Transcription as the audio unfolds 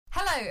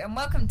Hello and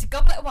welcome to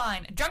Goblet of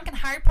Wine, a drunken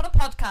Harry Potter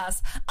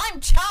podcast. I'm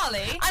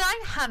Charlie. And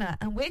I'm Hannah,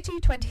 and we're two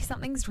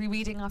 20-somethings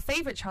rereading our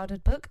favourite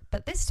childhood book,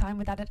 but this time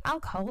with added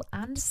alcohol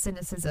and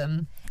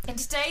cynicism. In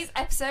today's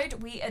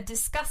episode, we are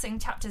discussing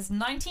chapters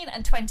 19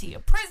 and 20, A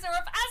Prisoner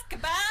of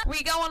Azkaban.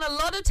 We go on a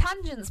lot of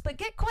tangents, but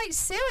get quite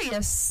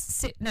serious.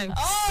 Serious. Not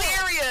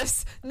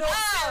serious. We're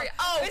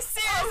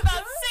serious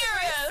about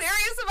serious.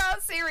 Serious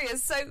about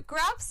serious. So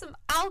grab some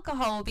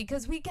alcohol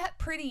because we get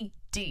pretty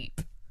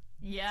deep.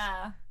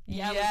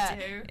 Yeah, we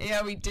do.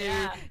 Yeah, we do.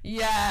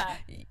 Yeah.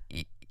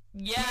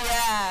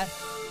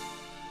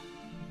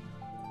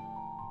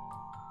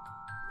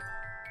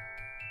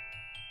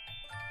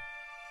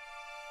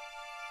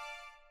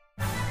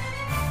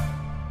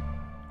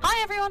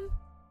 Hi, everyone.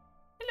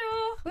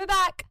 Hello. We're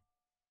back.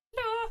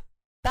 Hello.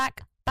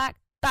 Back.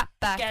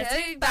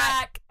 Getting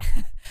back.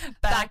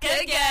 Back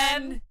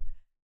again.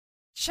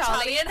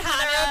 Charlie and Hannah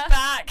Hannah are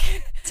back.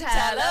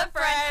 Tell a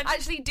friend.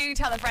 Actually, do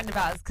tell a friend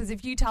about us, because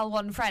if you tell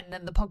one friend,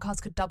 then the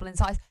podcast could double in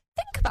size.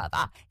 Think about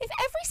that. If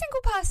every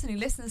single person who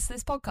listens to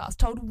this podcast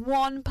told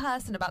one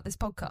person about this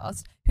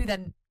podcast, who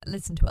then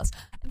listened to us,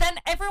 Then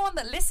everyone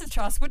that listens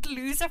to us would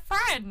lose a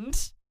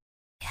friend.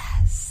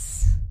 yes.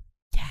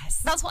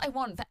 That's what I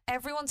want, for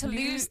everyone to Lose-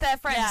 lose their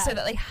friends yeah. so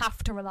that they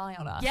have to rely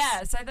on us.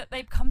 Yeah, so that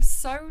they become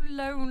so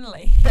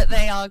lonely. That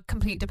they are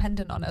complete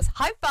dependent on us.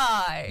 High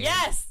five!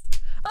 Yes.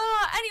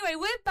 Anyway,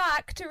 we're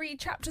back to read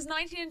chapters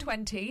 19 and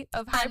 20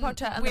 of Harry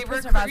Potter and the we're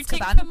Prisoner of recruiting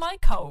Azkaban. for my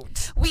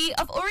cult. We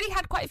have already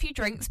had quite a few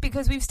drinks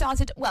because we've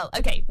started... Well,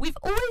 okay, we've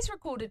always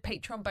recorded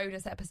Patreon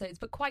bonus episodes,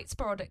 but quite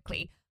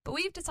sporadically. But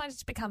we've decided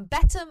to become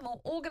better, more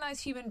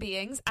organised human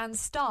beings and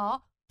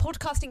start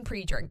podcasting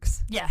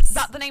pre-drinks. Yes. Is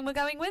that the name we're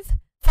going with?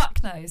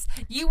 Fuck knows.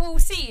 You will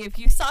see if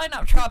you sign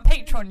up to our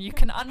Patreon, you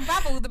can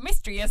unravel the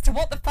mystery as to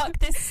what the fuck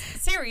this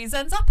series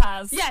ends up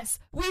as. Yes,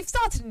 we've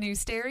started a new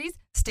series.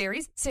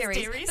 Series.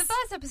 The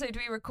first episode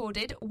we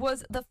recorded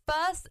was the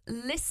first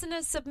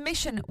listener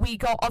submission we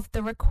got of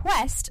the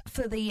request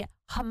for the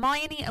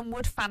Hermione and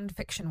Wood fan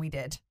fiction we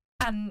did.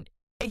 And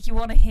if you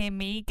want to hear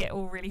me get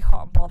all really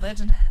hot and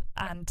bothered,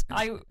 and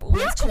I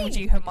always called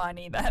you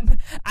Hermione then,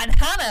 and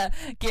Hannah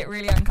get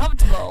really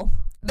uncomfortable,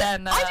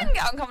 then... I didn't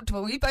get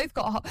uncomfortable. We both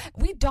got hot.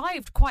 We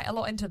dived quite a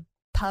lot into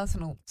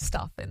personal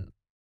stuff, but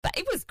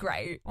it was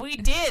great. We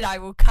did. I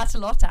will cut a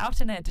lot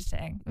out in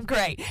editing.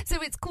 Great.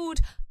 So it's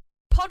called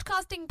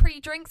Podcasting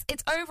Pre-Drinks.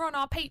 It's over on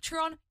our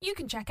Patreon. You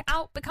can check it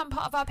out, become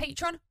part of our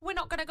Patreon. We're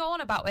not going to go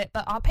on about it,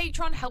 but our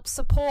Patreon helps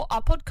support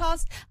our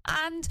podcast,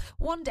 and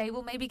one day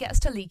will maybe get us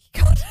to leaky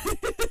content.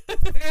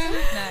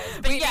 No,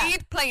 but we yeah.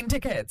 need plane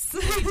tickets.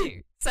 We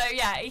do. So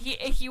yeah,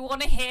 if you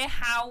want to hear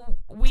how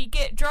we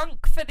get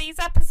drunk for these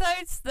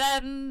episodes,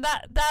 then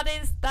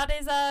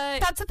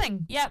that's a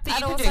thing. Yep, that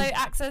and you could also do.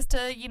 access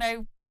to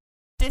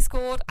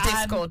Discord.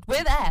 Discord.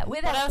 We're there.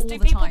 We're there What else all do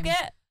the people time.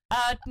 get?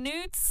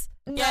 Nudes.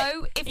 No, Yeah,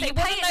 if you they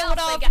want pay to know enough, what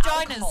our they get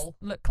vaginas alcohol.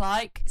 look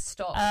like.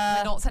 Stop. Uh,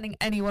 We're not sending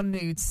anyone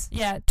nudes.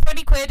 Yeah,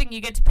 20 quid and you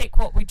get to pick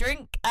what we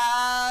drink.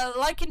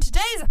 Like in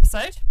today's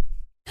episode.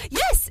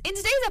 Yes, in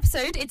today's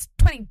episode, it's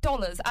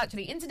 $20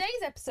 actually. In today's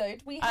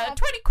episode, we have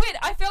 20 quid.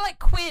 I feel like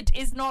quid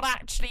is not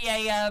actually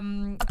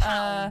a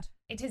pound.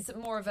 It is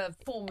more of a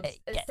form of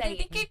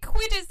saying.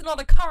 Quid is not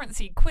a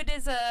currency. Quid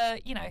is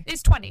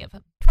It's 20 of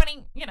them.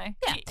 20, Yeah.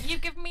 You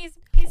give me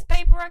a piece of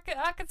paper, I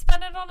could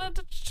spend it on a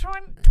 20.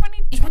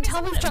 You can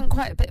tell we've drunk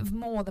quite a bit of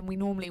more than we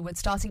normally would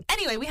starting.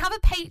 Anyway, we have a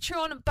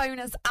Patreon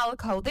bonus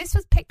alcohol. This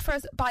was picked for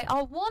us by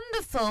our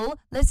wonderful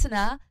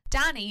listener,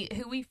 Danny,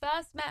 who we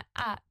first met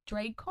at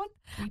DrakeCon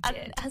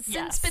and has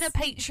since been a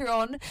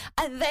Patreon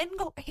and then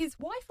got his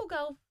wife or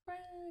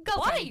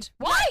girlfriend.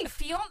 Wife,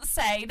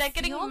 fiance. They're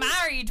getting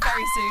married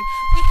very soon.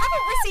 We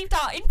haven't received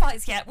our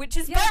invites yet, which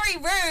is very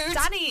rude.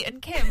 Danny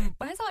and Kim,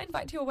 where's our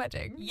invite to your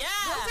wedding? Yeah.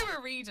 That's what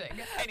we're reading.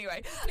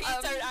 Anyway, Please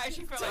don't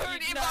actually feel like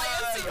don't you invite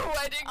us to know. your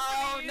wedding.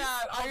 Oh please. no,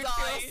 I'll I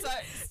die. feel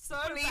so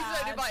Please bad.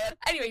 don't invite us.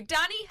 Anyway,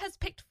 Danny has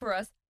picked for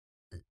us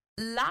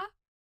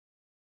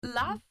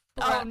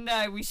Oh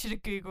no, we should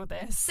have googled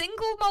this.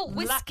 single malt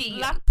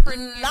whiskey.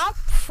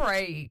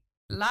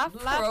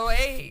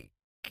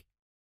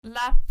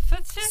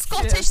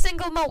 Scottish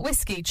single malt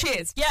whiskey.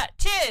 Cheers. Yeah,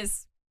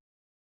 cheers.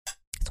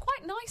 It's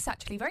quite nice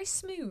actually, very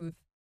smooth.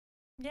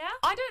 Yeah,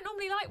 I don't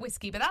normally like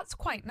whiskey, but that's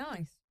quite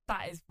nice.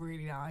 that is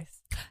really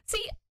nice.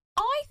 See,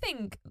 I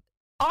think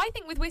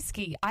with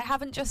whiskey, I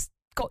haven't just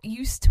got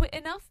used to it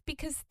enough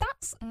because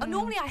that's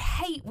normally I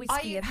hate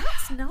whiskey and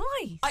that's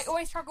nice. I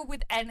always struggle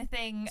with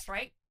anything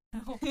straight.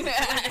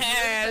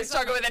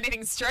 Struggle with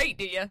anything straight,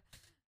 do you?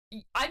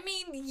 I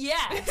mean,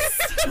 yes.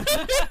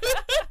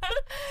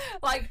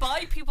 Like,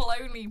 buy people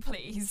only,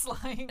 please.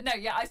 Like, no,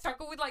 yeah, I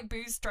struggle with like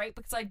booze straight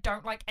because I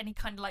don't like any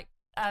kind of like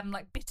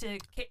bitter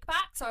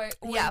kickback. So I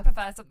always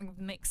prefer something with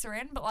mixer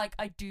in. But like,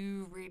 I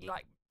do really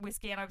like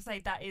whiskey, and I would say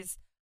that is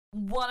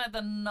one of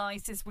the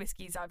nicest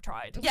whiskeys I've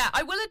tried. Yeah,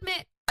 I will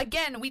admit,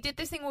 again, we did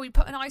this thing where we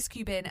put an ice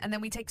cube in and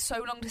then we take so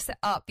long to set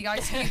up. The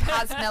ice cube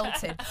has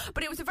melted.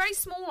 But it was a very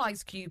small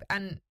ice cube,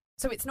 and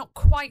so it's not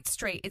quite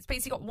straight. It's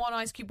basically got one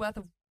ice cube worth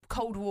of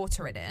cold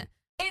water in it.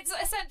 It's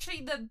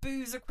essentially the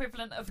booze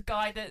equivalent of a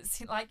guy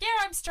that's like, yeah,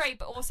 I'm straight,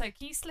 but also,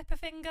 can you slip a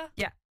finger?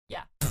 Yeah.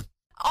 Yeah.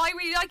 I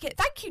really like it.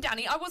 Thank you,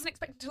 Danny. I wasn't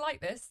expecting to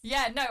like this.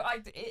 Yeah, no,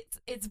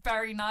 it's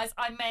very nice.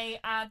 I may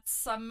add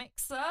some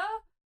mixer.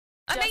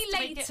 I may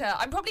later.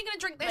 I'm probably going to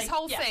drink this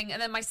whole thing, and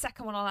then my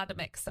second one I'll add a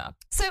mixer.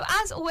 So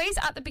as always,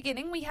 at the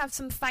beginning, we have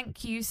some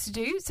thank yous to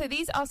do. So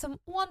these are some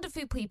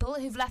wonderful people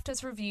who've left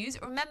us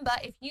reviews. Remember,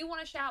 if you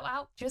want to shout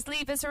out, just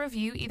leave us a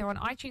review either on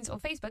iTunes or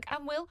Facebook,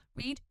 and we'll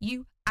read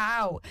you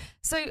out.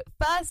 So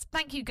first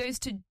thank you goes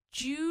to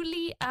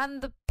Julie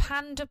and the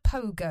Panda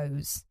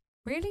Pogos.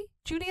 Really?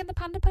 Julie and the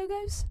Panda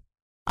Pogos?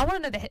 I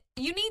want to know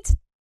you need to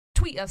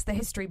tweet us the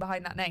history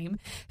behind that name.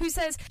 Who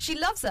says she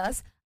loves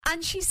us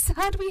and she's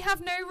sad we have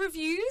no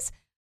reviews.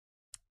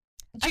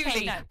 Julie,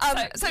 okay, no.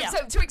 So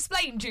to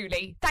explain,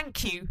 Julie,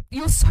 thank you.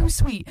 You're so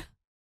sweet.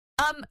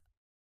 On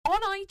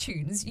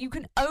iTunes, you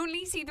can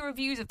only see the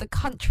reviews of the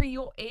country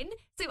you're in.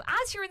 So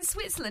as you're in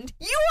Switzerland,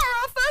 you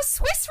are our first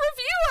Swiss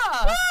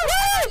reviewer. Woo!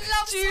 I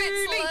love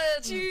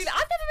Switzerland. Julie,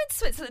 I've never been to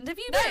Switzerland. Have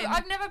you been? No,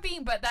 I've never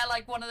been, but they're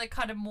like one of the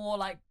kind of more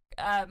like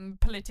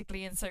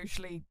politically and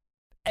socially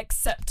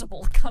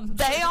acceptable countries.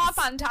 They are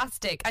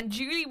fantastic, and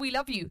Julie, we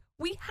love you.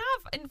 We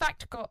have in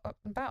fact got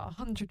about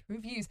 100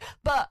 reviews,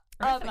 but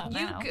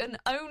you can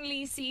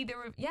only see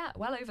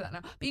well over that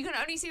now, but you can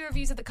only see the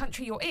reviews of the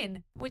country you're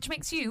in, which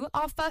makes you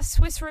our first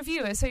Swiss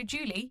reviewer. So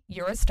Julie,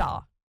 you're a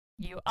star.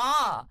 You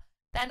are.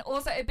 Then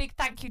also a big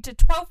thank you to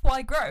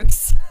 12Y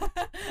Gross,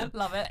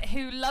 love it,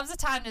 who loves the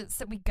tangents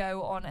that we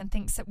go on and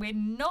thinks that we're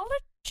knowledgeable.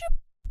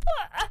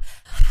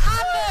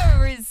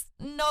 Hannah is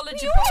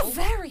knowledgeable. You're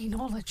very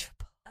knowledgeable.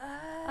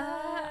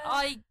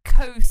 I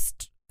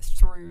coast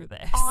through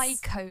this.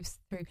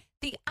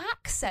 The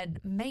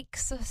accent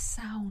makes us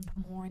sound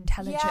more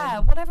intelligent. Yeah,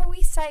 whatever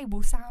we say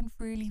will sound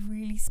really,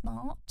 really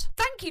smart.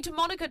 Thank you to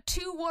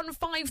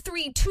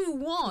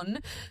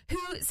Monica215321,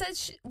 who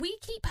says we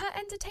keep her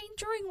entertained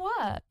during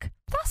work.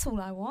 That's all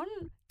I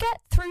want.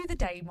 Get through the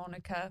day,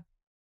 Monica.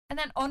 And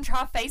then on to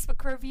our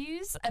Facebook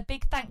reviews, a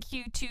big thank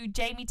you to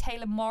Jamie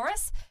Taylor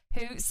Morris,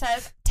 who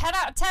says 10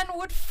 out of 10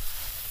 would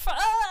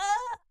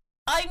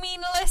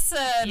listen.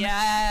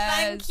 Yes.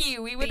 Thank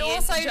you. We would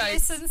also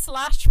listen /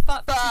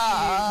 fuck you.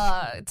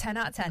 10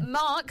 out of 10.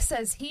 Mark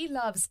says he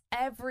loves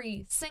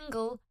every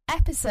single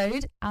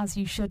episode, as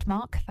you should,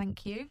 Mark.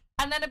 Thank you.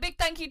 And then a big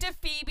thank you to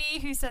Phoebe,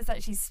 who says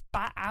that she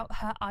spat out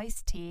her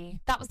iced tea.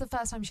 That was the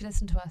first time she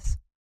listened to us.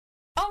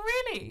 Oh,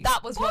 really?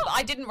 That was what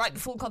I didn't write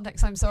the full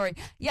context. I'm sorry.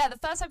 Yeah, the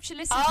first time she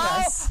listened to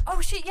us. Oh,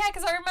 shit. Yeah,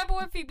 because I remember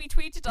when Phoebe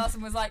tweeted us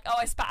and was like,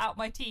 I spat out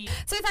my tea.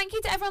 So thank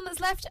you to everyone that's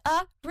left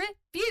a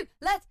review.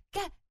 Let's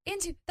get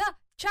into the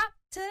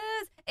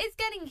chapters. It's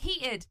getting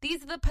heated.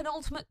 These are the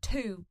penultimate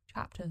 2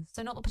 chapters.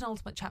 So not the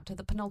penultimate chapter,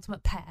 the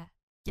penultimate pair.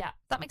 Yeah.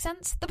 Does that make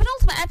sense? The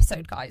penultimate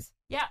episode, guys.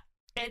 Yeah.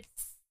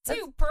 It's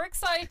super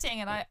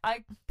exciting, and I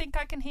think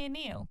I can hear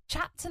Neil.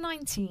 Chapter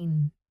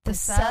 19. The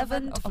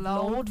servant of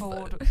Lord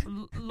Voldemort.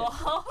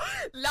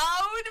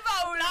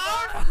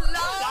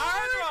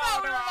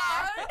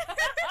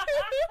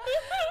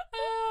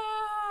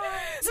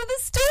 So the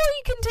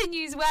story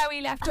continues where we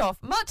left off,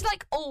 much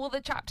like all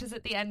the chapters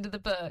at the end of the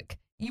book.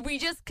 We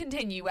just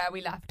continue where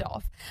we left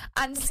off.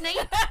 And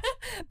Snape...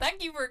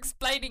 Thank you for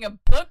explaining a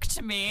book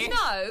to me.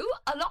 No,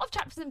 a lot of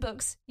chapters in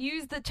books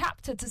use the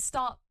chapter to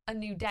start a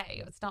new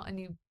day or start a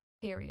new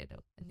period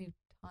or a new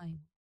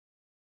time.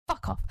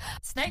 Fuck off.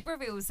 Snape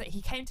reveals that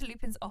he came to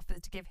Lupin's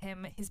office to give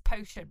him his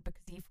potion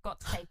because he forgot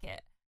to take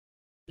it.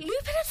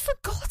 Lupin had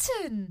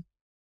forgotten.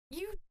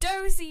 You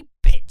dozy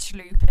bitch,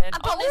 Lupin.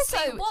 But honestly,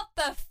 also, what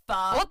the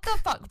fuck? What the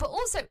fuck? But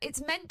also,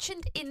 it's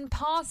mentioned in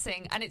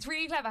passing, and it's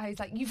really clever how he's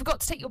like, you forgot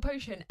to take your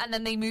potion, and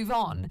then they move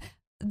on.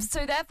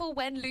 So therefore,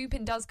 when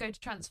Lupin does go to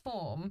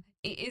transform,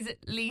 it is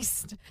at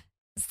least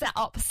set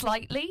up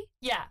slightly.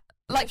 Yeah.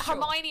 Like,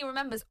 Hermione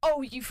remembers,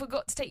 oh, you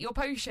forgot to take your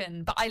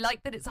potion. But I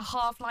like that it's a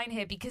half line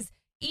here because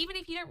even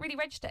if you don't really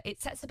register, it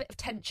sets a bit of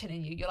tension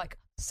in you. You're like,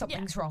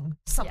 something's wrong.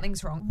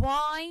 Something's wrong.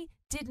 Why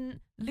didn't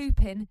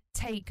Lupin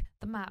take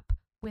the map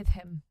with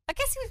him? I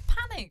guess he was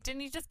panicked and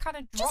he just kind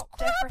of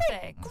dropped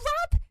everything.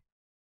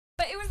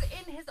 But it was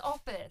in his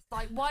office.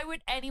 Like, why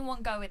would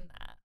anyone go in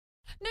there?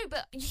 No,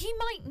 but he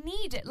might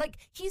need it. Like,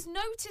 he's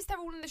noticed they're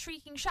all in the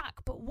Shrieking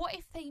Shack, but what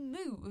if they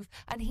move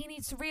and he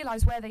needs to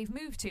realise where they've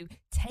moved to?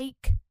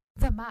 Take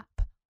the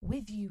map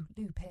with you,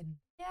 Lupin.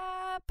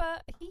 Yeah,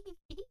 but he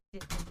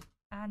didn't.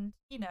 And,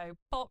 you know,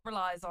 plot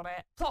relies on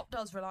it. Plot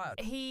does rely on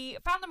it. He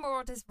found the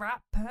Marauder's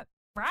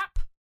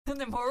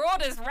the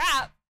Marauder's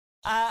rap,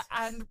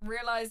 and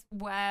realised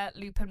where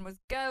Lupin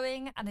was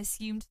going and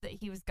assumed that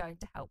he was going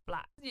to help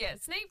Black. Yeah,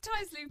 Snape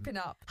ties Lupin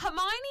up.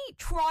 Hermione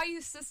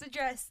tries to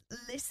suggest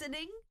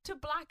listening to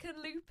Black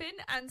and Lupin,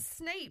 and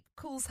Snape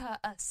calls her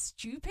a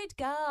stupid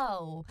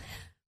girl.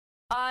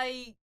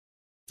 I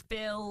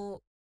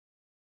feel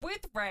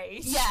with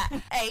rage.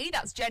 Yeah. A,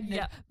 that's gender.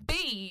 Yeah.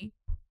 B,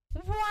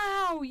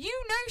 Wow,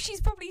 you know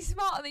she's probably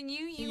smarter than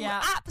you, you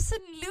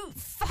absolute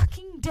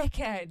fucking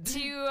dickhead.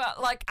 To,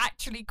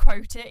 actually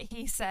quote it,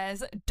 he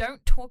says,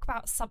 "Don't talk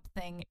about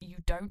something you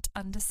don't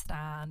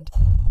understand."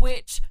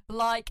 Which,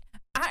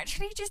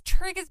 actually just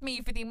triggers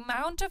me for the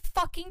amount of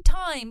fucking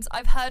times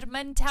I've heard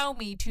men tell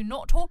me to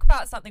not talk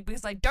about something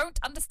because I don't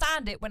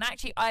understand it, when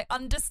actually I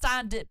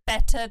understand it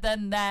better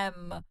than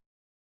them.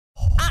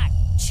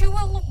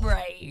 Actual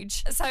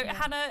rage. So,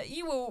 Hannah,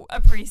 you will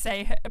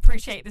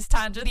appreciate this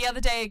tangent. The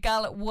other day, a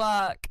girl at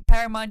work,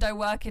 bear in mind I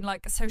work in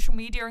social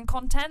media and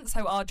content,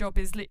 so our job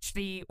is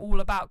literally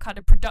all about kind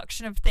of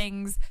production of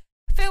things,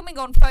 filming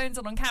on phones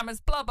and on cameras,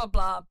 blah blah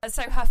blah.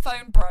 So her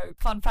phone broke,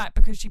 fun fact,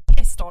 because she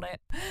pissed on it,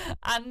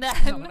 and then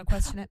I'm not gonna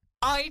question it.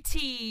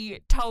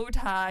 IT told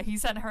her, he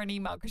sent her an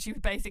email because she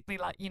was basically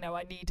like,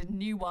 I need a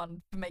new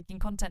one for making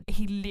content.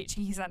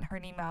 He sent her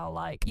an email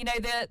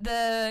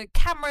the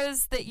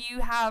cameras that you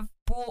have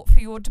bought for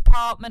your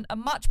department are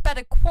much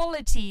better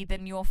quality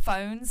than your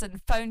phones,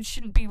 and phones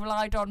shouldn't be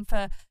relied on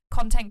for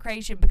content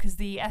creation because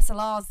the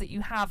SLRs that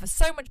you have are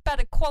so much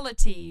better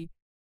quality.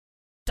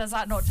 Does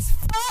that not just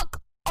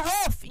fuck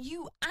off,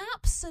 you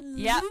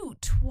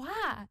absolute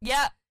twat?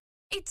 Yeah.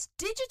 It's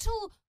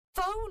digital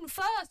phone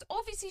first.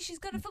 Obviously, she's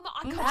going to film it.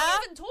 I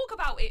can't even talk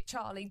about it,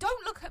 Charlie.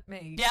 Don't look at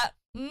me. Yeah.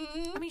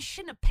 I mean, she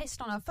shouldn't have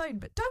pissed on her phone,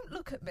 but don't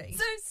look at me.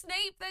 So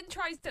Snape then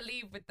tries to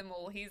leave with them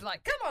all. He's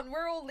like, come on,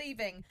 we're all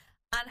leaving.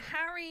 And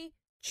Harry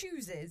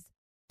chooses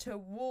to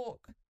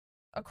walk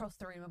across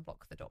the room and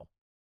block the door.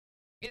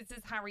 This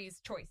is Harry's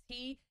choice.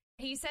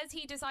 He says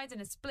he decides in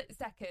a split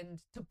second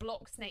to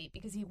block Snape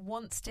because he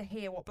wants to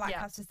hear what Black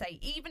has to say.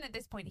 Even at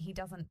this point, he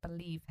doesn't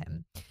believe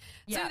him.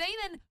 So they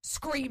then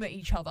scream at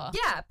each other.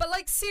 Yeah, but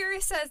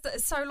Sirius says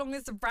that so long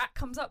as the rat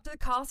comes up to the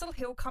castle,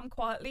 he'll come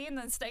quietly, and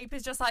then Snape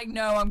is just like,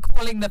 no, I'm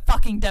calling the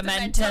fucking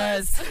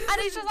Dementors.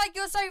 And it's just like,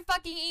 you're so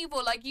fucking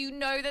evil. You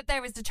know that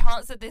there is a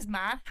chance that this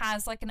man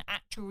has an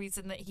actual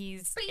reason that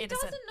he's but he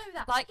innocent. Doesn't know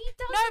that. He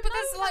doesn't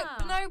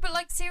know that.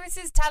 But Sirius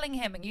is telling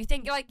him, and you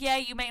think yeah,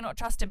 you may not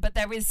trust him, but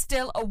there is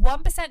still a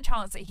 1%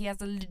 chance that he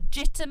has a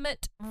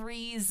legitimate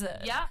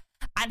reason. Yeah.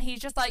 And he's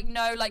just like,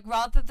 no,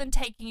 rather than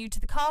taking you to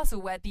the castle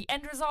where the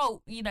end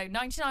result,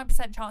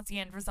 99% chance the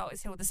end result is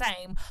still the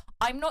same,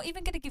 I'm not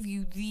even going to give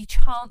you the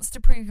chance to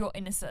prove your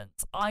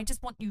innocence. I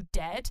just want you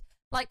dead.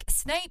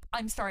 Snape,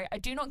 I'm sorry, I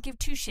do not give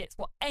two shits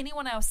what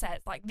anyone else says.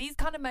 These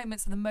kind of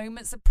moments are the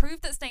moments that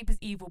prove that Snape is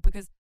evil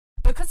because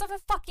of a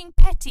fucking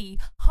petty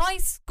high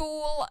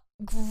school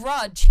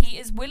grudge, he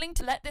is willing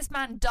to let this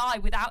man die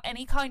without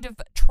any kind of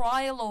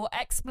trial or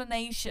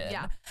explanation.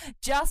 Yeah.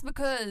 Just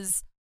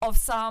because of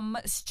some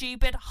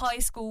stupid high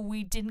school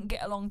we didn't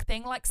get along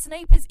thing.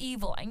 Snape is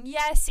evil, and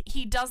yes,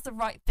 he does the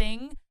right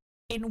thing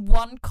in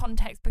one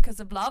context because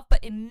of love,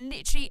 but in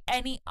literally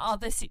any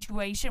other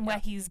situation where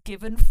he's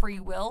given free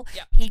will,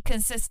 he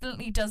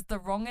consistently does the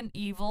wrong and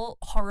evil,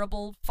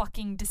 horrible,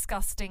 fucking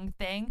disgusting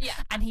thing. Yeah.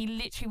 And he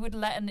literally would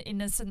let an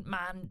innocent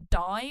man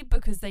die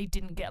because they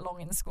didn't get along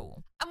in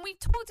school. And we've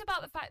talked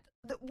about the fact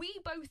that we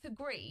both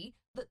agree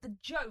that the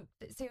joke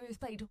that Sirius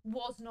played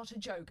was not a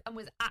joke and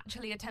was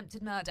actually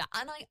attempted murder.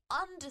 And I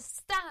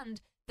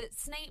understand that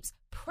Snape's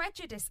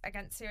prejudice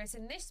against Sirius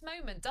in this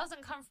moment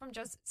doesn't come from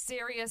just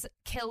Sirius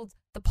killed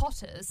the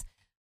Potters.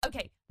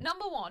 Okay,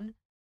 number one,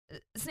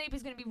 Snape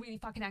is going to be really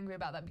fucking angry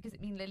about that because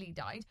it means Lily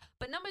died.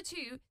 But number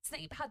two,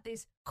 Snape had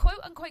this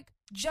quote-unquote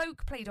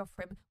joke played off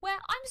for him where,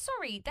 I'm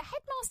sorry, the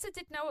headmaster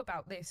did know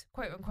about this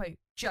quote-unquote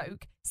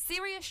joke.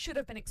 Sirius should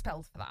have been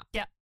expelled for that.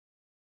 Yeah.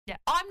 Yeah.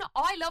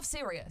 I love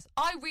Sirius.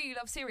 I really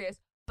love Sirius.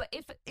 But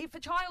if a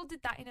child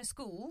did that in a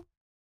school...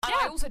 And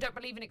I also don't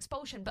believe in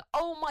expulsion, but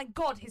oh my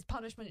god, his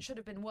punishment should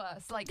have been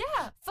worse.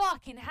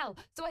 Fucking hell.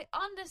 So I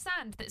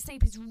understand that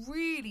Snape is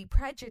really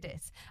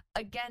prejudiced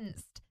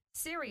against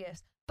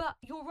Sirius, but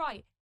you're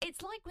right.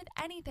 It's like with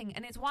anything,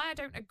 and it's why I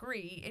don't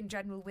agree in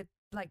general with,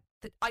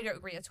 I don't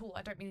agree at all.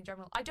 I don't mean in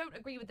general. I don't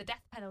agree with the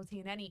death penalty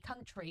in any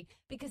country,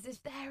 because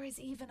if there is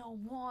even a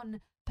 1%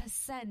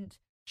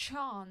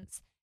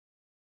 chance,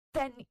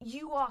 then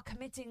you are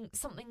committing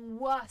something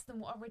worse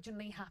than what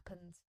originally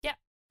happened. Yeah.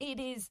 It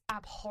is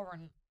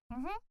abhorrent.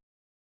 Mm-hmm.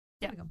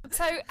 Yeah.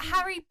 So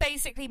Harry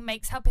basically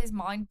makes up his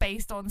mind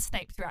based on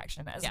Snape's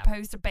reaction as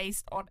opposed to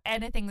based on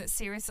anything that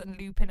Sirius and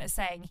Lupin are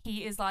saying.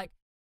 He is like,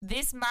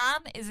 this man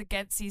is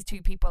against these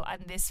two people,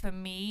 and this for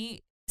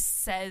me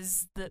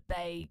says that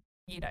they,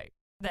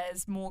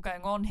 there's more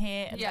going on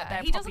here. And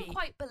that he doesn't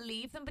quite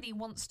believe them, but he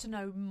wants to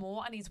know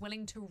more, and he's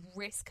willing to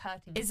risk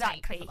hurting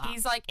Snape for that.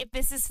 He's like, if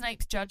this is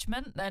Snape's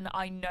judgment, then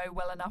I know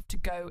well enough to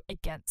go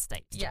against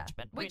Snape's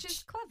judgment. Which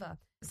is clever.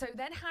 So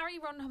then Harry,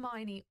 Ron,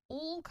 Hermione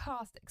all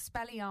cast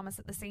Expelliarmus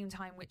at the same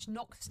time, which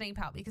knocks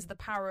Snape out because of the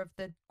power of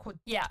the triple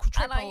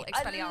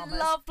Expelliarmus. I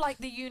love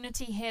the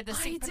unity here, the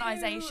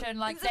synchronization.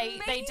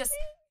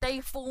 They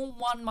form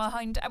one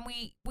mind, and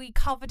we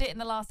covered it in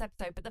the last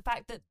episode. But the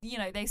fact that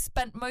they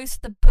spent most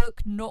of the book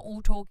not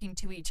all talking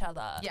to each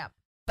other. Yeah.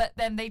 But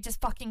then they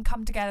just fucking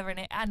come together in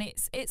it, and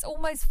it's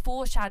almost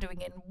foreshadowing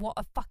in what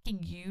a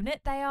fucking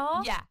unit they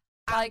are. Yeah.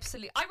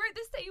 Absolutely. I wrote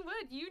the same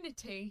word,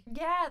 unity.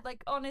 Yeah,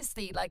 like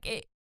honestly, like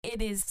it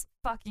is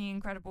fucking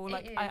incredible.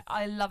 Like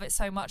I love it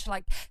so much.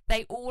 Like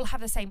they all have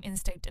the same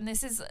instinct, and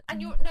this is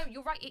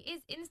you're right. It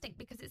is instinct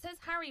because it says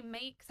Harry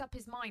makes up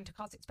his mind to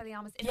cast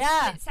Expelliarmus in a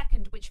split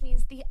second, which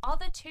means the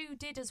other two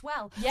did as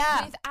well.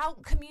 Yeah,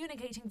 without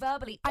communicating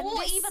verbally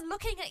or even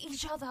looking at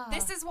each other.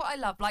 This is what I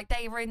love. Like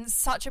they were in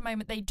such a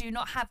moment. They do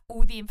not have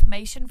all the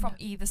information from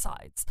either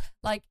sides.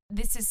 Like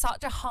this is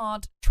such a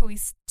hard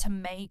choice to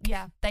make.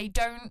 Yeah, they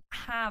don't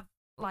have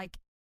like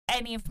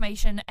any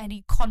information,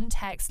 any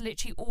context.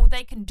 Literally all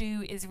they can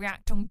do is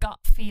react on gut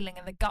feeling,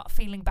 and the gut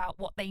feeling about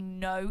what they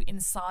know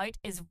inside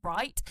is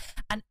right,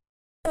 and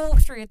all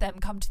three of them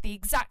come to the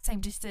exact same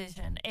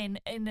decision in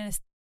a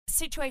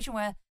situation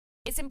where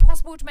it's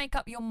impossible to make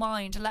up your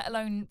mind, let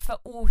alone for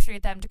all three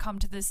of them to come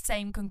to the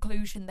same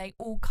conclusion. They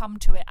all come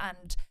to it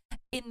and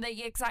in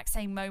the exact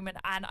same moment,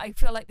 and I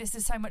feel like this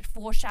is so much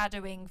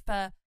foreshadowing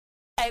for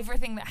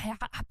everything that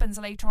happens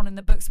later on in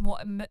the books and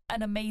what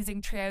an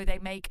amazing trio they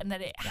make, and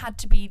that it had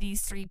to be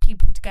these three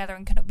people together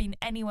and couldn't have been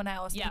anyone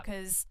else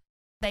because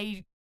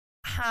they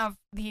have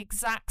the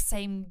exact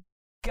same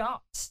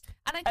gut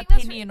and I think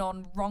opinion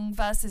on wrong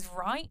versus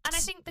right. And I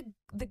think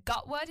the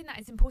gut word in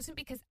that is important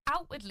because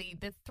outwardly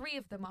the three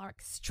of them are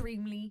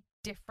extremely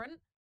different.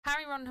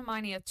 Harry, Ron, and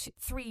Hermione are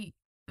three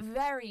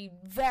very,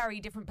 very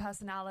different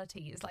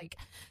personalities, like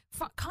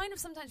kind of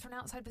sometimes from an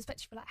outside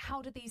perspective, like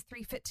how do these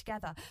three fit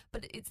together?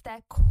 But it's their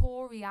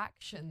core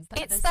reactions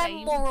that it's are the their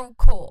same. moral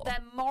core.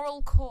 Their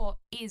moral core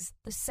is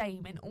the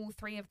same in all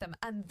three of them,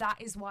 and that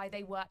is why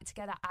they work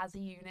together as a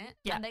unit.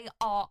 And they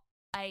are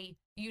a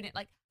unit.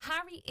 Like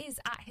Harry is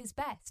at his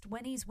best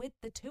when he's with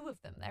the two of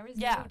them. There is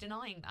no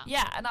denying that.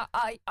 Yeah, and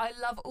I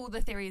love all the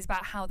theories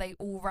about how they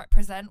all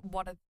represent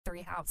one of the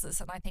three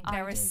houses, and I think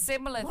there are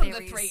similar theories.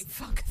 One of the three.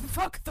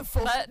 Fuck the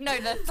four. No,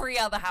 the three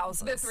other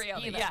houses. The three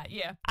other.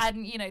 Yeah.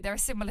 And there are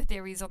similar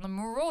theories on the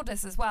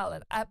Marauders as well.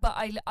 But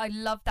I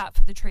love that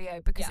for the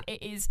trio because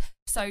it is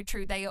so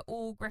true. They are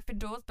all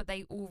Gryffindors, but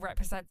they all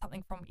represent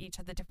something from each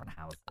of the different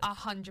houses.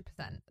 100%.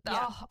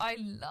 Oh, I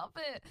love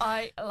it.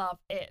 I love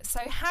it.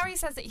 So Harry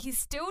says that he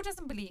still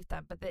doesn't believe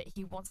them, but that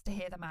he wants to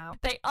hear them out.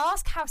 They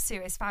ask how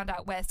Sirius found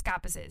out where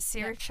Scabbers is.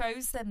 Sirius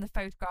shows them the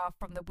photograph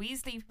from the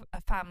Weasley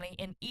family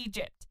in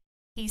Egypt.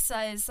 He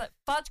says that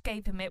Fudge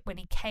gave him it when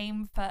he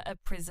came for a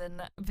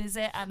prison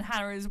visit, and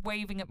Harry's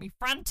waving at me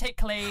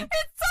frantically.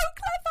 It's so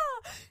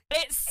clever!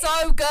 It's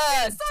so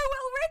good! It's so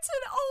well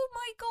written! Oh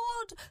my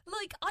god!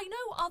 Like, I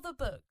know other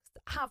books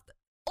have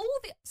all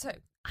the... So,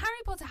 Harry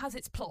Potter has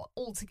its plot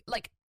all together.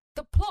 Like,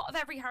 the plot of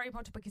every Harry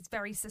Potter book is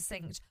very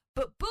succinct,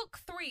 but book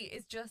 3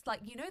 is just like,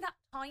 that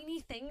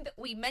tiny thing that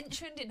we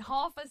mentioned in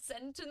half a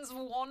sentence,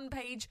 one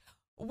page?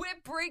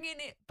 We're bringing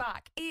it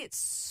back. It's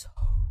so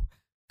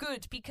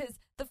good because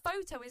the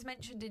photo is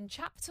mentioned in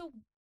chapter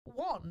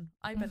 1,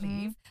 I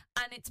believe,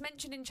 and it's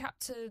mentioned in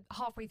chapter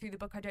halfway through the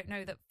book, I don't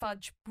know, that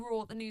Fudge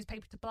brought the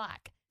newspaper to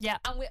Black. Yeah.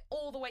 And we're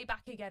all the way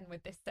back again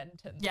with this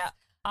sentence. Yeah.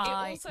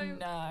 I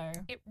know.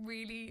 It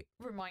really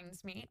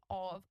reminds me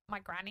of my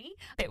granny.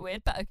 Bit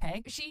weird, but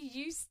okay. She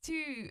used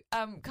to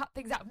cut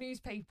things out of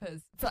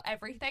newspapers for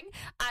everything,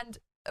 and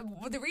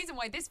the reason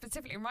why this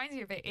specifically reminds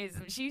me of it is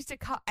she used to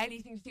cut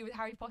anything to do with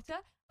Harry Potter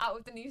out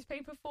of the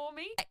newspaper for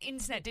me.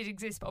 Internet did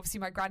exist, but obviously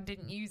my gran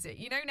didn't use it.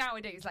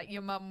 Nowadays, like,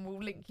 your mum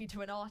will link you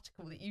to an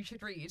article that you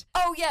should read.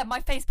 Oh yeah,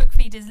 my Facebook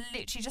feed is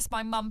literally just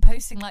my mum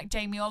posting like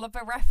Jamie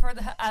Oliver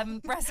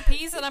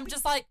recipes, and I'm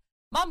just like,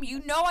 Mum,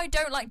 I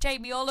don't like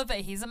Jamie Oliver.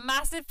 He's a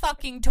massive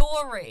fucking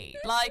Tory.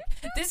 Like,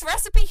 this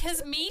recipe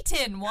has meat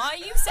in. Why are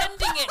you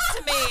sending it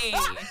to me?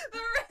 The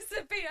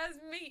recipe has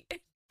meat in.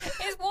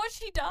 It's what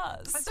she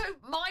does. So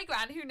my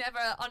gran, who never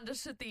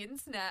understood the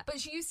internet, but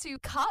she used to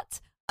cut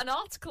an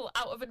article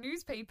out of a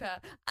newspaper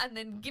and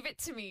then give it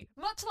to me.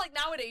 Much like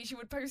nowadays you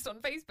would post on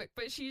Facebook,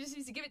 but she just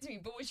used to give it to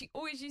me. But what she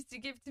always used to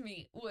give to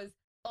me was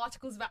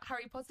articles about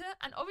Harry Potter.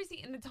 And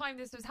obviously in the time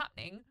this was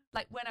happening,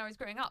 like when I was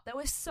growing up, there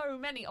were so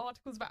many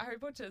articles about Harry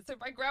Potter. So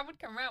my gran would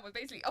come around with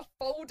basically a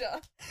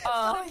folder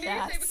of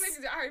newspaper clippings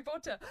about Harry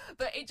Potter.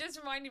 But it just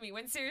reminded me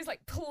when Sirius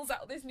like pulls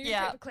out this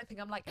newspaper clipping,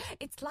 I'm like,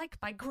 it's like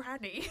my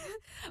granny.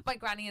 My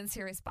granny and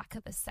Sirius Black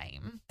are the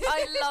same.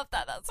 I love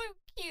that. That's so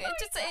cute.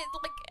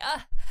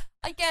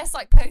 I guess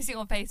like posting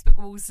on Facebook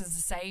walls is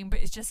the same, but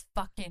it's just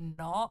fucking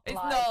not. It's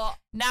not.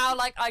 Now,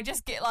 like, I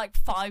just get like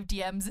 5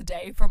 DMs a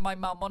day from my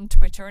mum on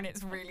Twitter, and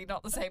it's really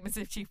not the same as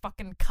if she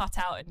fucking cut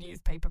out a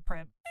newspaper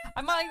print.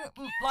 I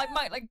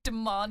might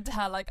demand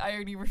her, like, I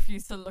only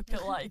refuse to look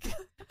at like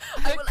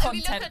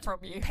content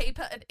from you.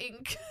 Paper and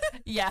ink.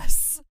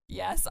 Yes.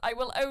 I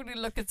will only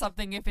look at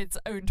something if it's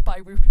owned by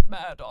Rupert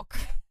Murdoch.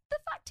 The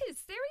fact is,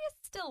 Sirius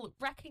still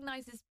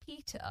recognises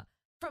Peter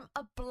from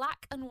a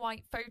black and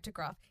white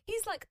photograph.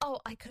 He's like, oh,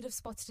 I could have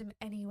spotted him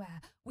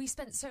anywhere. We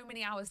spent so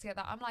many hours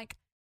together. I'm like,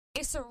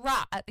 it's a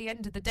rat at the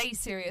end of the day,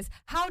 Sirius.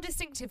 How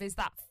distinctive is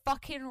that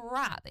fucking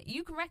rat that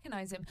you can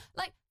recognise him?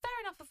 Like, fair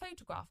enough, a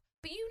photograph,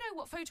 but you know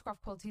what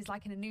photograph quality is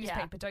like in a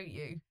newspaper, don't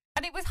you?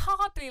 And it was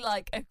hardly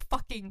like a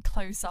fucking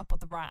close-up of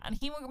the rat. And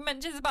he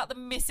mentions about the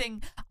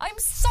missing... I'm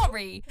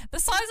sorry, the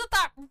size of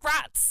that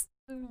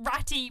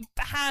ratty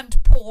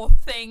hand paw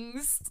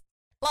things.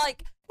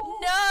 Like,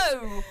 no. I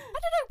don't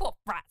know what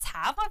rats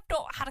have. I've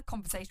not had a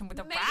conversation with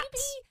a rat.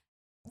 Maybe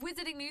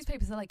wizarding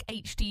newspapers are like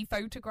HD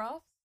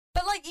photographs.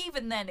 But, like,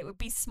 even then, it would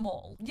be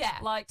small. Yeah.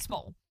 Like,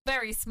 small.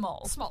 Very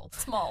small. Small.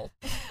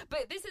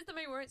 But this is the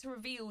moment where it's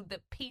revealed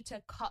that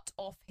Peter cut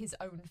off his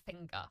own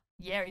finger.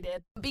 Yeah, he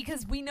did.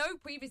 Because we know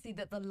previously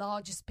that the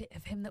largest bit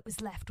of him that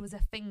was left was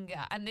a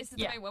finger. And this is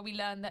the moment where we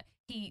learn that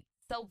he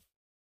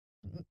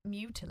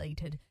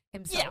self-mutilated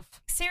himself. Yeah.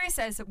 Sirius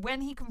says that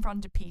when he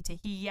confronted Peter,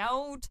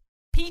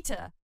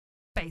 Peter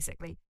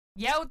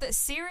yelled that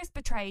Sirius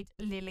betrayed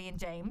Lily and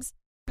James,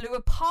 blew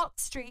a park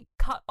street,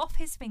 cut off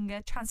his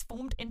finger,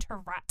 transformed into a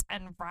rat,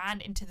 and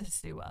ran into the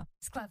sewer.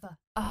 It's clever.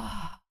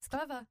 It's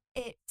clever.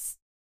 It's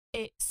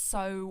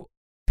so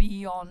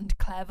beyond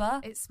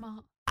clever. It's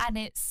smart. And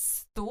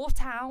it's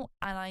thought out,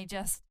 and I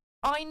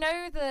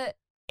know that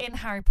in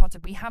Harry Potter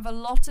we have a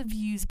lot of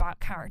views about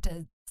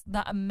characters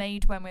that are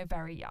made when we're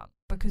very young,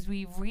 because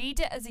we read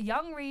it as a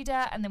young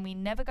reader and then we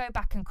never go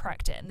back and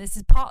correct it. And this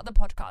is part of the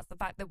podcast, the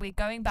fact that we're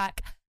going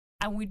back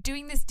and we're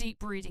doing this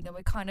deep reading and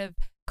we're kind of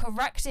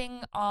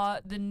correcting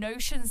the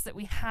notions that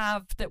we've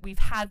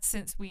had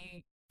since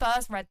we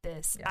first read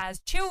this as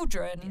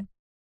children,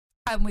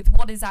 and with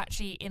what is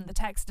actually in the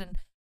text and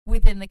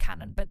within the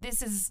canon. But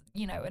this is,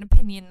 an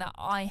opinion that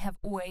I have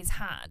always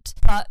had.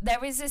 But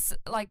there is this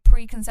like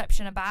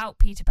preconception about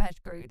Peter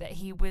Pettigrew that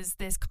he was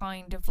this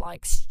kind of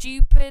like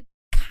stupid,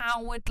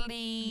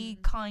 cowardly,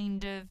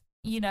 kind of,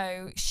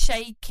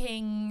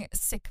 shaking,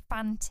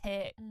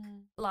 sycophantic,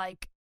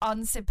 like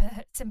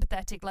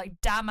unsympathetic, like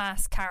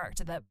damn-ass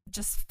character that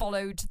just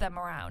followed them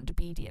around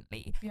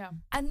obediently. Yeah.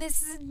 And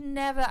this is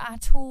never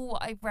at all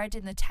what I've read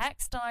in the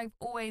text, and I've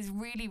always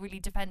really, really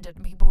defended,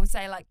 and people would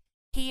say like,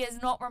 he is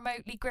not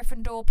remotely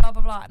Gryffindor, blah,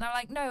 blah, blah. And I'm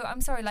like, no,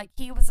 I'm sorry, like,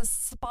 he was a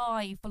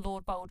spy for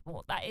Lord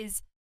Voldemort. That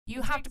is,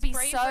 you have to be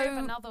so... in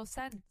another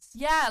sense.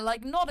 Yeah,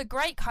 like, not a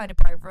great kind of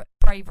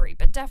bravery,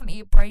 but definitely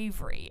a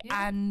bravery.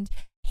 Yeah. And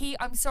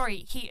I'm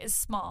sorry, he is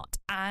smart,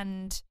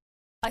 and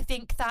I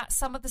think that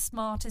some of the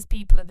smartest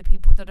people are the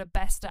people that are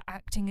best at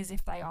acting as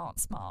if they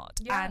aren't smart.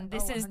 Yeah. And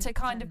this is to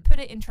kind of put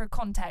it into a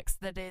context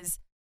that is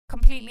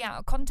completely out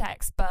of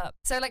context. But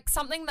so like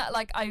something that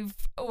like I've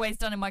always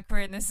done in my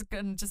career, and this is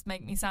going to just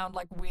make me sound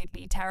like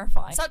weirdly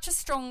terrifying. Such a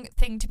strong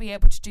thing to be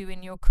able to do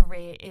in your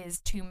career is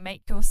to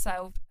make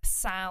yourself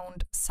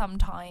sound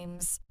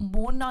sometimes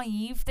more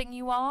naive than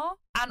you are.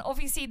 And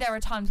obviously there are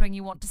times when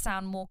you want to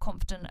sound more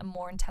confident and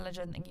more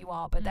intelligent than you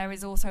are, but there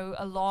is also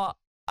a lot...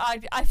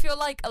 I feel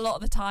like a lot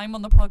of the time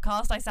on the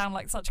podcast I sound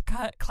like such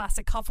a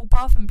classic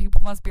Hufflepuff, and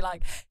people must be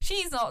like,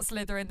 she's not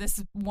Slytherin. This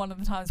is one of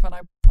the times when I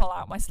pull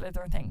out my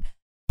Slytherin thing.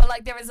 But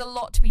like there is a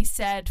lot to be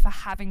said for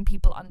having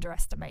people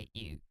underestimate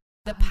you.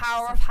 The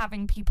power of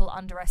having people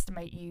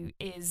underestimate you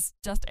is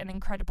just an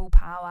incredible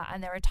power,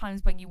 and there are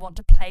times when you want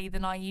to play the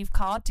naive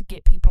card to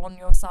get people on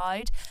your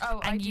side. Oh,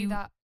 and I do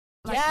that.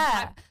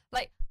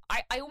 Like,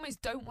 I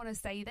almost don't want to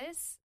say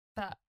this,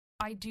 but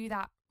I do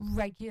that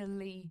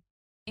regularly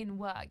in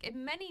work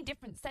in many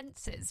different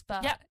senses,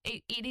 but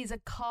it is a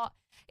card.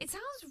 It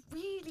sounds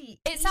really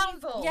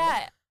evil.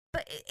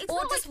 But it's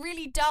or not just like...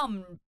 really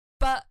dumb.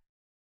 But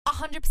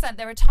 100%,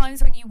 there are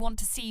times when you want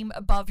to seem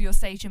above your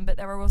station, but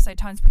there are also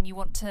times when you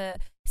want to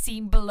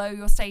seem below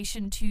your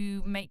station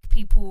to make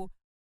people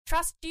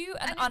trust you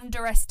and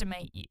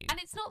underestimate you. And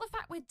it's not the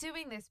fact we're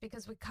doing this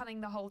because we're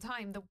cunning the whole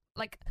time.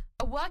 Like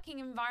a working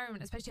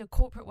environment, especially a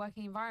corporate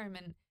working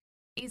environment,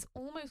 is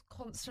almost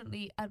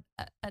constantly an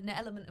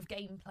element of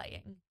game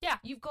playing. Yeah.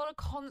 You've got to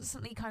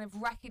constantly kind of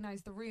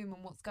recognize the room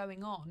and what's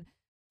going on.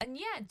 And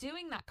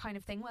doing that kind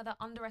of thing, whether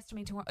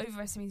underestimating or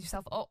overestimating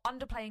yourself, or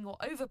underplaying or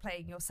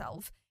overplaying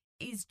yourself,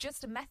 is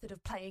just a method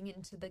of playing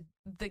into the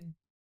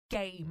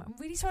game. I'm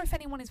really sorry if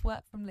anyone is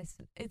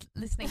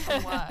listening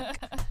from work.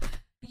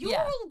 You're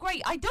all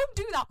great. I don't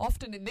do that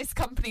often in this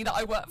company that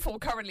I work for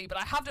currently, but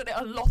I have done it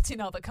a lot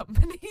in other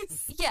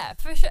companies. Yeah,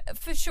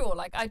 for sure.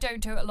 Like, I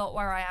don't do it a lot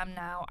where I am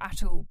now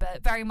at all,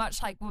 but very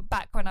much like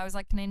back when I was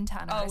like an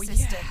intern or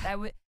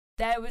assistant,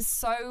 there was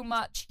so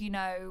much,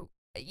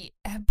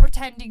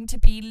 pretending to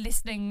be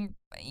listening,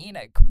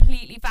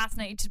 completely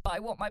fascinated by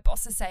what my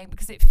boss is saying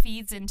because it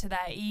feeds into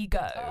their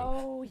ego.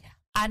 Oh, yeah.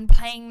 And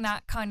playing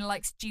that kind of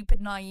like stupid,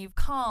 naive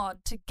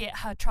card to get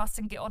her trust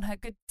and get on her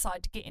good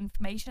side, to get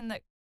information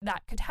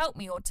that could help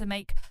me or to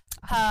make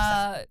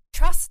her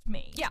trust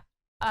me. Yeah.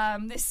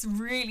 This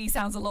really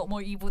sounds a lot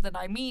more evil than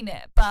I mean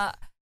it, but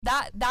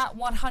that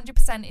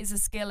 100% is a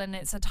skill, and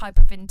it's a type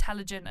of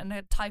intelligence and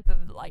a type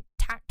of like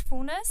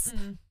tactfulness.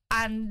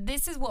 And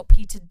this is what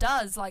Peter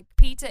does. Like,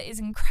 Peter is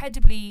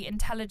incredibly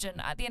intelligent.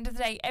 At the end of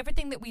the day,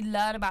 everything that we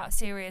learn about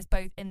Sirius,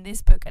 both in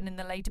this book and in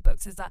the later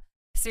books, is that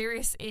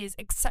Sirius is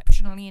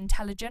exceptionally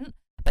intelligent.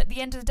 But at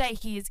the end of the day,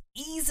 he is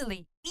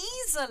easily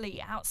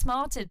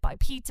outsmarted by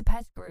Peter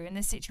Pettigrew in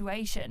this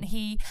situation.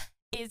 He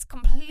is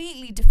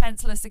completely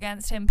defenseless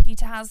against him.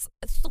 Peter has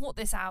thought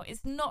this out.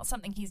 It's not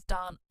something he's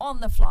done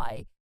on the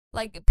fly.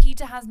 Like,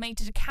 Peter has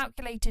made a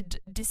calculated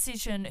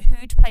decision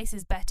who to place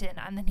his bet in,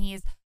 and then he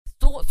has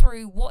thought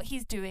through what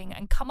he's doing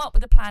and come up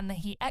with a plan that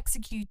he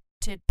executed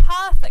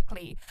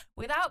perfectly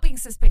without being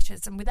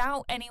suspicious and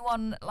without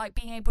anyone like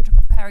being able to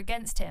prepare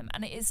against him.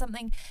 And it is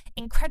something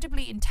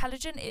incredibly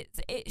intelligent.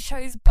 It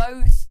shows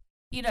both,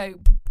 you know,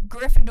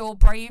 Gryffindor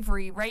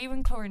bravery,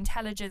 Ravenclaw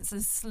intelligence,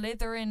 and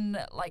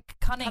Slytherin like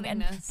cunning.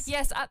 And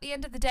yes, at the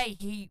end of the day,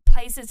 he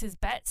places his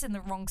bets in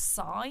the wrong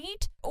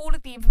side. All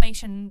of the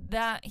information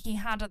that he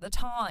had at the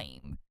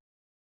time,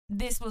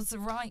 this was the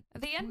right,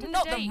 at the end of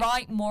not the day, the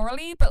right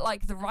morally, but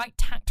like the right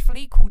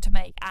tactfully call to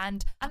make.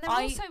 And there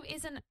also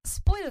isn't,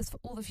 spoilers for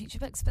all the future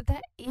books, but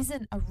there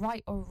isn't a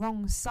right or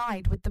wrong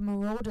side with the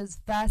Marauders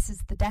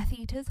versus the Death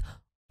Eaters.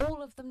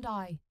 All of them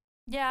die.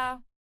 Yeah.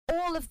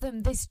 All of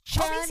them. This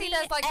journey obviously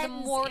there's like the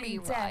morally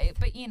right, death.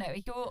 but you know,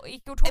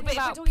 you're talking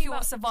about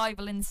pure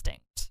survival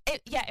instinct.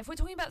 If we're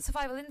talking about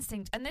survival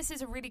instinct, and this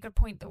is a really good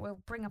point that we'll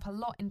bring up a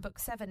lot in book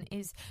 7,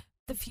 is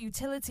the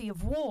futility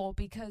of war,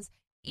 because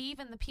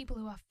even the people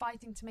who are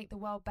fighting to make the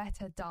world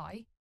better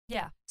die.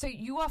 Yeah. So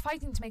you are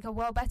fighting to make a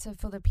world better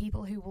for the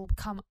people who will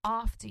come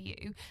after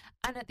you,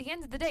 and at the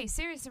end of the day,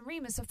 Sirius and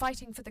Remus are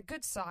fighting for the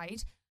good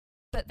side.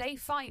 But they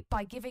fight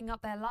by giving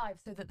up their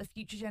lives so that the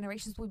future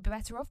generations will be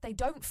better off. They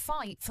don't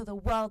fight for the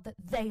world that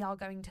they are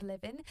going to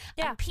live in.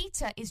 Yeah. And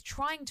Peter is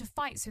trying to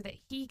fight so that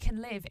he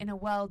can live in a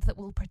world that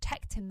will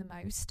protect him the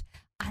most,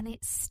 and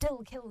it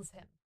still kills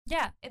him.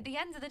 Yeah. At the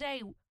end of the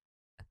day,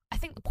 I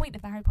think the point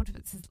of the Harry Potter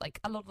books is, like,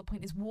 a lot of the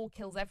point is war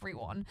kills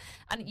everyone,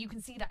 and you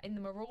can see that in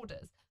the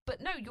Marauders.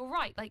 But no, you're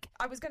right. Like,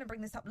 I was going to bring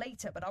this up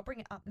later, but I'll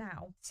bring it up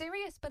now.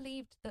 Sirius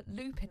believed that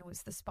Lupin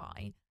was the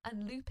spy,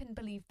 and Lupin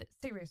believed that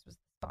Sirius was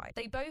the spy.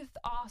 They both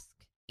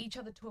asked each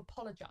other to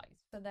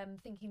apologise for them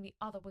thinking the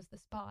other was the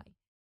spy.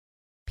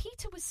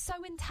 Peter was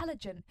so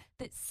intelligent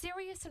that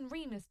Sirius and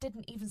Remus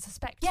didn't even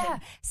suspect him.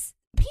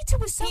 Peter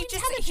was so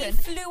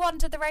intelligent. He flew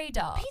under the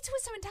radar. Peter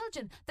was so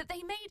intelligent that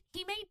he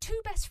made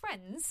two best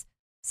friends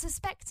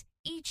suspect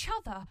each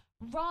other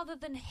rather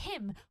than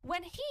him,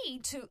 when he,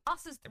 to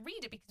us as the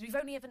reader, because we've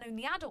only ever known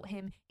the adult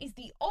him, is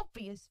the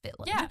obvious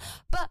villain. Yeah.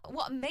 But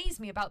what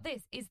amazed me about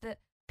this is that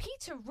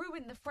Peter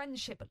ruined the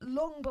friendship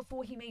long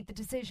before he made the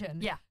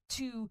decision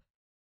to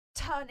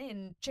turn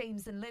in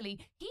James and Lily.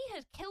 He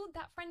had killed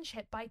that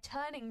friendship by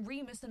turning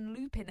Remus and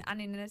Lupin,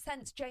 and in a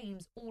sense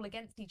James, all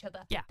against each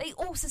other. Yeah. They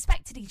all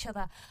suspected each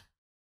other.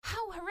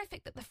 How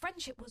horrific that the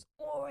friendship was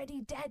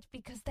already dead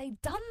because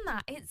they'd done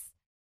that. It's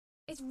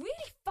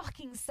really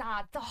fucking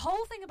sad. The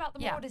whole thing about the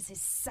Marauders is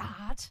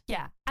sad.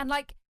 Yeah. And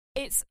like,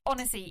 it's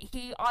honestly,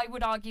 I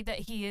would argue that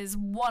he is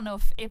one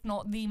of, if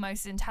not the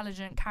most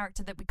intelligent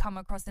character that we come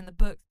across in the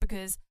books,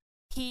 because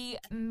he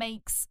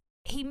makes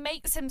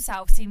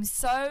himself seem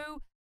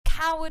so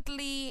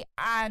cowardly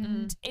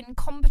and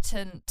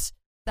incompetent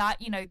that,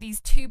 you know,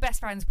 these two best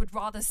friends would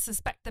rather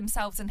suspect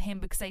themselves than him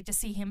because they just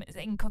see him as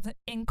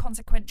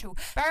inconsequential.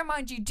 Bear in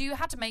mind, you do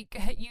have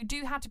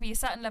to be a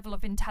certain level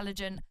of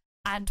intelligent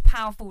and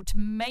powerful to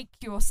make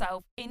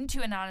yourself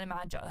into an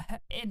animagi.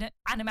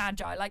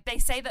 Like, they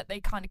say that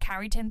they kind of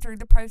carried him through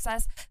the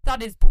process.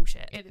 That is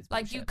bullshit. It is bullshit.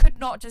 Like, you could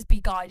not just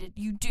be guided.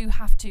 You do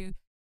have to.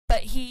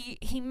 But he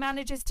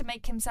manages to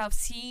make himself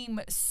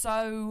seem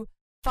so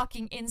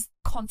fucking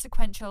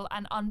inconsequential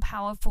and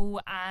unpowerful,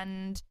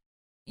 and,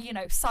 you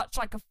know, such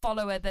like a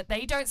follower that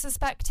they don't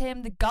suspect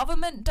him. The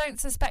government don't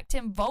suspect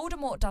him.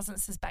 Voldemort doesn't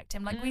suspect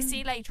him. Like, we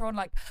see later on,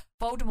 like,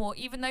 Voldemort,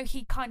 even though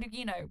he kind of,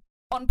 you know,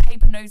 on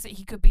paper knows that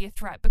he could be a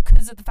threat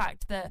because of the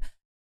fact that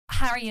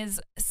Harry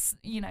has,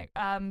 you know,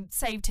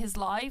 saved his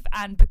life,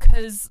 and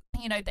because,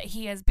 you know, that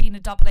he has been a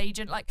double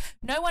agent. Like,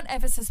 no one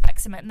ever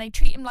suspects him, and they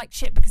treat him like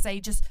shit because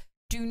they just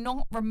do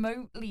not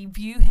remotely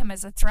view him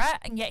as a threat,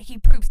 and yet he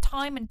proves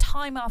time and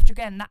time after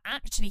again that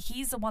actually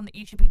he's the one that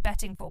you should be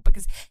betting for,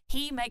 because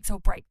he makes or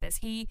break this.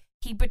 He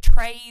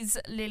betrays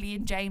Lily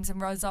and James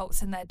and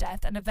results in their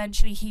death, and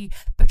eventually he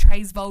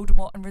betrays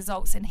Voldemort and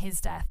results in his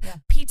death. Yeah.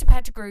 Peter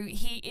Pettigrew,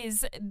 he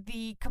is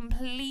I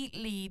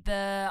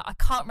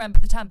can't remember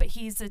the term, but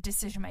he's the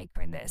decision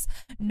maker in this.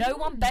 No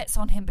one bets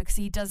on him because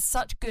he does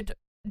such good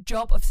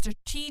job of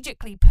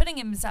strategically putting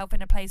himself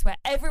in a place where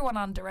everyone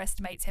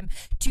underestimates him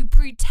to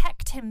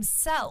protect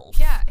himself.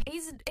 Yeah,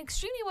 he's an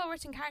extremely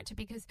well-written character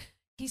because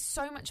he's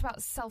so much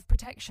about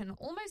self-protection.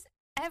 Almost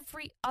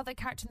every other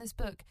character in this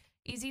book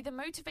is either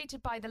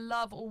motivated by the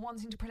love or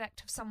wanting to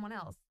protect someone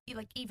else.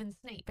 Like, even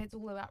Snape, it's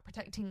all about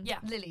protecting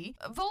Lily.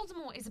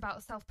 Voldemort is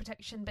about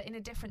self-protection, but in a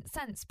different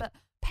sense. But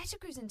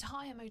Pettigrew's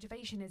entire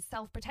motivation is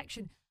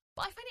self-protection.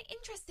 But I find it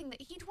interesting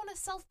that he'd want to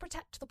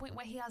self-protect to the point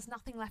where he has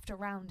nothing left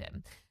around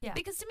him. Yeah.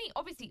 Because to me,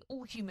 obviously,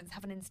 all humans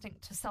have an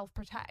instinct to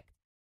self-protect.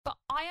 But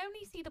I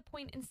only see the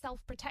point in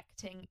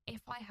self-protecting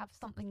if I have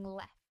something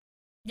left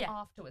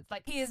afterwards.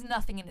 Like, he has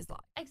nothing in his life.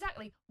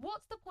 Exactly.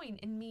 What's the point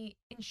in me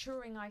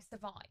ensuring I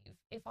survive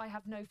if I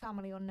have no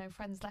family or no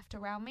friends left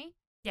around me?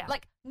 Yeah.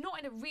 Like, not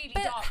in a really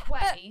dark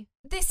way.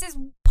 But this is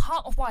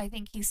part of why I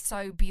think he's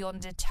so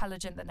beyond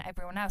intelligent than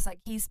everyone else. Like,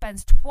 he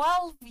spends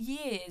 12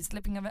 years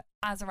living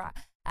as a rat.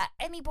 At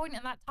any point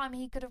in that time,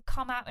 he could have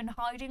come out in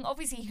hiding.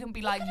 Obviously, he couldn't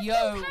be like,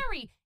 yo.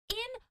 Harry in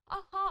a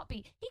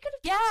heartbeat. He could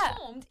have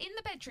transformed in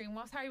the bedroom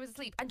whilst Harry was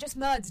asleep and just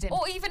murdered him.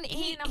 Or even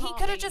he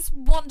could have just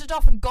wandered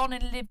off and gone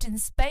and lived in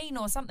Spain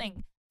or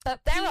something.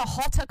 But there are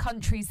hotter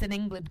countries than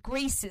England.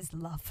 Greece is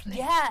lovely.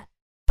 Yeah.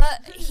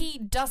 But he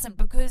doesn't,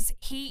 because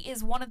he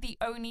is one of the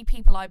only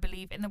people, I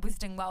believe, in the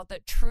wizarding world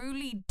that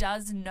truly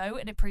does know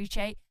and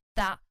appreciate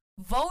that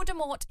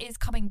Voldemort is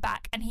coming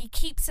back, and he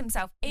keeps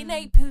himself in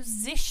a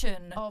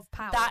position of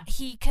power that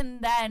he can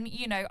then,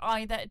 you know,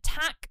 either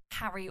attack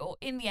Harry or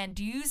in the end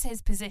use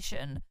his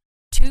position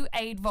to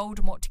aid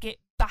Voldemort to get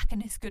back in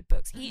his good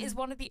books. He is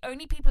one of the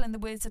only people in the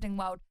wizarding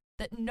world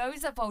that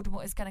knows that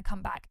Voldemort is going to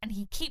come back, and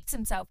he keeps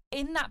himself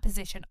in that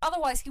position.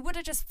 Otherwise, he would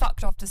have just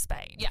fucked off to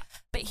Spain. Yeah.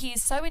 But he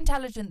is so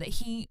intelligent that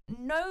he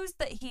knows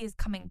that he is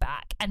coming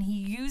back, and he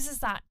uses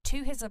that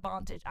to his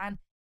advantage. And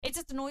it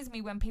just annoys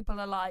me when people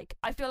are like,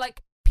 I feel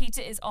like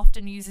Peter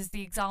often uses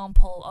the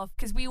example of,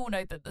 because we all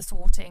know that the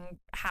sorting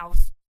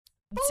house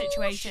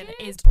situation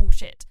is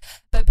bullshit,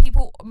 but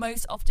people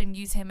most often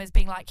use him as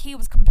being like, he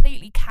was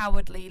completely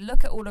cowardly,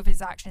 look at all of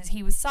his actions,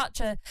 he was such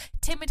a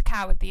timid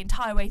coward the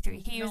entire way through,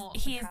 he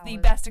is the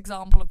best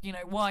example of, you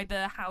know, why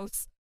the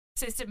house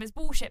system is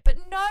bullshit. But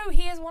no,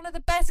 he is one of the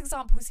best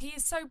examples. He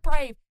is so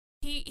brave.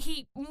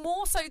 He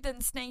more so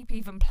than Snape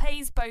even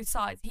plays both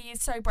sides. He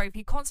is so brave.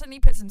 He constantly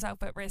puts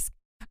himself at risk,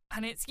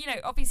 and it's, you know,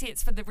 obviously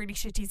it's for the really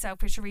shitty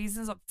selfish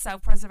reasons of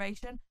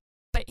self-preservation.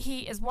 But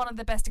he is one of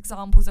the best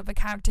examples of a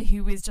character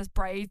who is just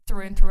brave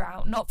through and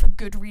throughout, not for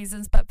good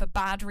reasons, but for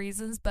bad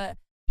reasons. But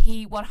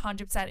he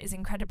 100% is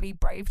incredibly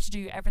brave to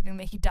do everything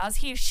that he does.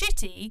 He is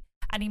shitty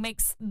and he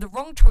makes the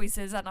wrong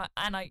choices, and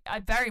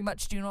I very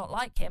much do not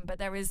like him, but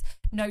there is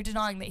no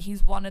denying that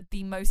he's one of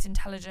the most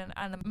intelligent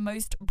and the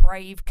most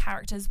brave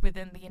characters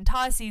within the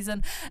entire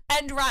season.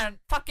 End rant,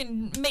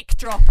 fucking mic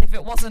drop if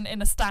it wasn't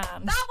in a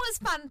stand. That was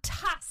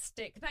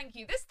fantastic, thank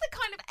you. This is the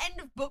kind of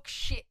end of book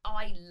shit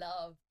I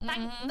love.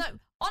 No,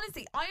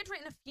 honestly, I had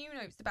written a few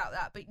notes about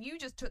that, but you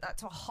just took that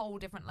to a whole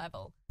different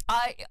level.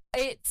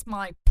 It's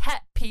my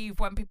pet peeve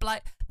when people are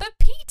like, but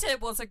Peter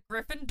was a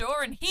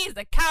Gryffindor and he's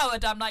a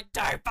coward. I'm like,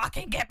 don't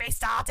fucking get me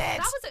started. That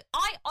was it.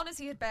 I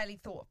honestly had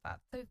barely thought of that,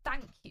 so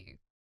thank you.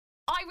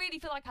 I really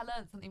feel like I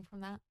learned something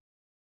from that.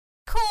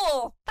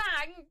 Cool.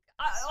 Thanks.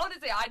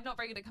 Honestly, I'm not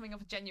very good at coming up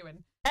with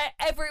genuine.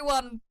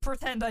 Everyone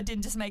pretend I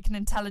didn't just make an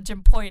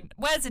intelligent point.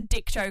 Where's a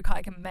dick joke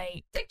I can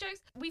make? Dick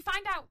jokes. We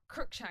find out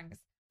Crookshanks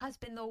has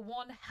been the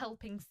one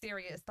helping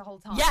Sirius the whole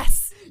time.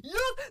 Yes.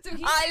 So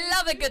I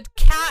love a good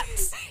cat.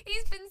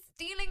 He's been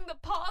stealing the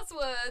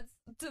passwords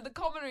to the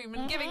common room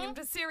and giving them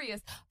to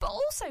Sirius. But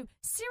also,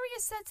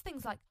 Sirius says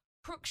things like,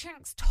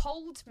 Crookshanks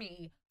told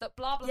me that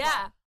blah, blah, blah.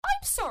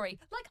 I'm sorry.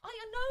 Like, I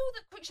know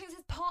that Crookshanks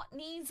is part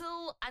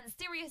Kneasel and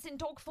Sirius in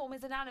dog form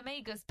is an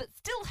animagus, but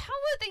still, how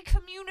are they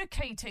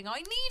communicating? I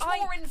need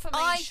more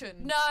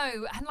information.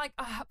 No, and like,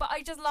 but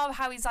I just love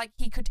how he's like,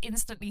 he could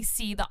instantly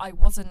see that I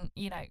wasn't,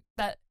 you know,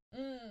 that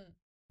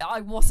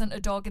I wasn't a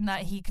dog, and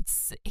that he could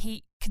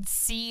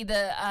see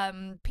that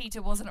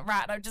Peter wasn't a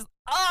rat. And I'm just,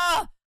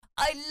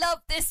 I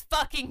love this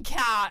fucking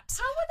cat.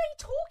 How are they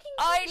talking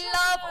to I each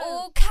love other?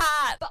 all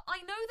cats. But I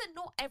know that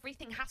not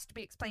everything has to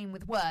be explained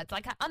with words.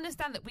 Like, I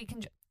understand that we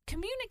can...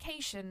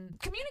 Communication.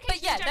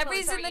 But yeah, there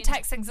is in the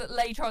text things that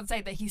later on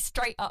say that he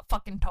straight up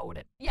fucking told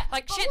him. Yeah.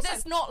 Like, shit also,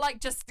 that's not like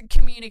just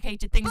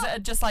communicated things that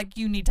are just like,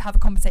 you need to have a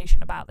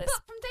conversation about this.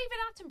 But from David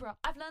Attenborough,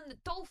 I've learned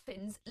that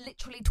dolphins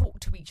literally talk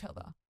to each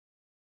other.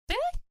 Really?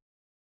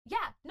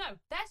 Yeah, no,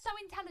 they're so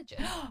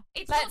intelligent.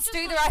 Let's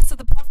do the rest of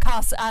the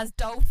podcast as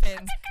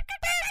dolphins.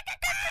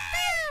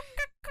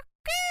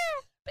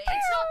 But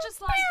it's not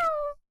just like,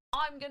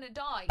 I'm gonna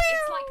die.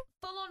 It's like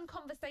full-on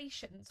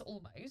conversations,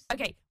 almost.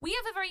 Okay, we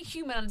have a very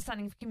human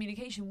understanding of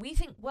communication. We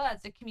think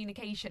words are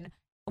communication.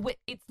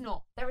 It's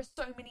not. There are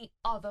so many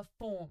other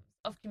forms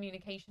of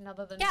communication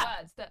other than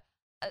words that,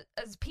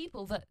 as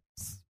people that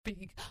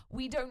speak,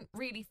 we don't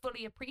really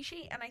fully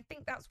appreciate. And I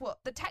think that's what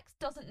the text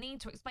doesn't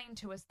need to explain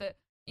to us, that,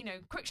 you know,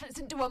 Crookshanks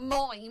didn't do a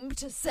mime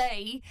to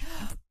say,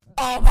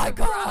 oh my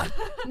god,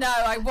 no,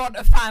 I want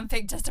a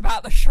fanfic just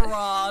about the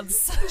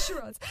charades. The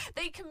charades.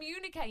 They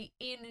communicate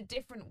in a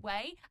different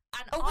way.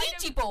 And A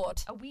Ouija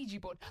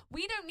board.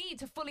 We don't need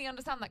to fully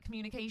understand that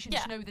communication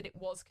to know that it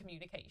was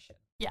communication.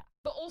 Yeah.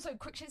 But also,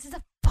 Crookshanks is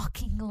a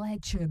fucking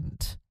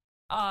legend.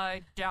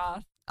 I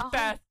just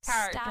best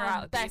character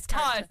out of the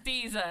entire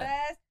season.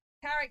 Best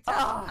character.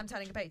 I'm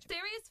turning a page.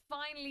 Sirius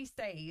finally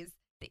says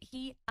that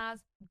he as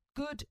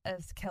good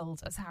as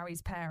killed as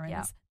Harry's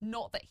parents,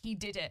 not that he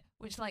did it,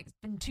 which, like, it's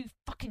been 2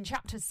 fucking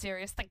chapters,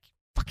 Sirius. Thank you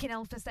fucking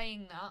hell for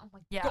saying that. Oh my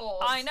god.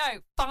 I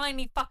know.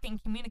 Finally fucking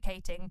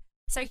communicating.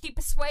 So he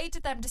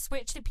persuaded them to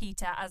switch to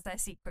Peter as their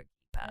secret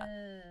keeper.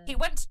 He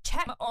went to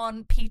check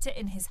on Peter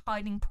in his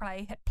hiding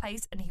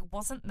place, and he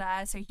wasn't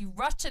there, so he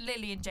rushed to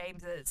Lily and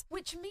James's.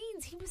 Which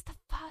means he was the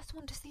first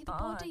one to see the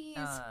bodies.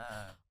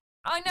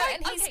 I know,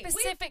 and he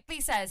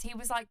specifically says, he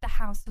was like, the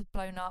house was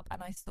blown up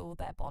and I saw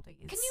their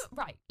bodies.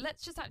 Right,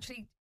 let's just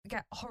actually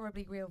get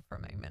horribly real for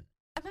a moment.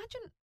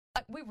 Imagine,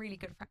 like, we're really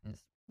good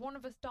friends. One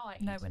of us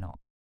died. No, we're not.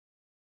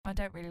 I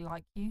don't really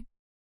like you.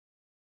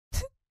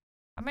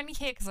 I'm only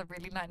here because I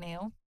really like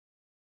Neil.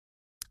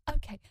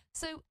 Okay,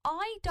 so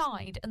I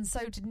died and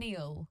so did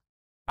Neil.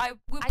 I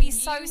would be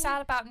so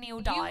sad about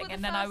Neil dying,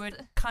 and then I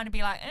would kind of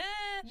be like,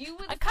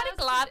 I'm kind of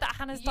glad that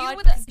Hannah's died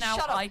because now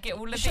I get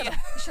all of Shut up.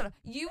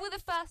 You were the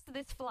first to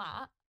this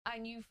flat,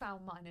 and you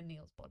found mine and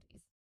Neil's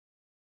bodies.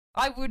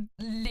 I would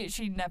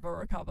literally never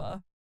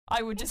recover.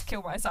 I would just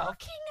kill myself.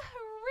 Fucking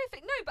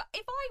horrific. No, but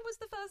if I was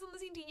the first on the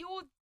scene to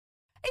your...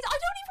 I don't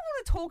even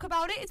want to talk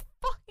about it. It's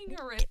fucking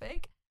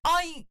horrific.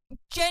 I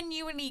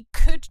genuinely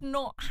could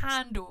not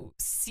handle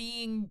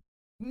seeing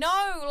your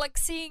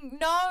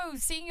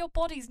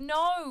bodies.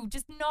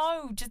 Just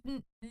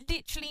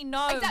literally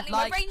no. Exactly, like,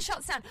 my brain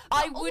shuts down.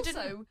 I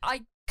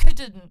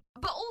couldn't.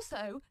 But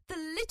also, the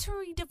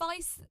literary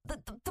device,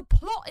 the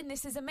plot in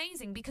this is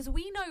amazing because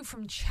we know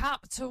from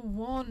chapter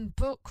 1,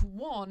 book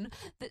 1,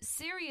 that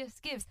Sirius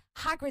gives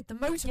Hagrid the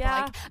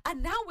motorbike,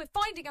 and now we're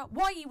finding out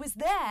why he was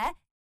there.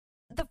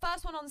 The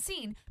first one on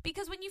scene,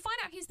 because when you find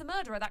out he's the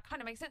murderer, that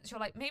kind of makes sense. You're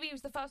like, maybe he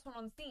was the first one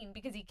on scene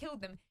because he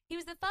killed them. He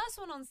was the first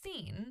one on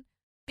scene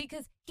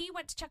because he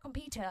went to check on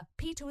Peter.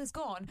 Peter was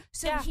gone.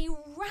 So he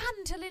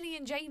ran to Lily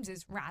and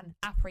James's,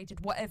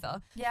 apparated,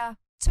 whatever. Yeah.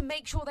 To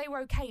make sure they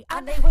were okay.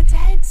 And they were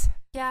dead.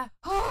 Yeah.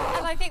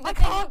 And I think I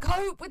can't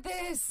cope with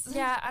this.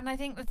 Yeah, and I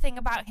think the thing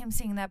about him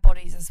seeing their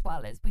bodies as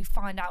well is we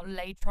find out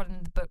later on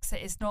in the books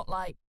that it's not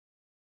like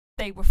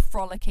they were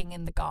frolicking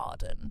in the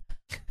garden.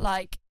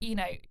 Like, you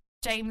know,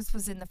 James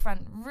was in the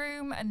front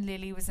room and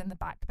Lily was in the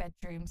back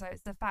bedroom. So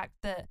it's the fact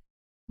that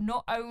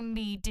not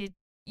only did,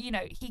 you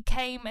know, he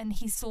came and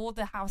he saw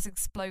the house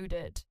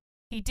exploded.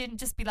 He didn't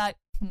just be like,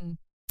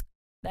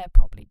 they're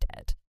probably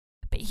dead.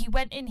 But he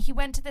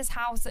went to this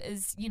house that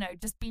is, you know,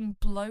 just been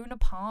blown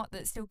apart,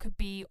 that still could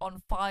be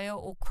on fire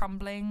or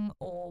crumbling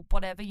or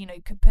whatever, you know,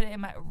 could put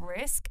him at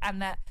risk,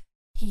 and that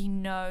he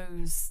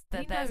knows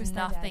that there's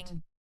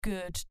nothing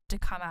good to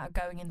come out of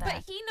going in there.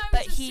 But he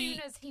knows as soon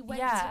as he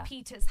went to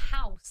Peter's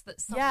house that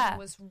something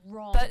was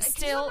wrong. But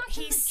still,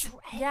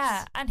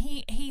 and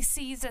he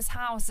sees this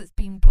house that's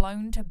been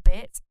blown to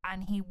bits,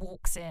 and he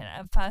walks in,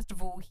 and first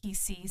of all, he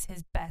sees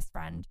his best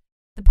friend.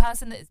 The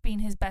person that's been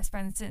his best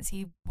friend since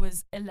he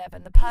was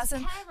 11. The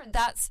person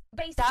that's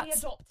basically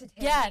adopted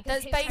him. Yeah,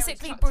 that's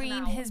basically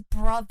been his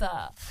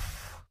brother.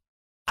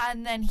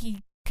 And then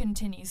he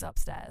continues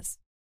upstairs.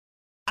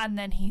 And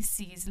then he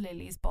sees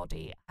Lily's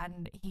body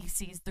and he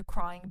sees the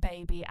crying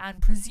baby.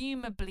 And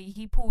presumably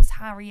he pulls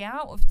Harry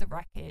out of the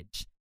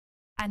wreckage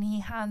and he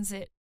hands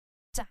it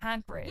to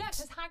Hagrid. Yeah,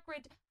 because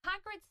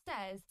Hagrid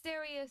says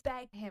Sirius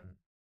begged him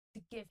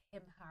to give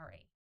him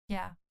Harry.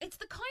 Yeah. It's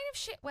the kind of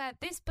shit where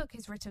this book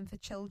is written for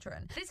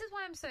children. This is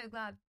why I'm so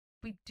glad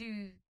we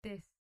do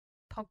this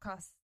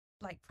podcast,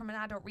 like, from an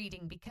adult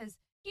reading, because,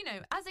 you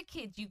know, as a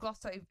kid, you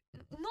gloss over,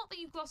 not that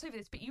you gloss over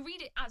this, but you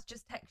read it as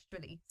just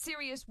textually.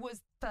 Sirius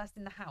was first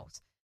in the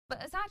house.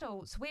 But as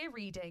adults, we're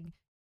reading,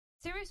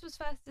 Sirius was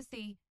first to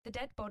see the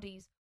dead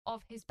bodies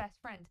of his best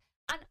friend.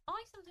 And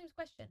I sometimes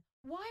question,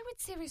 why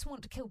would Sirius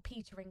want to kill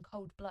Peter in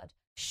cold blood?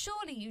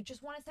 Surely you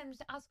just want to send him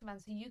to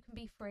Azkaban so you can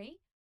be free?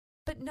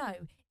 But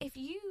no, if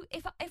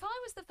I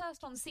was the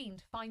first on scene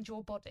to find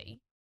your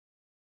body,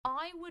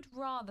 I would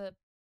rather,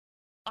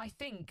 I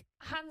think,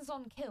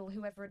 hands-on kill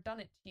whoever had done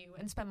it to you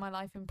and spend my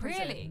life in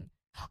prison. Really?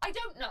 I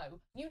don't know.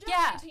 You don't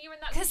know until you're in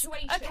that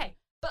situation. Okay.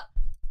 But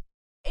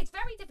it's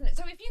very different.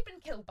 So if you've been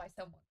killed by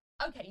someone,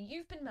 okay,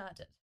 you've been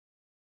murdered.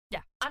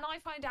 Yeah. And I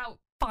find out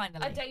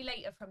finally a day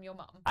later from your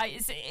mum.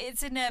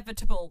 It's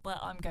inevitable that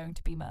I'm going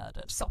to be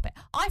murdered. Stop it.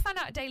 I find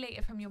out a day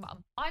later from your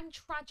mum. I'm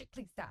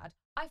tragically sad.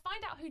 I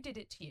find out who did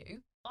it to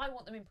you. I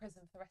want them in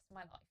prison for the rest of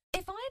my life.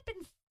 If I had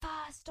been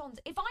first on...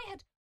 If I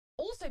had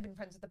also been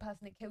friends with the person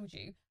that killed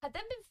you, had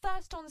then been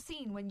first on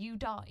scene when you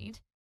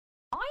died,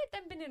 I had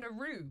then been in a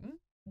room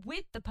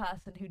with the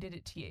person who did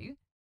it to you.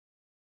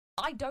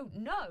 I don't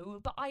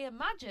know, but I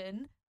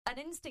imagine an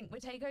instinct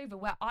would take over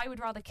where I would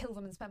rather kill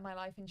them and spend my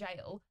life in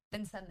jail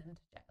than send them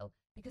to jail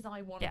because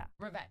I want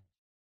revenge.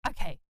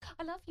 Okay.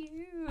 I love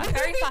you. I'm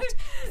very fast.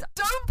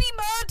 Don't be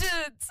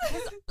murdered!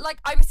 Like,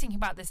 I was thinking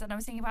about this, and I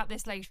was thinking about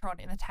this later on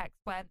in the text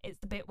when it's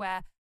the bit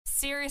where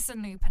Sirius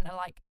and Lupin are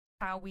like,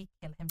 shall we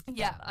kill him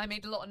together? Yeah, I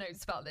made a lot of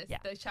notes about this. Yeah.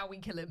 The shall we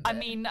kill him bit. I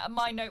mean,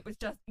 my note was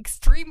just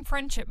extreme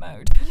friendship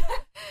mode.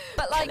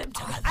 But like, and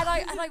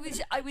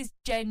I was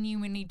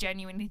genuinely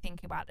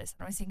thinking about this,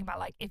 and I was thinking about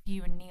like if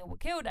you and Neil were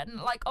killed, and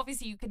like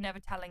obviously you could never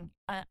tell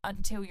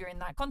until you're in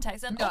that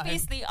context, and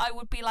obviously I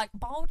would be like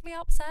mildly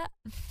upset,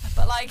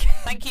 but like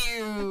thank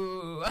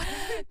you.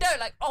 No,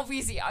 like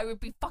obviously I would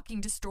be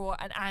fucking distraught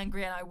and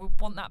angry, and I would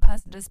want that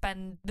person to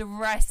spend the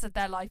rest of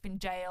their life in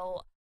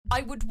jail.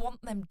 I would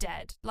want them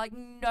dead. Like,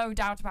 no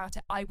doubt about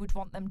it, I would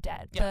want them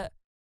dead. Yeah.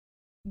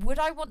 But would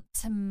I want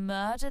to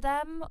murder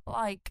them?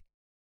 Like,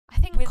 I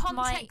think with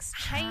context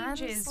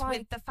changes like,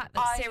 with the fact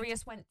that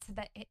Sirius went to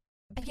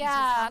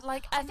Yeah,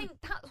 like I think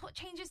that's what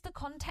changes the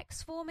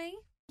context for me.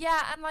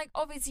 Yeah, and like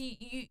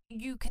obviously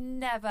you can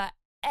never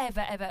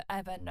ever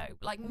know.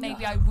 Like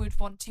maybe I would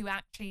want to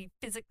actually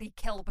physically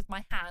kill with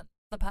my hand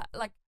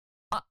like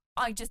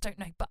I just don't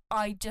know, but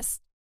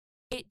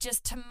it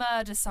just to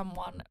murder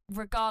someone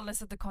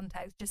regardless of the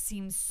context just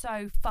seems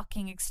so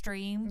fucking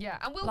extreme. Yeah,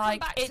 and we'll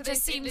like come back to it this.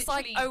 Just seems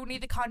like only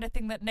the kind of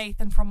thing that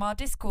Nathan from our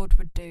Discord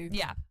would do.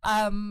 Yeah.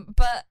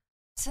 But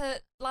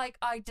to like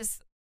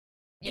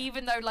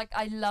even though like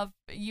I love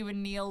you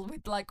and Neil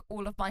with like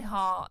all of my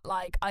heart,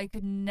 like I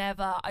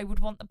would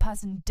want the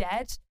person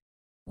dead.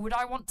 Would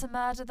I want to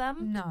murder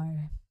them? No.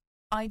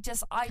 I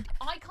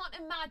can't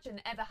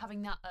imagine ever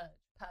having that urge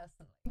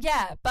personally.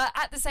 Yeah, but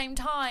at the same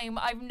time,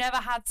 I've never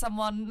had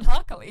someone,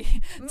 luckily,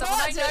 someone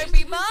I know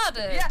be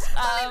murdered.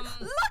 Yeah,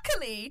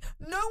 luckily,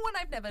 no one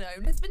I've never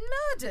known has been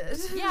murdered.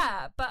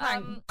 Yeah, but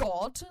thank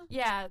God.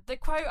 Yeah, the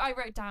quote I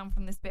wrote down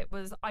from this bit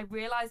was, "I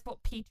realised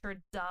what Peter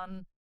had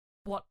done,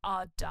 what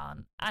I'd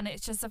done," and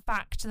it's just the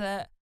fact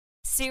that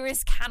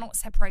Sirius cannot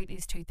separate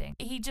these two things.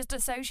 He just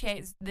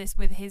associates this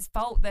with his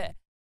fault, that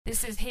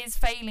this is his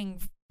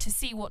failing to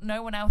see what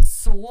no one else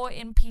saw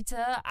in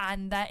Peter,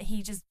 and that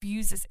he just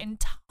views this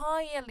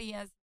entirely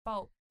as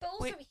fault. But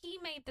also, he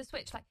made the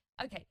switch. Like,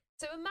 okay,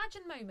 so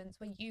imagine moments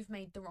where you've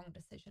made the wrong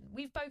decision.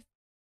 We've both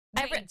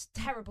made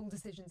terrible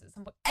decisions at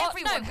some point.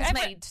 Everyone has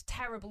made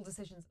terrible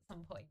decisions at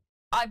some point.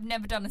 I've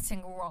never done a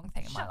single wrong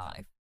thing in my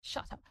life.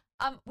 Shut up.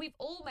 We've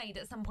all made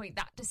at some point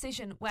that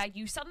decision where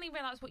you suddenly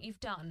realise what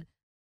you've done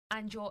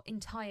and your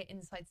entire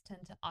insides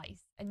turn to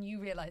ice and you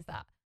realise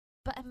that.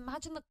 But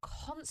imagine the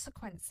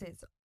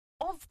consequences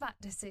of that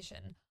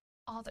decision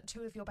are that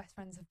two of your best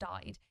friends have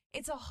died.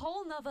 It's a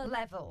whole nother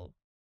level.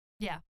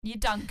 Yeah, you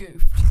done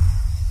goofed.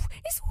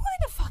 It's all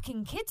in a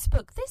fucking kid's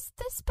book. This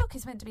book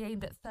is meant to be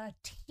aimed at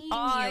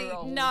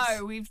 13-year-olds.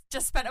 No, we've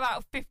just spent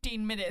about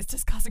 15 minutes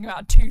discussing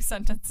about 2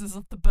 sentences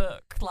of the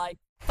book. Like,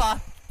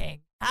 fucking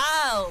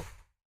hell.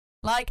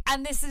 Like,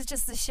 and this is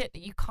just the shit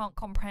that you can't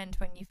comprehend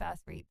when you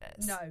first read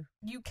this. No,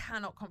 you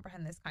cannot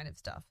comprehend this kind of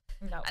stuff.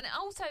 No. And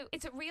also,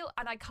 it's a real,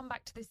 and I come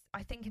back to this,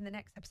 I think in the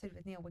next episode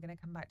with Neil, we're going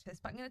to come back to this,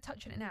 but I'm going to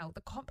touch on it now.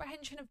 The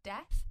comprehension of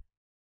death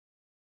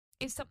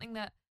is something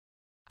that,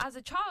 as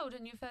a child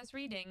and you're first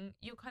reading,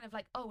 you're kind of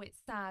like, oh, it's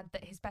sad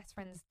that his best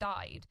friends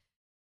died.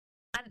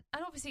 And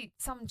obviously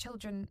some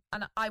children,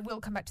 and I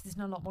will come back to this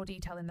in a lot more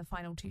detail in the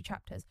final 2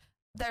 chapters,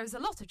 there's a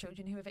lot of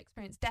children who have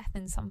experienced death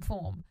in some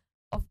form.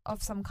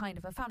 Of some kind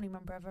of a family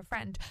member, of a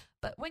friend.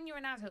 But when you're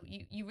an adult,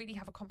 you really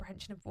have a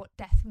comprehension of what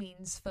death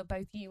means for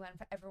both you and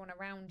for everyone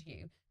around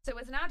you. So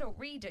as an adult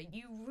reader,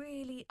 you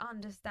really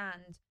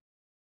understand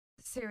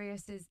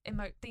Sirius's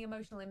the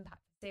emotional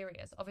impact of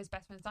Sirius, of his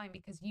best friend's dying,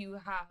 because you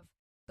have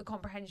the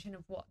comprehension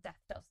of what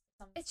death does.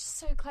 It's just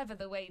so clever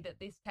the way that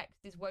this text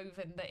is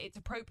woven, that it's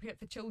appropriate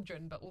for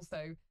children, but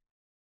also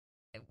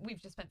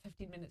we've just spent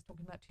 15 minutes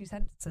talking about 2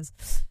 sentences.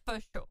 For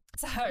sure.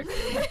 So Peter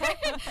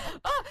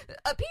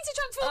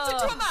transforms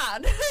into a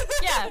man.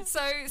 Yeah,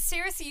 so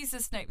Sirius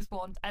uses Snape's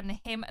wand, and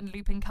him and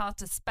Lupin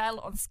cast a spell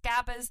on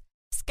Scabbers.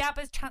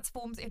 Scabbers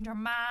transforms into a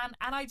man,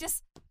 and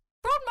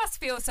Ron must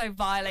feel so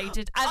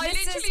violated. And I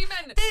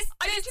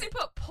literally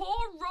put poor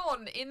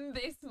Ron in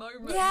this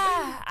moment.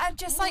 Yeah, and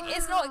just like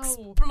it's not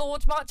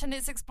explored much, and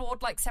it's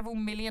explored like several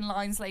million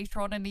lines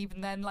later on, and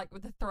even then, like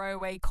with a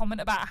throwaway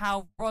comment about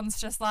how Ron's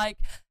just like,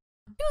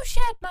 "You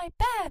shared my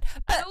bed."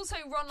 But and also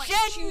Ron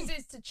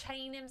chooses to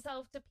chain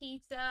himself to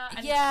Peter,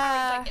 and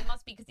yeah, like, it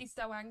must be because he's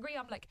so angry.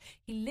 I'm like,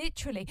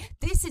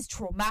 this is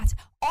traumatic.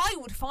 I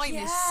would find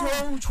this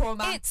so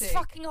traumatic. It's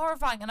fucking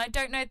horrifying, and I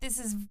don't know if this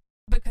is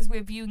because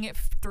we're viewing it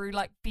through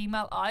like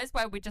female eyes,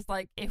 where we're just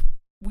like, if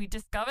we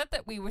discovered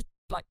that we were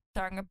like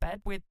sharing a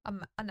bed with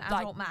an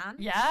adult man.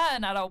 Yeah,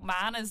 an adult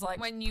man is like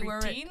when you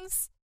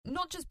preteens.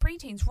 Not just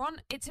preteens.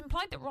 Ron. It's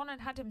implied that Ron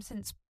had him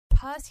since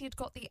Percy had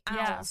got the owl.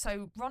 Yeah.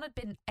 So Ron had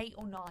been 8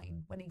 or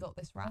 9 when he got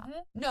this rat.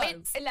 Mm-hmm. No,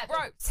 it's 11,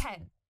 gross.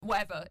 10,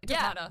 whatever. It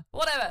doesn't matter.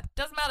 Whatever.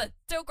 Doesn't matter.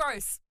 Still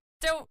gross.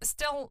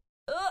 Still.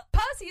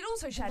 Percy had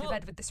also shared a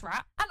bed with this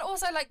rat. And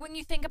also, like, when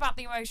you think about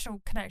the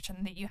emotional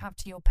connection that you have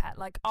to your pet,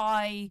 like,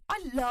 I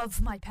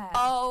love my pet.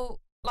 Oh,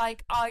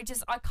 like, I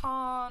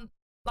can't.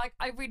 Like,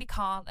 I really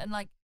can't. And,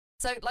 like,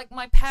 so, like,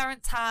 my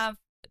parents have,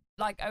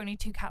 like, only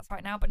 2 cats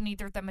right now, but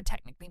neither of them are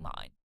technically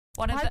mine.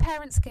 My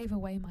parents gave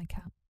away my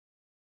cat.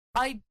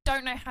 I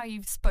don't know how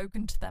you've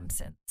spoken to them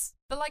since.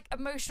 But, like,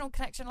 emotional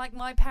connection, like,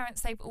 my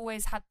parents, they've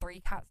always had 3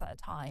 cats at a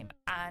time.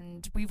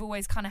 And we've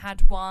always kind of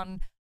had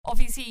one.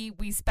 Obviously,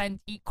 we spend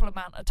equal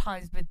amount of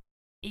times with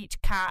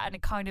each cat, and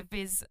it kind of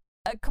is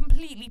a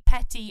completely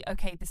petty,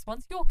 okay, this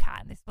one's your cat,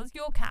 and this one's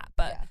your cat.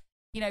 But,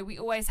 you know, we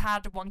always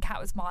had 1 cat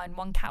was mine,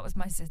 1 cat was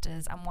my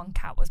sister's, and 1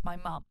 cat was my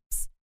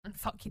mum's. And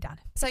fuck you,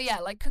 Dad. So yeah,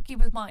 like Cookie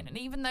was mine, and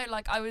even though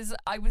like I was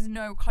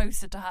no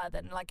closer to her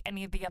than like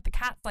any of the other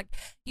cats, like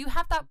you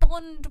have that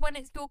bond when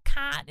it's your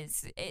cat,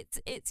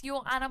 it's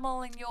your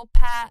animal and your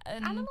pet.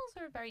 And animals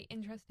are a very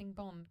interesting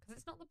bond because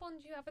it's not the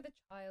bond you have with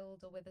a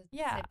child or with a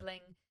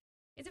sibling.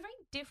 it's a very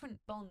different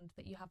bond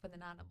that you have with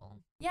an animal.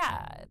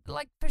 Yeah,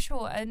 like for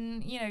sure.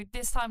 And you know,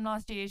 this time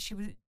last year,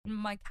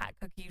 my cat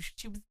Cookie.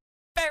 She was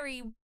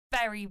very,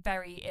 very,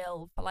 very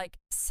ill for like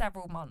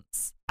several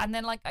months, and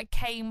then like I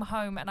came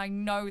home, and I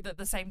know that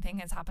the same thing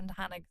has happened to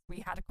Hannah.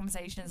 We had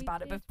conversations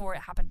about it before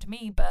it happened to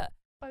me, but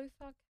both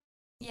our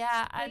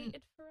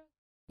waited for us.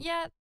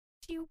 Yeah,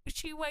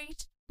 she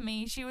waited for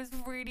me. She was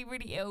really,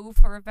 really ill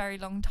for a very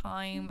long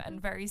time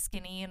and very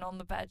skinny and on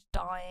the verge of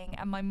dying.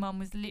 And my mum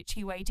was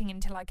literally waiting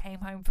until I came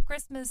home for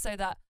Christmas so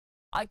that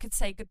I could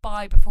say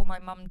goodbye before my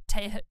mum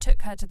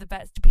took her to the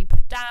vets to be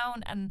put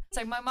down. And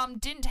so my mum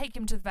didn't take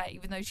him to the vet,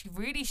 even though she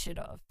really should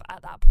have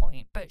at that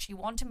point. But she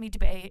wanted me to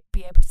be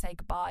able to say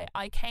goodbye.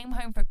 I came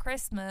home for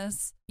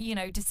Christmas, you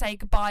know, to say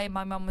goodbye. And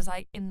my mum was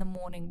like, in the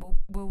morning,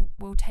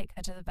 we'll take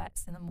her to the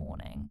vets in the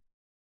morning.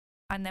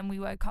 And then we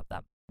woke up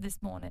that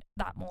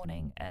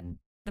morning, and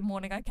the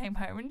morning I came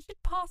home, and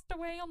she'd passed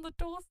away on the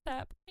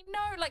doorstep. No,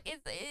 like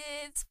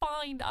it's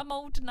fine. I'm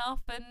old enough,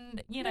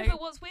 and you know. No,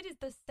 but what's weird is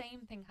the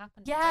same thing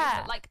happened.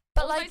 Yeah,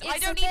 but I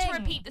don't need to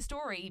repeat the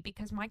story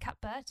because my cat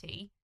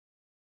Bertie,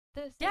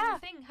 the same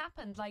thing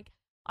happened. Like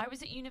I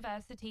was at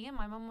university, and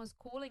my mum was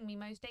calling me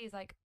most days,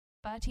 like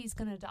Bertie's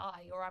gonna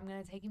die, or I'm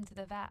gonna take him to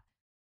the vet.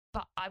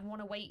 But I want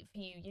to wait for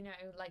you, you know.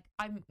 Like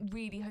I'm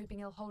really hoping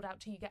he'll hold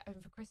out till you get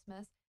home for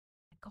Christmas.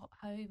 I got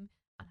home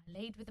and I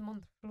laid with him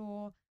on the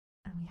floor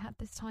and we had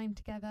this time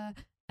together,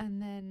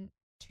 and then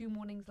 2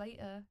 mornings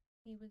later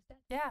he was dead.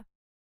 Yeah,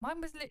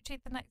 mine was literally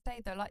the next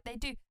day though. Like they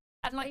do,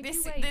 and like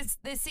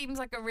this seems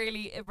like a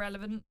really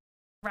irrelevant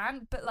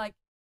rant, but like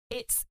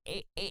it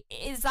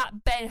is that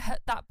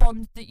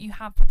bond that you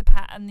have with the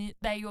pet, and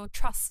they're your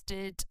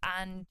trusted,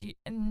 and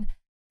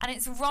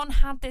it's Ron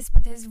had this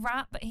with his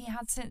rat that he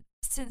had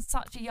since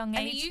such a young age.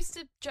 And he used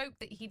to joke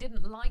that he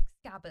didn't like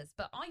Scabbers,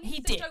 but I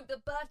used to joke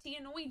that Bertie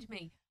annoyed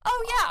me.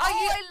 Oh yeah,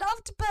 I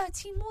loved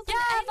Bertie more than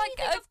anything.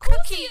 Like of course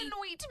Cookie he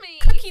annoyed me.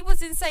 Cookie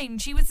was insane.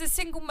 She was the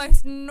single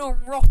most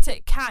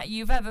neurotic cat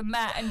you've ever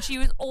met, and she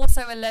was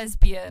also a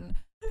lesbian.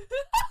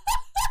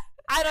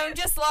 And I'm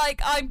just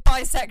like, I'm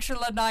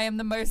bisexual and I am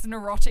the most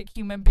neurotic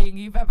human being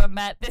you've ever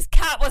met. This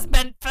cat was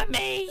meant for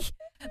me.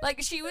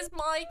 Like, she was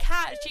my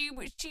cat.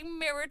 She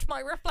mirrored my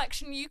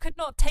reflection. You could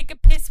not take a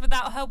piss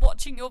without her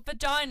watching your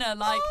vagina.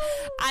 Like,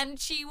 and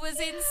she was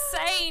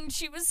insane.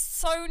 She was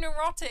so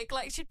neurotic.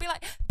 Like, she'd be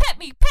like, pet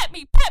me, pet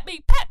me, pet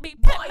me, pet me,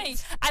 pet me.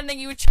 And then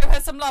you would show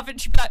her some love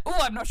and she'd be like, oh,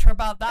 I'm not sure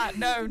about that.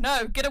 No,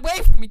 get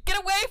away from me. Get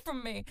away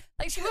from me.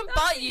 Like, she wouldn't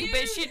bite you,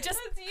 but she'd just...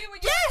 That's you.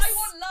 Yes! I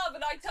want love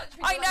and I touch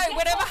me. I know.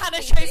 Whenever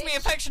Hannah shows me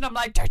affection, I'm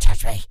like, don't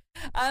touch me.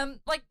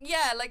 Like,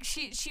 yeah, like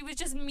she was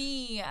just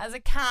me as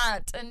a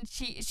cat, and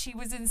she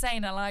was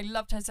insane, and I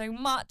loved her so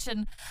much.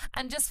 And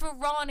just for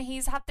Ron,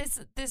 he's had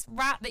this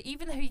rat that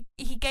even though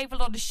he gave a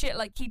lot of shit,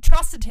 like he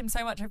trusted him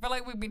so much. I feel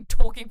like we've been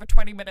talking for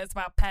 20 minutes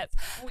about pets,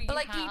 but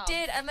like he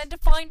did, and then to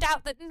find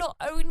out that not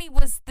only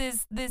was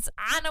this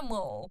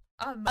animal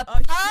a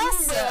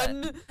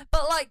person, human,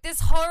 but like this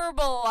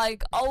horrible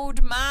like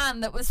old man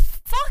that was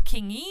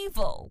fucking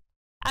evil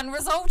and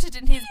resulted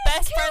in his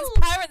best friend's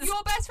parents.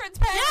 Your best friend's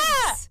parents.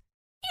 Yeah.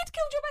 He had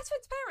killed your best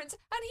friend's parents,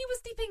 and he was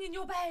sleeping in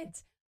your bed.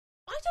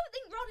 I don't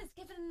think Ron is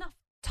given enough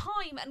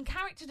time and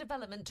character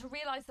development to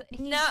realise that he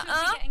should be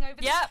getting over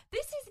this.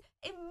 This is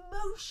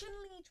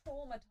emotionally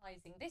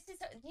traumatizing. This is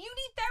you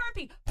need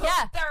therapy. Put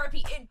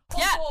therapy in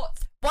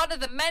Hogwarts. One of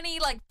the many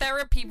like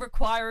therapy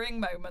requiring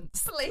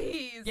moments.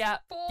 Please. Yeah.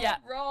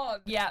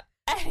 Ron. Yeah.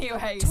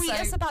 Anyway, tweet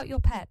us about your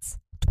pets.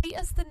 Tweet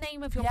us the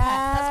name of your pet.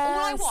 That's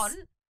all I want.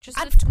 Just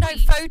no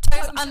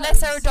photos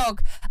unless they're a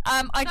dog.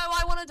 No,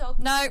 I want a dog.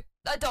 No,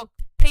 a dog.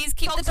 Please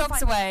keep the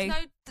dogs away.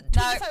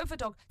 No, a photo of a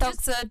dog.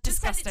 Dogs are disgusting.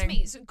 Just send it to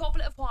me. So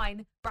goblet of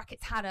wine,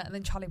 brackets Hannah, and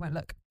then Charlie won't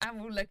look.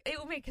 And we'll look. It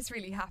will make us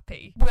really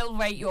happy. We'll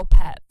rate your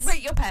pets.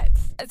 Rate your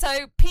pets.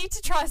 So Peter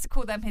tries to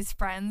call them his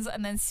friends,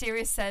 and then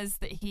Sirius says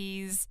that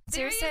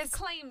Sirius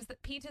claims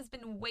that Peter's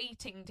been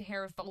waiting to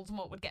hear if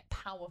Voldemort would get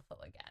powerful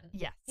again.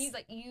 Yes. He's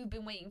like, you've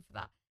been waiting for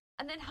that.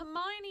 And then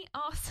Hermione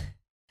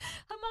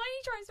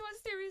tries to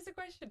ask Sirius a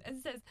question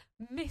and says,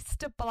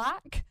 Mr.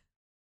 Black?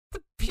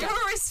 The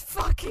purest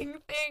fucking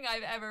thing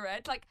I've ever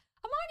read. Like,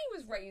 Hermione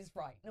was raised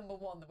right, number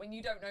one, that when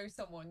you don't know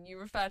someone, you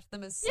refer to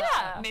them as Sir,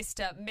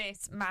 Mr.,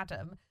 Miss,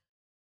 Madam.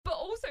 But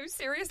also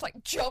Sirius,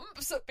 like,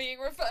 jumps at being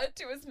referred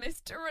to as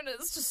Mr., and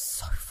it's just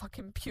so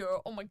fucking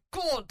pure. Oh my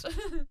god.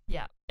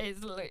 Yeah,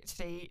 it's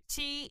literally,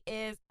 she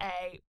is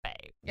a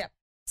babe. Yeah.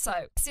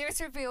 So, Sirius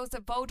reveals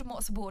that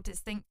Voldemort supporters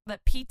think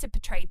that Peter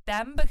betrayed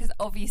them because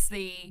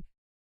obviously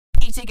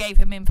Peter gave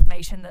him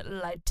information that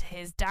led to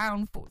his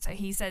downfall. So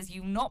he says,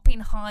 you've not been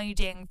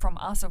hiding from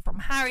us or from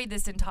Harry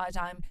this entire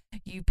time.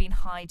 You've been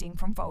hiding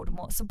from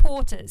Voldemort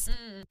supporters.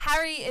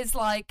 Harry is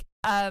like,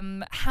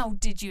 how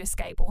did you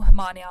escape? Or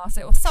Hermione asks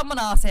it, or someone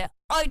asks it.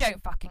 I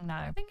don't fucking know.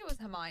 I think it was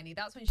Hermione.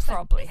 That's when she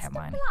Probably said,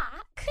 Hermione.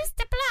 Black.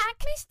 Mr. Black.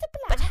 Mr.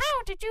 Black. But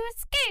how did you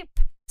escape?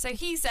 So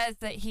he says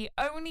that he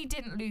only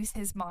didn't lose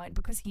his mind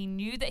because he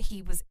knew that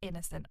he was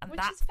innocent. And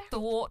Which that is very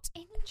thought,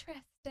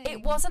 interesting.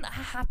 it wasn't a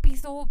happy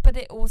thought, but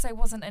it also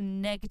wasn't a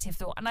negative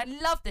thought. And I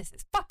love this.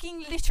 It's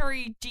fucking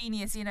literary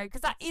genius, you know,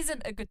 because that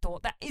isn't a good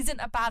thought. That isn't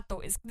a bad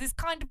thought. It's this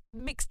kind of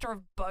mixture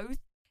of both.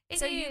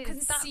 So you can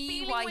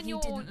see why he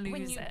didn't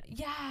lose it.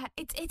 Yeah,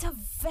 it's a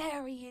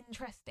very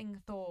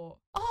interesting thought.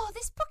 Oh,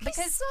 this book is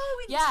so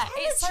intelligent. Yeah,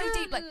 it's so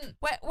deep.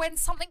 Like when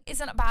something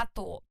isn't a bad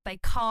thought, they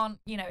can't.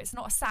 You know, it's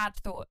not a sad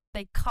thought.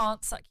 They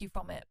can't suck you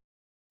from it.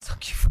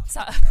 Suck you from.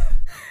 So,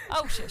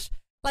 oh shush.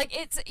 Like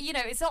it's, you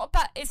know, it's not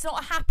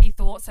a happy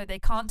thought, so they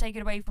can't take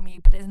it away from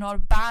you. But it's not a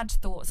bad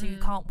thought, so you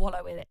can't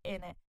wallow in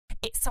it.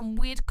 It's some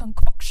weird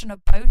concoction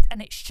of both,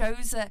 and it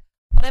shows that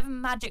whatever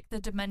magic the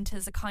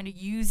Dementors are kind of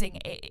using,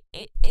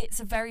 it's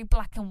a very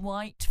black and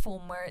white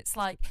form where it's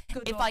like,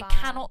 Good if or I bad.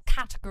 cannot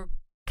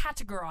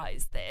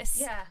categorize this,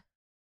 Yeah.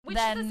 Which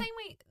then, is the same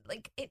way,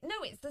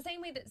 it's the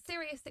same way that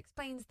Sirius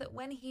explains that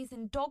when he's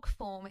in dog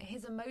form,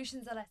 his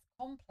emotions are less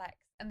complex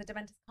and the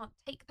Dementors can't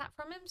take that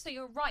from him. So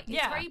you're right.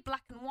 It's very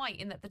black and white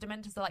in that the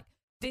Dementors are like,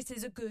 this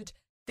is a good,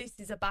 this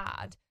is a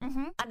bad.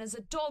 Mm-hmm. And as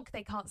a dog,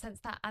 they can't sense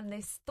that. And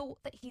this thought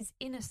that he's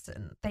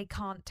innocent, they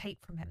can't take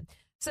from him.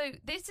 So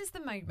this is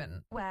the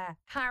moment where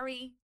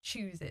Harry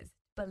chooses to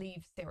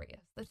believe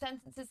Sirius. The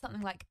sentence is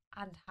something like,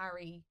 and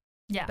Harry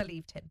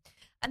believed him.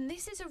 And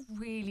this is a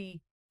really,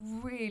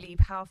 really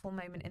powerful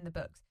moment in the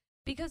books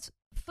because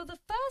for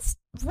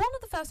one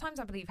of the first times,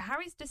 I believe,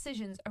 Harry's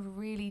decisions are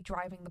really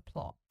driving the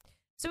plot.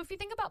 So if you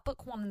think about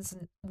book 1 and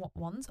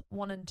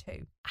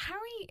 2,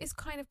 Harry is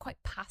kind of quite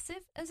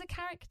passive as a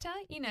character.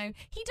 You know,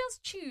 he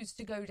does choose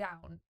to go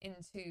down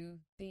into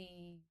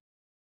the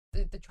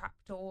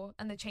trapdoor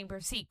and the Chamber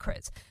of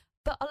Secrets,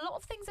 but a lot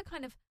of things are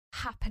kind of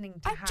happening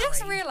to Harry. I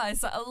just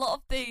realised that a lot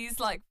of these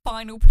like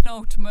final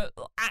penultimate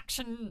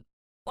action,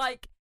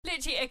 like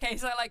literally, okay,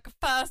 so like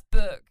first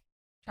book,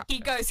 he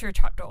goes through a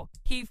trapdoor,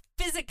 he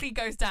physically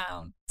goes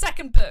down.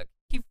 Second book,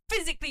 he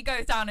physically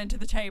goes down into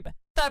the chamber.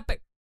 Third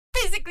book,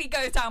 physically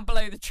goes down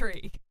below the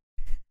tree.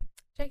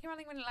 Joking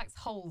around when it likes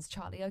holes,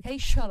 Charlie, okay?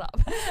 Shut up.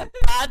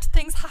 Bad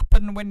things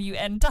happen when you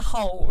enter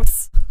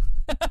holes.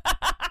 But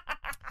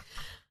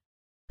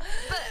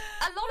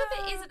a lot of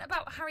it isn't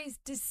about Harry's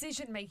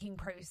decision-making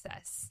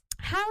process.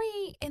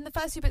 Harry, in the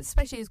first few books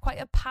especially, is quite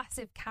a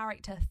passive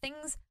character.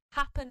 Things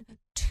happen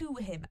to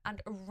him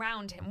and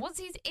around him. Once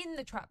he's in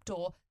the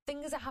trapdoor,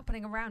 things are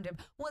happening around him.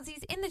 Once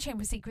he's in the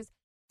Chamber of Secrets,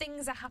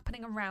 things are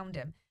happening around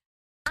him.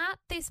 At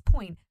this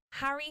point,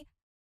 Harry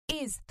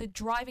is the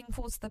driving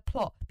force of the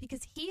plot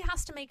because he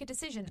has to make a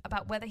decision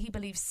about whether he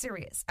believes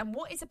Sirius. And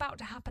what is about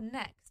to happen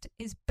next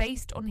is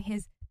based on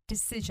his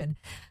decision.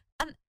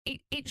 And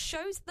it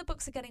shows that the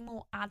books are getting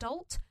more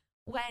adult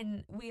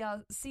when we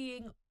are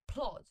seeing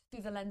plot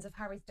through the lens of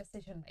Harry's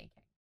decision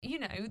making. You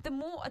know, the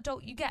more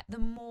adult you get, the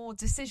more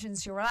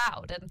decisions you're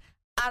allowed. And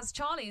as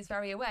Charlie is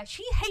very aware,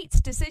 she hates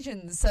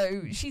decisions,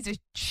 so she's a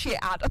shit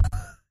adult.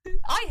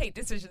 I hate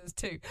decisions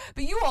too,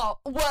 but you are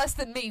worse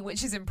than me,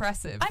 which is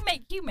impressive. I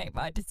make you make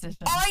my decisions.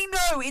 I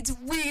know, it's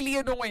really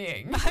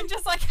annoying. I'm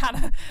just like,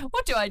 Hannah,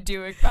 what do I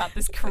do about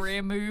this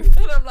career move?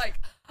 And I'm like,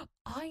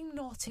 I'm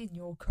not in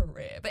your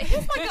career, but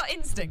here's my gut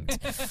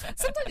instinct.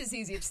 Sometimes it's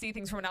easier to see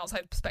things from an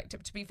outside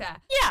perspective, to be fair.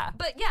 Yeah.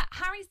 But yeah,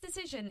 Harry's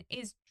decision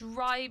is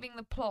driving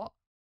the plot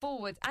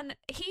forward, and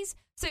he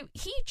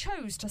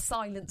chose to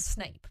silence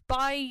Snape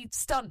by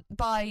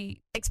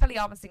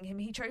expelliarmusing him.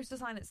 He chose to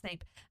silence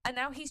Snape, and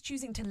now he's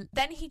choosing to.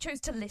 Then he chose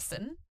to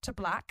listen to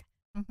Black,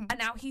 and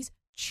now he's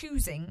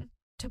choosing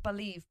to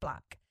believe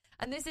Black.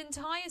 And this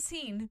entire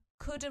scene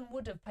could and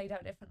would have played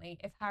out differently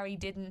if Harry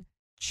didn't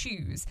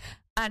choose.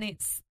 And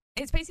it's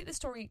basically the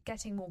story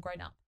getting more grown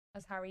up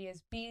as Harry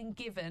is being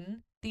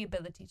given the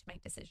ability to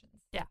make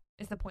decisions. Yeah,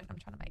 is the point I'm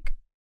trying to make.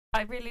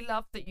 I really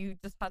love that you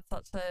just had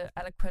such an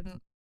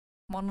eloquent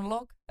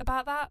monologue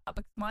about that,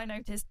 because my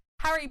note is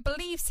Harry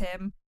believes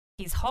him.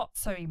 He's hot,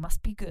 so he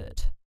must be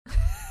good.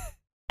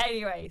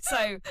 Anyway,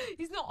 so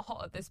he's not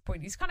hot at this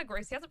point. He's kind of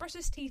gross. He hasn't brushed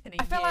his teeth in a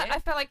year. I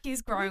feel like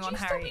he's growing on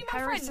Harry. Would you still be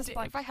my friend just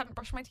like, if I hadn't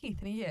brushed my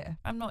teeth in a year?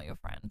 I'm not your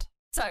friend.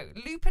 So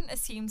Lupin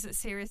assumes that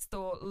Sirius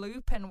thought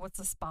Lupin was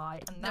a spy,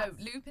 and no,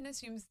 Lupin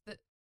assumes that.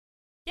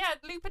 Yeah,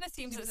 Lupin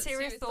assumes that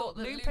Sirius thought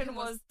Lupin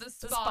was the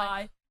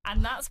spy.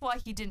 And that's why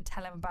he didn't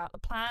tell him about the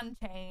plan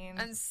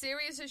change. And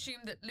Sirius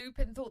assumed that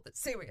Lupin thought that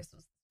Sirius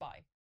was the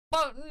spy.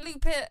 Well,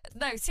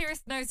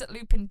 Sirius knows that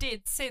Lupin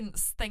did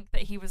since think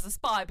that he was a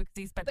spy because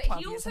he spent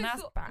 12 years in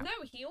Azkaban.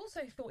 No, he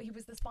also thought he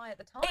was the spy at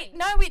the time.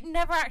 It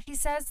never actually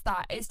says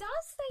that. It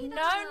does say no,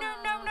 that.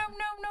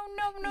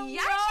 No.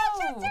 Yes,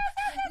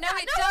 no,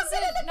 it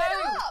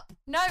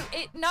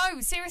doesn't.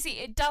 No, seriously,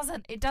 it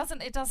doesn't. It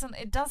doesn't.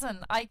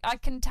 I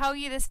can tell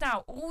you this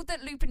now. All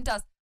that Lupin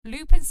does,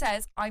 Lupin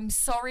says, I'm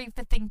sorry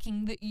for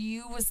thinking that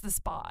you was the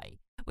spy,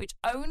 which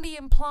only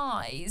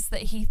implies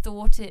that he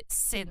thought it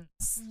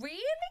since. Really?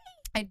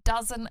 It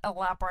doesn't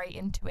elaborate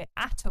into it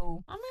at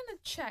all. I'm going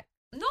to check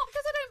Not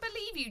because I don't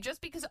believe you,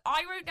 just because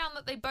I wrote down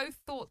that they both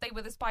thought they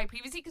were the spy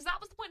previously, because that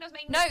was the point I was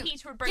making. No,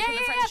 Peter had broken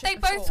the friendship they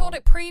before. both thought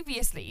it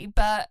previously,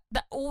 but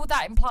all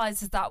that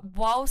implies is that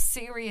while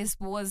Sirius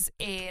was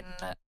in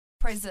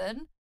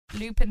prison,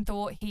 Lupin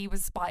thought he was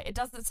a spy. It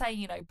doesn't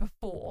say,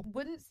 before.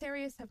 Wouldn't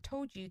Sirius have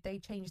told you they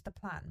changed the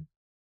plan?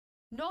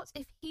 Not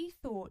if he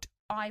thought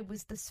I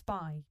was the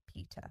spy,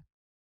 Peter,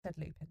 said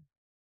Lupin.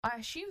 I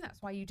assume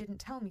that's why you didn't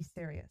tell me,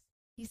 Sirius,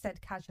 he said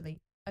casually,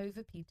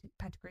 over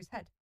Pettigrew's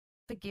head.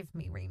 Forgive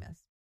me,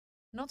 Remus.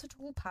 Not at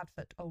all,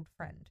 Padfoot, old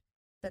friend,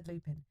 said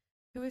Lupin,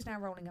 who was now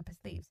rolling up his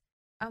sleeves.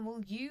 And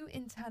will you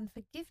in turn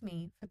forgive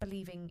me for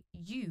believing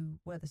you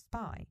were the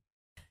spy?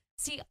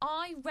 See,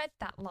 I read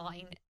that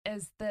line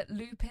as that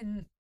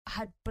Lupin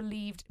had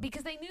believed,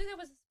 because they knew there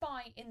was a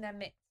spy in their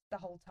midst the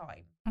whole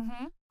time.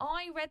 Mm-hmm.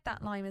 I read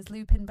that line as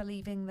Lupin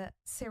believing that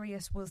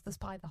Sirius was the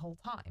spy the whole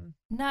time.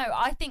 No,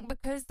 I think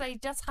because they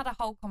just had a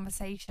whole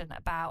conversation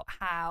about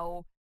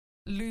how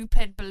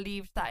Lupin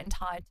believed that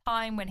entire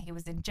time when he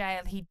was in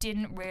jail, he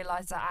didn't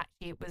realise that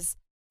actually it was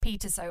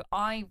Peter. So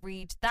I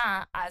read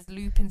that as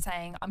Lupin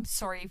saying, I'm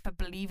sorry for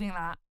believing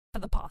that for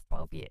the past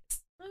 12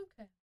 years.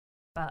 Okay.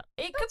 But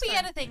it That's could be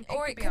fine. anything, It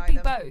or could it be could be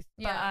either. both.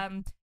 Yeah.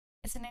 But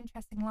it's an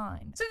interesting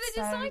line. So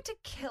they decide to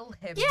kill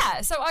him.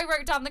 Yeah, so I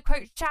wrote down the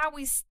quote, shall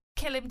we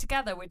kill him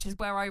together, which is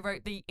where I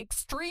wrote the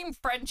extreme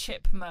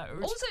friendship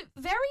mode. Also,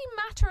 very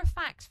matter of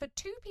fact for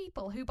two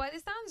people who, by the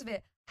sounds of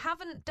it,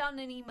 haven't done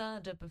any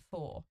murder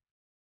before.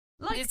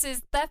 Like, this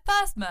is their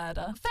first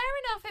murder. fair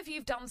enough if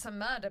you've done some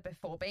murder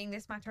before, being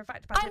this matter of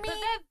fact about it, but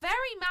they're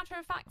very matter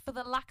of fact for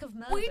the lack of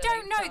murder. We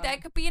don't know. they've There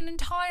done. could be an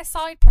entire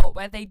side plot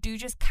where they do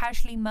just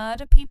casually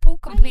murder people,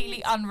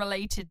 completely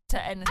unrelated to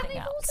anything And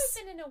they've else. also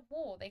been in a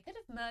war. They could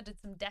have murdered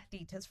some Death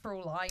Eaters for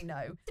all I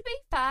know. To be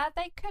fair,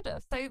 they could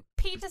have. So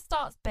Peter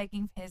starts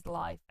begging for his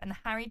life, and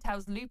Harry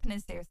tells Lupin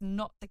and Sirius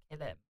not to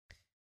kill him.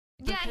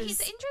 Yeah, Because-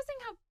 it's interesting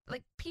how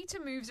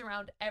Peter moves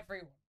around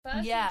everyone.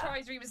 First Yeah. he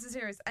tries Remus and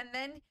Sirius, and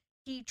then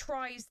he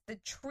tries the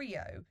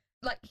trio.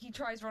 He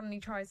tries Ron and he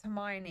tries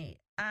Hermione,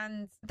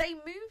 and they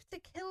move to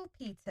kill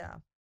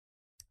Peter.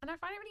 And I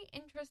find it really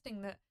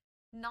interesting that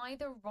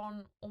neither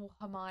Ron or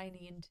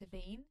Hermione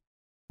intervene.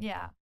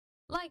 Yeah.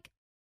 Like,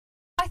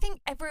 I think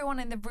everyone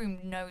in the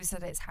room knows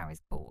that it's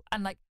Harry's fault.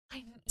 And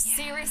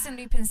Sirius yeah. and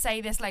Lupin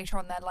say this later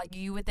on. They're like,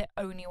 you were the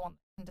only one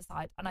that can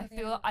decide. And I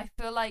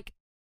feel like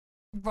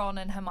Ron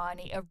and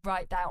Hermione are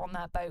right there on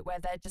that boat where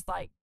they're just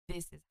like,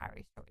 this is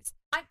Harry's choice.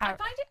 I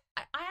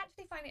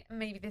actually find it,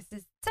 maybe this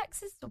is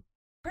sexist or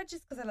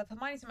prejudiced because I love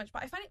Hermione so much,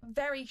 but I find it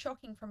very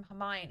shocking from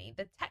Hermione.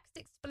 The text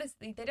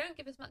explicitly, they don't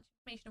give us much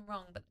information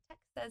wrong, but the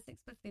text says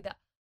explicitly that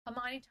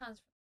Hermione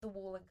turns the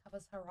wall and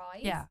covers her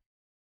eyes. Yeah.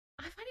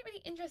 I find it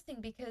really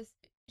interesting because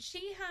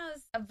she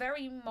has a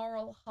very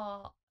moral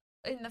heart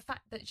in the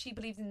fact that she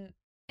believes in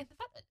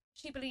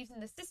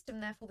the system,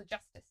 therefore the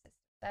justice system,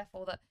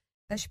 therefore that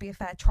there should be a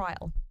fair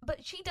trial.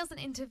 But she doesn't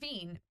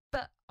intervene.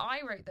 But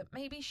I wrote that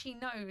maybe she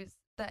knows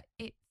that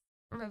it's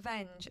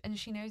revenge and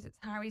she knows it's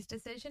Harry's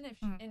decision.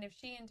 And if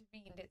she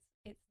intervened,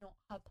 it's not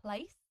her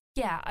place.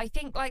 Yeah, I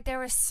think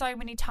there are so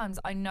many times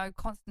I know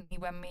constantly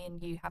when me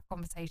and you have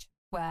conversations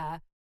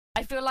where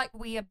I feel like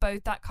we are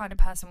both that kind of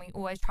person. We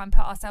always try and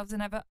put ourselves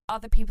in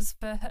other people's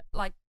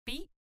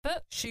feet,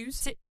 foot,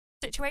 Shoes.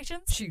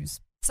 situations. Shoes.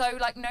 So,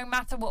 no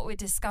matter what we're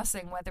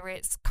discussing, whether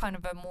it's kind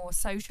of a more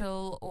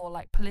social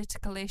or,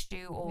 political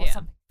issue or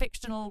something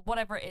fictional,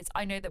 whatever it is,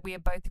 I know that we are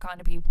both the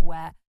kind of people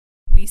where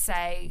we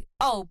say,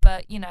 oh,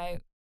 but,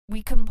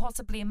 we couldn't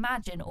possibly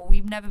imagine, or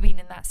we've never been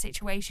in that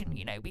situation,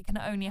 we can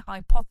only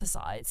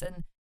hypothesize,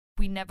 and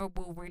we never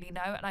will really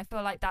know. And I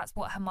feel like that's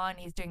what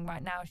Hermione is doing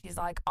right now. She's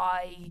like,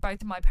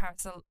 both of my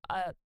parents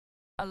are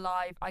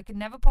alive. I could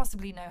never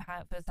possibly know how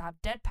it feels to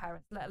have dead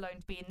parents, let alone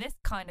to be in this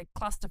kind of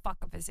clusterfuck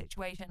of a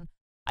situation.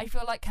 I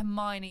feel like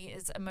Hermione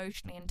is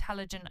emotionally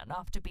intelligent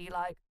enough to be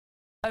like,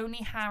 only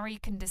Harry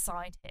can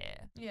decide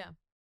here. Yeah.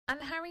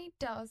 And Harry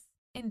does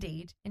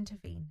indeed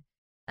intervene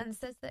and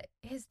says that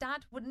his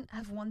dad wouldn't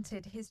have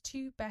wanted his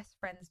two best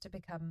friends to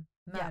become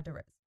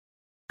murderers.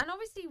 Yeah. And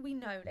obviously we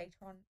know later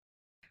on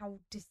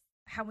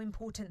how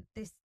important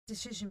this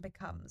decision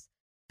becomes.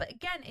 But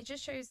again, it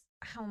just shows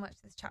how much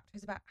this chapter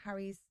is about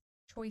Harry's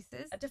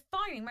choices. A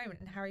defining moment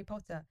in Harry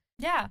Potter.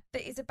 Yeah.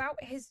 That is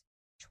about his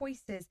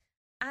choices.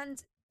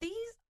 And these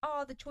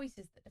are the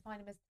choices that define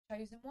him as the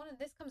chosen one. And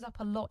this comes up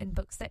a lot in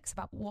book 6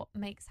 about what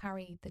makes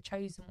Harry the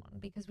chosen one,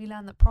 because we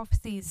learn that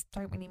prophecies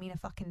don't really mean a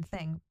fucking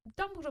thing.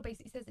 Dumbledore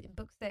basically says it in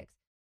book 6.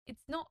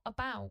 It's not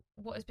about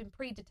what has been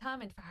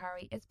predetermined for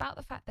Harry. It's about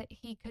the fact that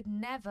he could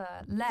never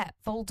let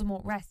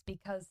Voldemort rest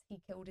because he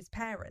killed his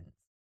parents.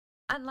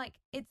 And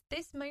it's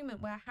this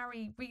moment where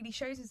Harry really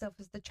shows himself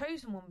as the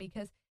chosen one,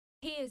 because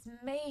he is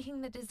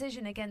making the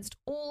decision against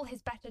all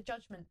his better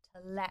judgment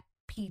to let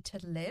Peter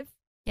live.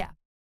 Yeah.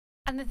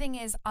 And the thing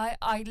is,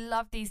 I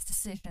love these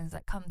decisions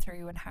that come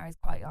through when Harry's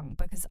quite young,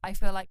 because I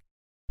feel like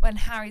when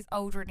Harry's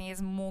older and he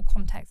has more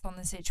context on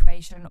the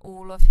situation,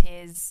 all of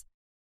his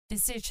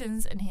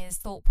decisions and his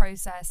thought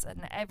process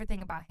and everything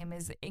about him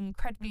is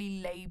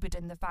incredibly laboured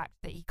in the fact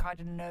that he kind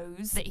of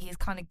knows that he's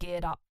kind of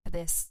geared up for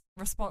this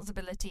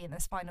responsibility in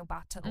this final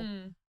battle.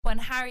 When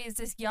Harry is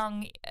this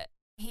young,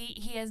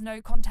 he has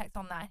no context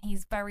on that.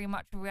 He's very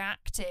much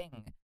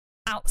reacting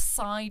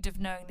outside of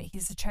knowing that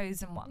he's the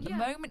chosen one. The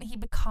moment he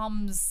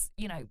becomes,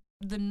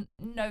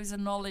 knows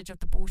and knowledge of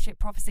the bullshit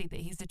prophecy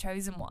that he's the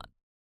chosen one,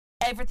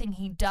 everything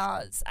he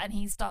does, and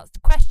he starts to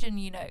question,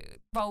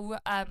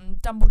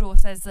 Dumbledore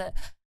says that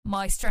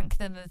my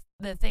strength and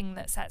the thing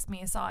that sets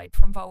me aside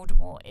from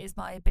Voldemort is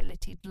my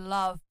ability to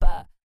love,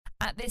 but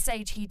at this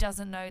age he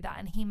doesn't know that,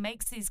 and he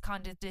makes these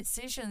kind of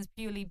decisions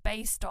purely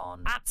based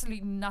on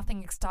absolutely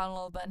nothing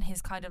external than his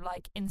kind of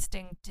like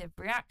instinctive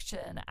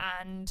reaction.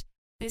 And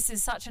this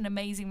is such an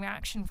amazing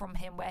reaction from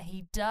him where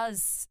he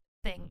does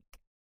think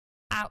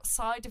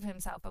outside of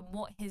himself and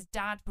what his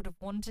dad would have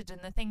wanted,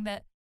 and the thing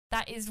that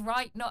is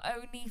right not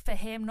only for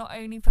him, not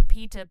only for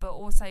Peter, but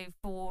also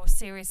for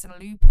Sirius and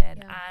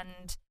Lupin.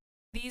 And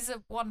these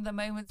are one of the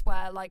moments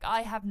where, like,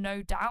 I have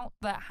no doubt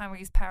that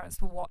Harry's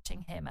parents were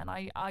watching him, and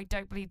I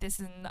don't believe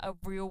this is a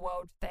real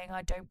world thing.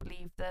 I don't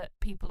believe that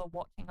people are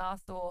watching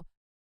us, or,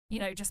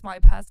 just my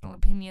personal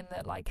opinion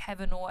that, like,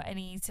 heaven or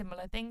any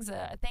similar things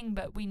are a thing,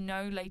 but we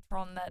know later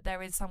on that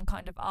there is some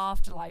kind of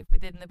afterlife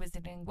within the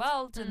Wizarding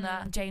world, and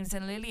that James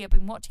and Lily have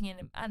been watching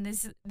him, and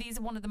these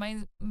are one of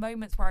the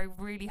moments where I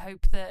really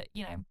hope that,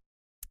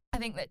 I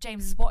think that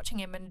James is watching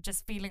him and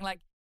just feeling like,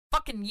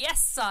 fucking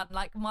yes, son,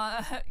 like,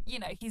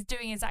 he's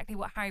doing exactly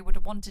what Harry would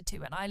have wanted to.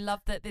 And I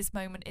love that this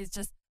moment is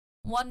just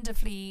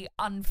wonderfully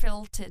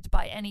unfiltered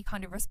by any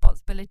kind of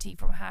responsibility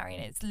from Harry,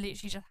 and it's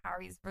literally just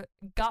Harry's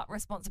gut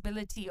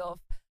responsibility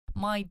of,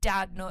 my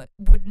dad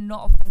would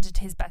not have wanted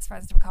his best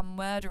friends to become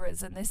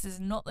murderers, and this is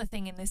not the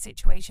thing in this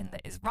situation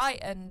that is right,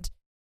 and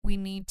we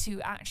need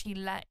to actually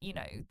let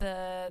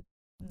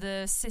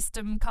the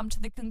system come to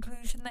the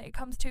conclusion that it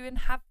comes to, and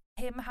have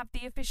him have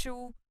the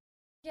official.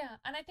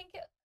 And I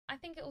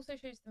think it also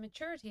shows the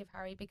maturity of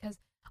Harry, because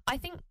I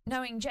think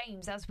knowing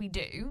James as we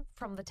do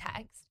from the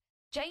text,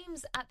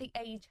 James at the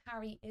age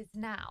Harry is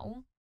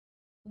now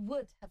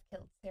would have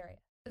killed Sirius,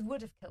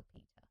 would have killed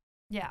Peter.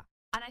 Yeah.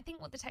 And I think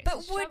what the text but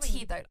is would showing...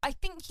 he though? I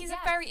think he's a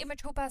very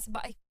immature person,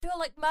 but I feel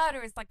like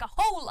murder is like a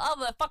whole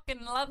other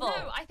fucking level.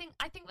 No, I think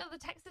what the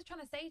text is trying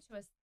to say to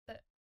us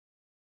that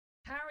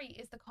Harry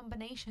is the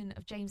combination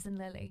of James and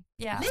Lily.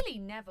 Yeah. Lily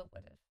never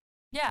would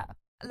have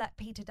let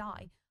Peter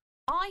die.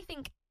 I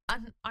think,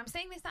 and I'm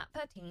saying this at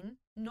 13,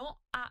 not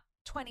at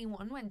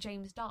 21 when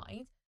James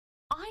died,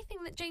 I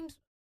think that James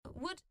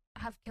would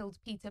have killed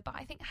Peter, but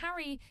I think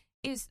Harry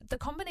is the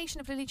combination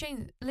of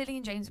Lily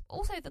and James,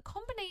 also the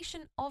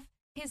combination of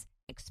his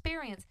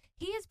experience.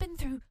 He has been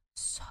through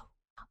so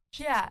much.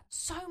 Yeah.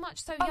 So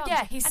much, so young. Oh,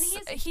 yeah,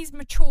 he's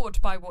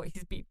matured by what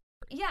he's been.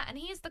 Yeah, and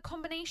he is the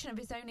combination of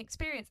his own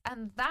experience,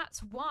 and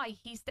that's why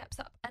he steps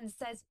up and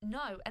says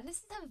no. And this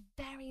is a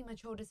very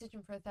mature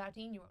decision for a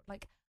 13-year-old.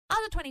 Like, as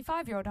a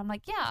 25-year-old, I'm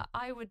like, yeah,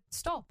 I would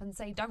stop and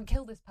say, don't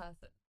kill this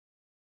person.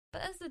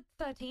 But as a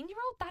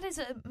 13-year-old, that is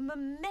a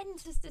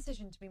momentous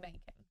decision to be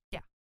making.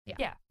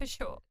 Yeah, for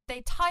sure.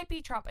 They tie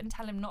Peter up and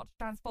tell him not to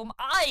transform.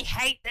 I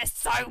hate this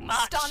so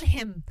much. Stun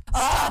him.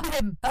 Stun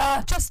him.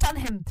 Just stun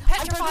him.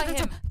 Petrify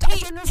him.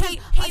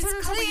 He's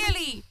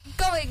clearly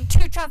going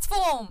to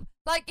transform.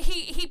 Like,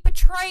 he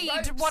betrayed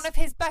one of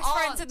his best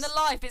friends in the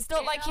life. It's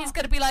not like he's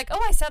going to be like,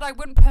 I said I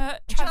wouldn't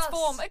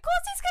transform. Of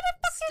course he's going to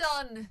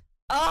fucking...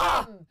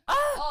 Stun him.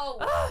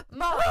 Oh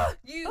my,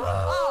 you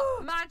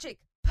are magic.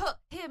 Put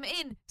him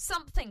in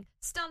something.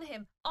 Stun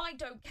him. I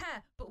don't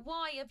care. But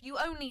why have you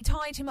only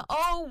tied him?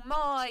 Oh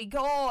my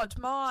God,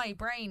 my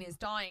brain is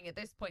dying at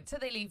this point. So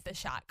they leave the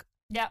shack.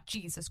 Yep.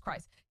 Jesus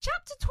Christ.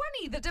 Chapter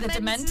 20, the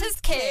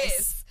Dementor's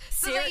Kiss.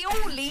 So they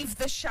all leave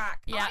the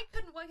shack. Yeah. I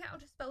couldn't work out how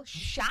to spell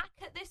shack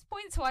at this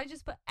point, so I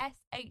just put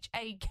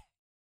S-H-A-K.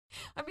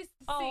 I missed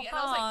the C, and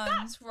I was like,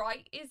 that's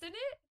right, isn't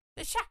it?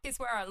 The shack is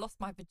where I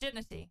lost my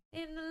virginity.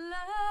 In the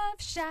love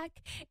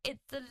shack,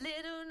 it's a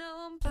little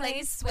known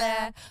place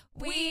where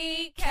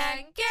we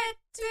can get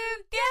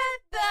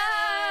together.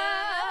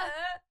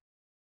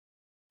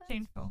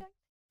 Painful.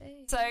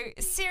 So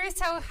Sirius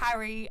tells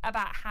Harry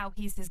about how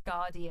he's his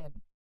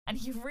guardian, and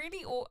he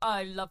really,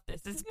 I love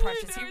this. This is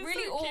precious. He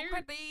really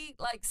awkwardly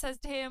says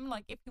to him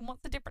if he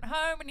wants a different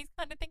home, and he's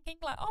kind of thinking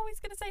he's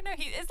gonna say no.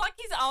 It's like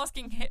he's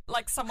asking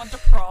someone to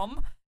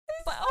prom.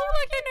 It's like, I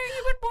know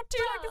you wouldn't want to.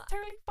 It's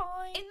totally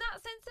fine. In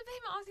that sense of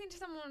him asking to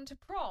someone to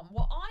prom,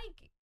 what I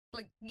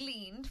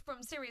gleaned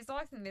from Sirius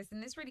asking this in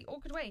this really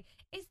awkward way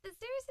is that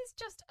Sirius is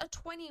just a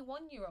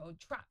 21-year-old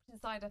trapped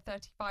inside a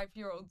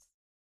 35-year-old's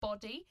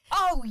body.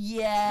 Oh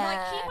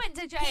yeah, he went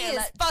to jail. He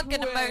is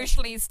fucking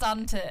emotionally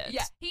stunted.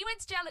 Yeah, he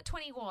went to jail at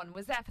 21,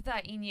 was there for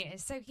 13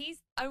 years, so he's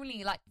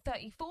only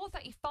 34,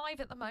 35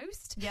 at the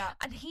most. Yeah,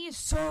 and he is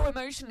so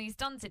emotionally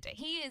stunted.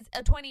 He is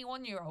a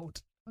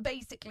 21-year-old.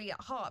 Basically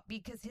at heart,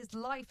 because his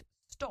life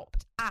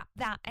stopped at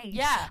that age.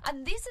 Yeah.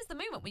 And this is the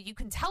moment where you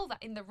can tell that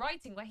in the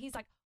writing, where he's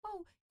like,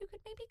 oh, you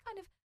could maybe kind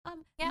of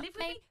Yeah, live with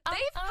me. They've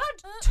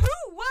had 2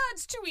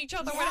 words to each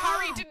other when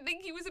Harry didn't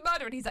think he was a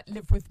murderer, and he's like,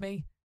 live with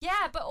me.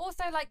 Yeah, but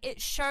also, like,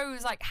 it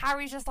shows, like,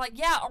 Harry's just like,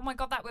 yeah, oh my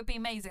god, that would be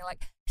amazing.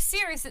 Like,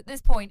 Sirius at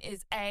this point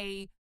is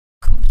a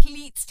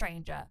complete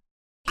stranger.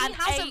 He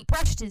hasn't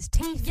brushed his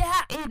teeth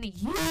in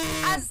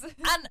years.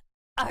 And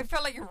I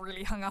feel like you're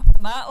really hung up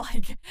on that.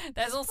 Like,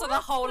 there's also the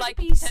whole, like,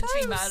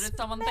 potentially murdered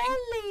someone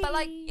thing.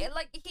 But,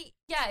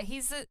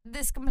 he's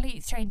this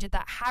complete stranger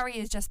that Harry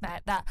has just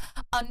met, that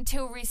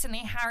until recently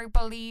Harry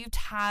believed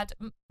had,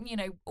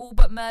 all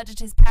but murdered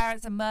his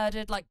parents and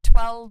murdered, like,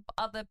 12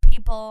 other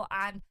people.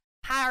 And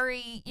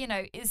Harry,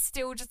 is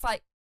still just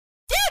like,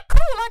 yeah, cool,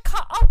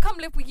 I'll come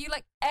live with you.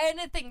 Like,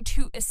 anything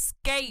to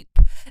escape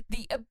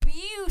the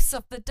abuse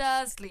of the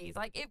Dursleys.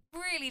 Like, it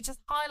really just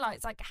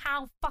highlights, like,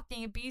 how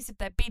fucking abusive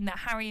they've been, that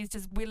Harry is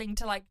just willing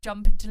to, like,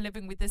 jump into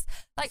living with this,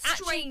 like,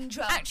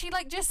 stranger. Actually,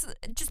 like, just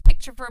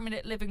picture for a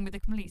minute living with a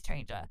complete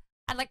stranger.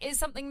 And, like, it's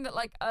something that,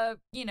 like, a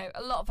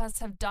lot of us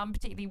have done,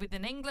 particularly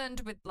within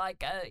England, with,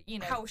 like,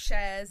 house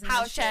shares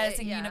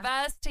in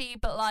university,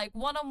 but, like,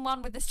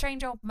 one-on-one with a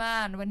strange old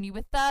man when you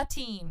were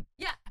 13.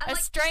 Yeah. And, a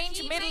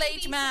strange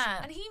middle-aged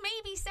man. And he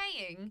may be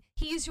saying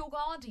he is your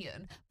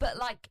guardian, but,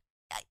 like,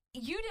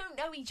 you don't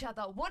know each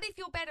other. What if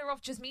you're better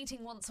off just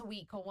meeting once a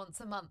week or once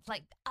a month?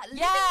 Like,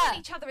 living with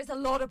each other is a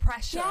lot of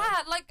pressure.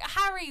 Yeah, like,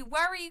 Harry,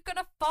 where are you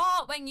gonna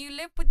fart when you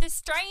live with this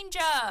stranger?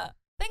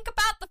 Think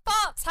about the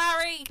farts,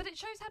 Harry. But it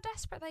shows how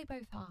desperate they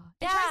both are.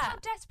 It shows how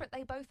desperate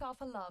they both are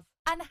for love.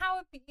 And how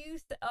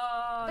abusive.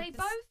 Oh, they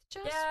both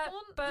just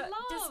want but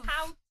love. Just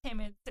how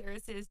timid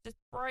Sirius is just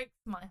breaks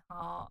my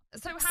heart.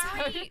 So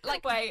Harry,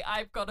 wait,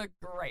 I've got a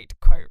great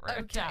quote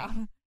wrote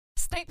down.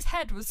 Snape's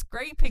head was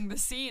scraping the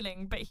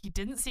ceiling, but he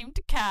didn't seem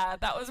to care.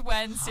 That was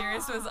when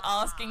Sirius was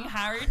asking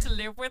Harry to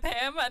live with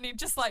him, and he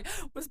just, like,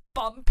 was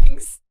bumping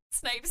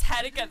Snape's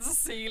head against the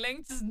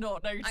ceiling, just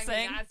not noticing.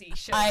 I mean, as he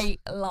should. I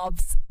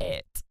loves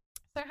it.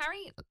 So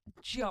Harry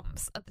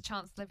jumps at the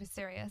chance to live with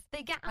Sirius.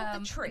 They get out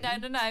the tree.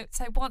 No.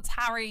 So once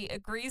Harry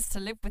agrees to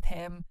live with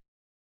him,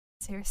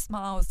 Sirius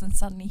smiles and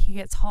suddenly he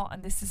gets hot,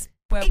 and this is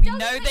where we know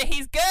that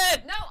he's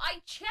good. No,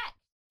 I checked.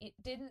 It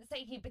didn't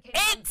say he became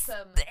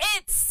handsome.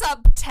 It's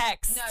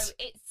subtext. No,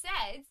 it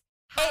says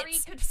Harry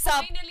could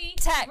finally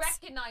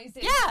recognise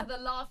him as the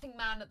laughing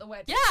man at the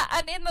wedding. Yeah,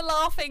 and in the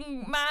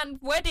laughing man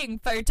wedding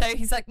photo,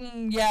 he's like,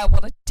 yeah,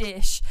 what a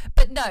dish.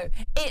 But no,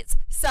 it's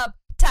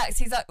subtext.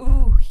 He's like,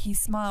 ooh, he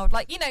smiled.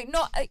 Like, you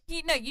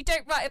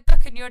don't write a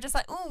book and you're just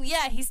like, ooh,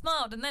 yeah, he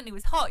smiled, and then he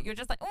was hot. You're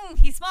just like, ooh,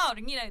 he smiled,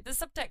 and, the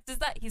subtext is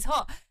that he's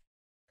hot.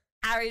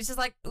 Harry's just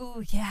like,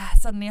 ooh, yeah,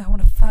 suddenly I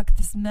want to fuck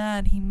this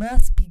man. He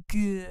must be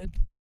good.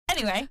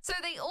 Anyway. So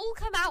they all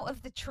come out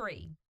of the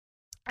tree.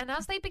 And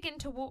as they begin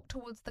to walk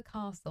towards the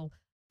castle,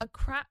 a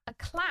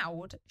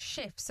cloud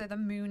shifts so the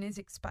moon is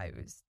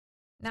exposed.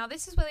 Now,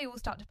 this is where they all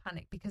start to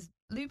panic because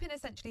Lupin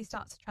essentially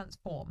starts to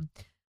transform.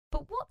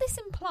 But what this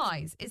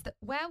implies is that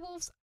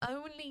werewolves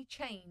only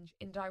change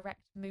in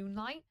direct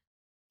moonlight.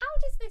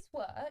 How does this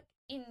work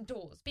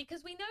indoors?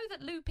 Because we know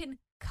that Lupin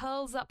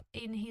curls up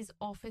in his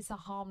office a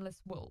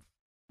harmless wolf.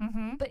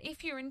 Mm-hmm. But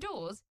if you're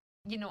indoors,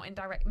 you're not in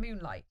direct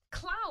moonlight.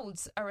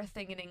 Clouds are a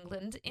thing in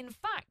England. In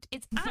fact,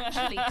 it's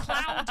actually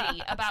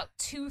cloudy about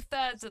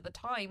 2/3 of the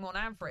time on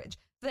average.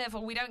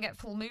 Therefore, we don't get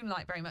full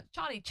moonlight very much.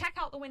 Charlie, check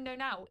out the window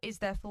now. Is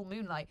there full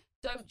moonlight?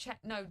 Don't check.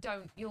 No,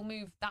 don't. You'll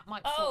move. That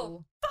might fall.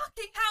 Oh,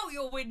 fucking hell,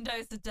 your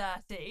windows are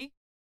dirty.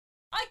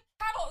 I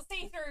cannot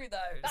see through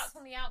those. That's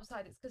on the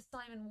outside. It's because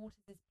Simon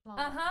waters his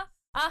plants.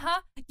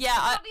 Yeah.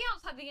 It's not the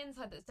outside, the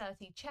inside that's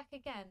dirty. Check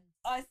again.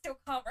 I still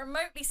can't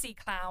remotely see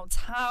clouds.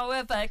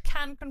 However,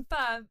 can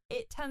confirm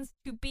it tends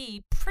to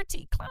be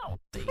pretty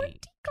cloudy.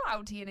 Pretty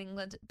cloudy in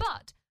England.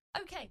 But,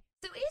 okay,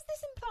 so is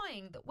this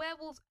implying that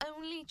werewolves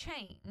only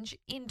change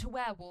into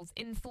werewolves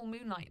in full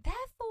moonlight?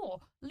 Therefore,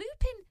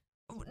 Lupin,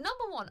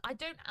 number one, I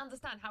don't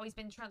understand how he's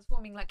been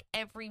transforming like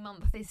every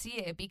month this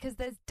year, because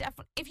there's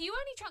definitely, if you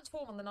only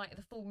transform on the night of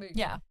the full moon,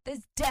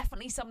 there's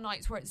definitely some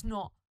nights where it's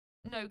no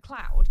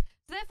cloud.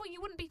 So therefore,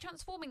 you wouldn't be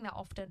transforming that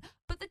often.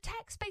 But the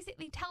text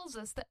basically tells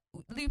us that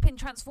Lupin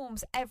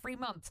transforms every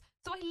month.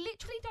 So I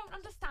literally don't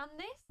understand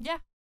this. Yeah.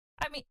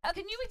 I mean,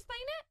 can you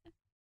explain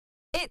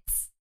it?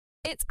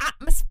 It's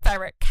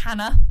atmospheric,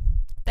 Hannah.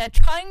 They're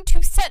trying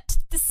to set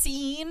the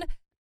scene.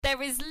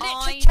 There is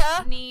literature.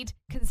 I need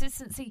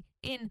consistency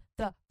in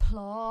the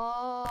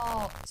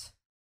plot.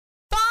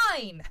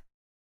 Fine.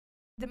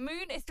 The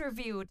moon is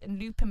revealed and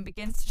Lupin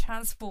begins to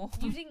transform.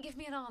 You didn't give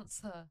me an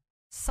answer.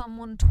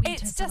 Someone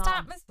tweeted It's just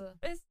atmosphere.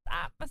 It's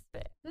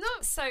atmosphere. No.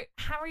 So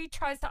Harry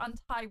tries to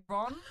untie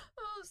Ron.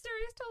 Oh,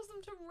 Sirius tells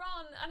them to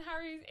run, and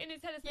Harry in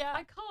his head is Yeah.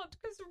 I can't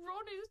because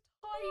Ron is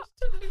tied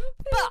to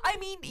Lupin. But I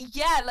mean,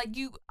 yeah, like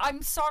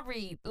I'm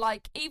sorry,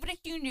 like even if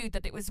you knew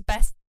that it was the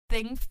best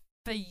thing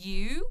for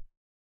you,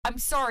 I'm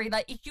sorry,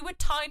 like if you were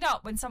tied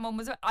up when someone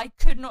was, I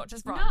could not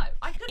just run. No,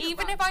 I couldn't.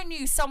 Even if I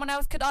knew someone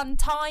else could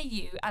untie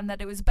you and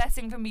that it was the best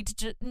thing for me to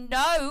just,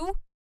 no,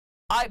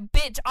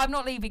 I'm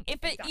not leaving.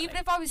 Even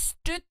if I was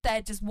stood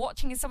there just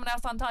watching someone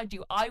else untied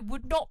you, I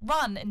would not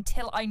run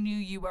until I knew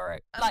you were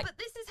like. But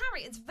this is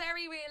Harry. It's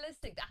very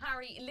realistic that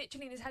Harry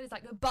literally in his head is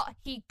like, but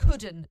he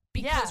couldn't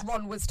because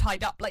Ron was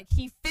tied up. Like,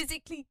 he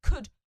physically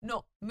could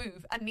not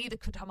move, and neither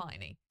could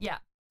Hermione. Yeah.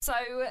 So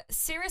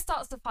Sirius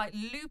starts to fight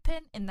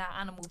Lupin in their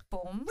animal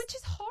forms, which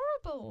is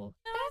horrible.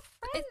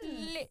 They're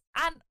friends.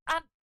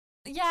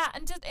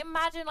 And just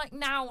imagine like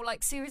now,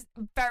 like Sirius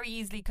very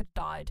easily could have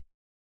died.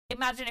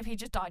 Imagine if he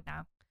just died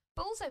now.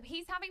 But also,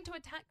 he's having to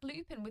attack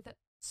Lupin with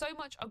so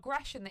much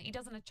aggression that he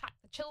doesn't attack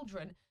the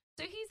children.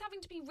 So he's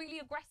having to be really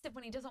aggressive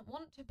when he doesn't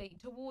want to be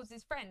towards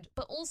his friend,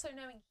 but also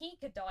knowing he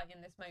could die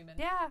in this moment.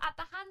 Yeah. At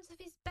the hands of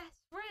his best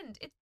friend.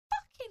 It's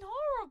fucking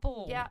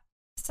horrible. Yeah.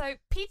 So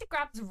Peter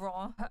grabs a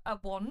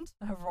wand.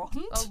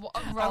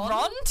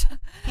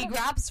 He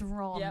grabs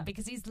Ron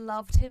because he's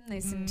loved him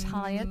this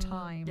entire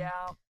time.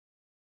 Yeah.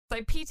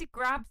 So Peter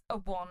grabs a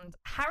wand,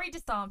 Harry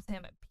disarms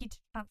him, Peter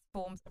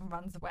transforms and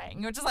runs away. And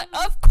you're just like,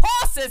 of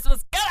course this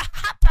was gonna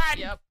happen!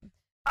 Yep.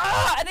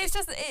 And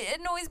it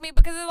annoys me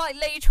because it's like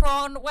later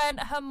on when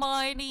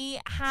Hermione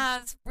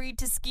has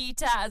Rita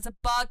Skeeter as a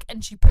bug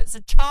and she puts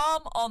a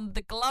charm on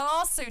the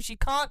glass so she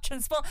can't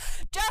transform.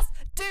 Just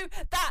do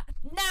that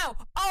now!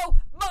 Oh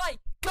my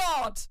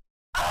god!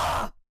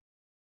 Are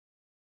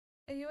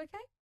you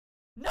okay?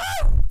 No!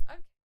 Okay.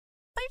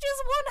 I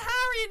just want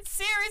Harry and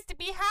Sirius to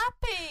be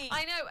happy.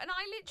 I know, and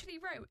I literally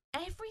wrote,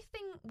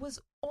 everything was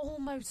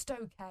almost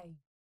okay.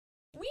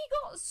 We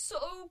got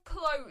so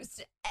close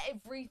to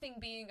everything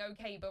being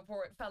okay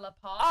before it fell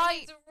apart.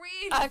 It's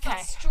really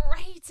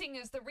frustrating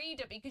as the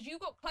reader because you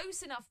got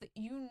close enough that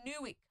you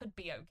knew it could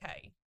be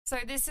okay. So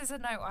this is a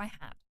note I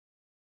had.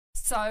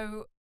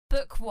 So,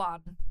 book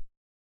 1.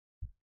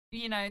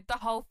 You know, the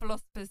whole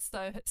Philosopher's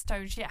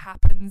Stone shit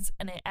happens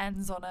and it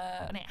ends on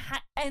a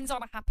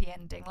happy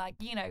ending. Like,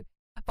 you know,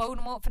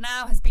 Voldemort for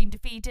now has been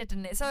defeated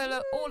and it's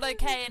all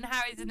okay and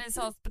Harry's in his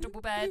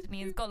hospital bed and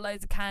he's got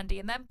loads of candy.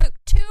 And then book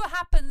 2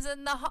 happens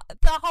and the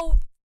whole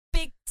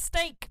big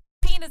snake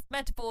penis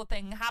metaphor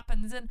thing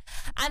happens and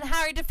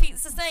Harry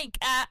defeats the snake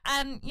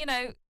and, you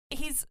know,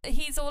 he's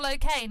all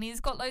okay and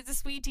he's got loads of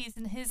sweeties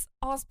in his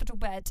hospital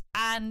bed.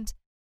 And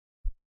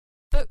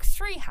book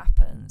 3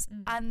 happens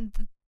and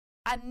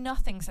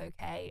nothing's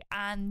okay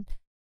and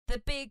the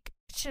big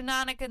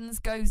shenanigans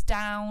goes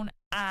down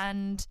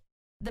and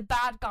the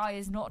bad guy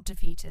is not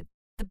defeated.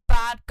 The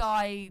bad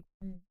guy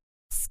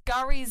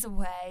scurries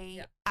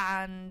away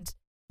and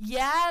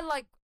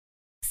like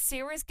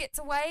Sirius gets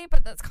away,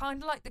 but that's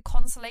kind of like the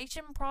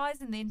consolation prize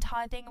in the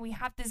entire thing. We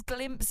have this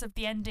glimpse of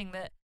the ending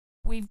that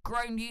we've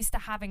grown used to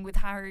having with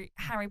Harry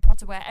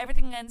Potter where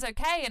everything ends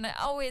okay and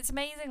it's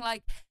amazing,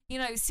 like, you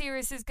know,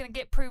 Sirius is going to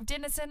get proved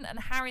innocent and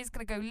Harry's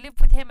going to go live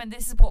with him and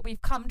this is what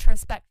we've come to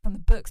respect from the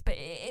books, but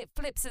it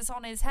flips us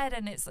on his head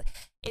and it's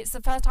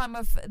the first time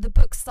of the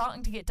books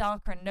starting to get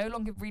darker and no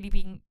longer really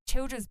being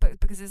children's books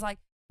because it's like,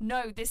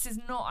 no, this is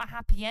not a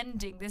happy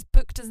ending. This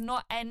book does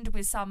not end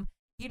with some,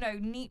 you know,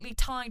 neatly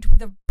tied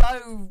with a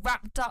bow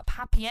wrapped up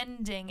happy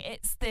ending.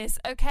 It's this,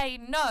 okay,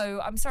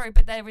 no, I'm sorry,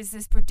 but there is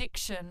this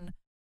prediction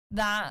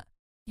that,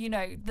 you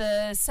know,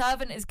 the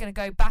servant is going to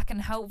go back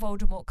and help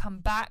Voldemort come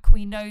back.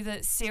 We know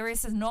that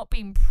Sirius has not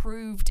been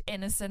proved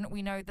innocent.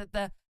 We know that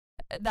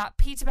that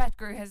Peter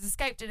Pettigrew has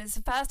escaped, and it's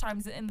the first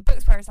time in the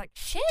books where it's like,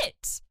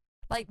 shit,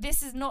 like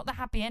this is not the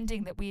happy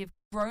ending that we have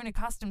grown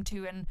accustomed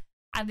to, and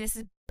this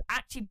is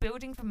actually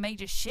building for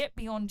major shit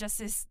beyond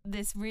just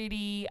this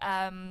really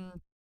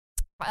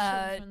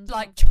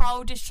like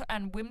childish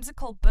and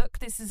whimsical book.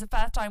 This is the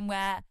first time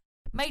where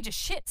major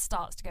shit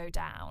starts to go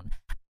down,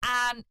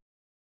 and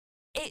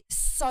it's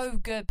so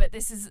good, but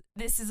this is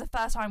the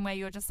first time where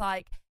you're just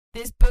like,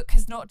 this book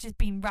has not just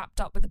been wrapped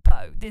up with a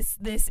bow. This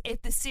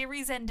if the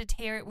series ended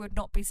here, it would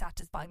not be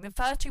satisfying. The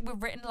first 2 were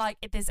written like,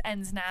 if this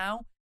ends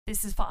now,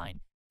 this is fine.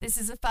 This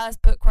is the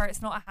first book where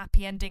it's not a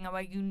happy ending and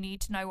where you need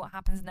to know what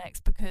happens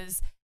next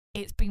because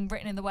it's been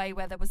written in the way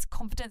where there was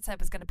confidence there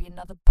was going to be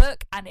another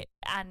book and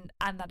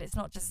that it's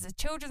not just a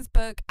children's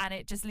book, and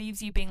it just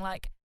leaves you being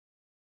like,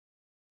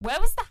 where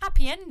was the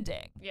happy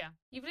ending? Yeah.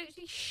 You've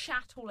literally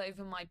shat all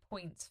over my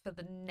points for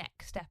the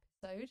next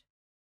episode.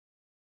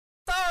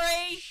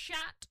 Sorry!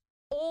 Shat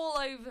all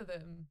over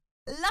them.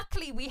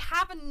 Luckily, we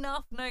have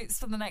enough notes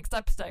for the next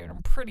episode,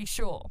 I'm pretty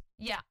sure.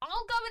 Yeah, I'll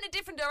go in a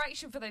different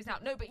direction for those now.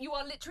 No, but you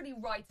are literally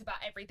right about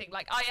everything.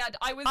 Like, I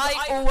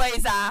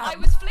always am. I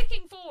was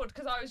flicking forward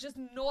because I was just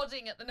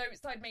nodding at the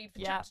notes I'd made for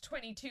chapter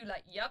 22,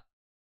 like, yep.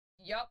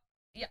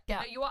 No,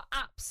 you are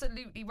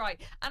absolutely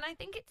right. And I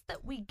think it's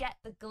that we get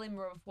the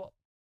glimmer of what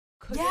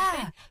could have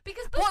been.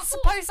 Because what's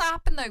supposed to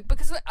happen though?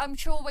 Because I'm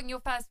sure when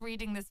you're first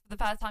reading this for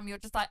the first time, you're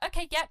just like,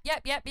 okay, yep.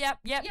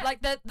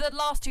 Like the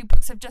last 2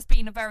 books have just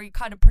been a very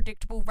kind of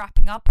predictable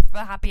wrapping up of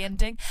a happy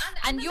ending,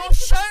 and you're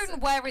shown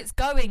where it's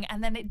going,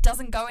 and then it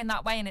doesn't go in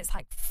that way, and it's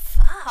like,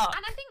 fuck.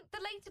 And I think the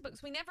later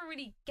books we never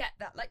really get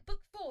that. Like book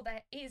 4,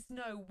 there is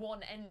no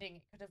one ending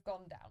it could have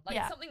gone down.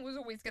 Like something was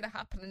always going to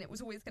happen, and it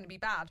was always going to be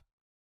bad.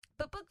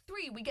 But book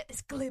 3, we get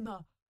this glimmer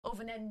of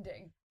an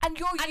ending. And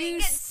you're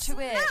used to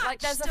it. Like,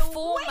 there's a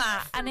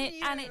format, and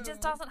it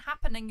just doesn't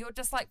happen. And you're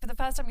just like, for the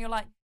first time, you're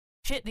like,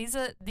 shit, these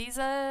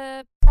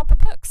are proper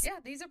books. Yeah,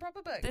 these are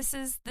proper books. This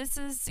is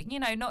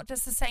not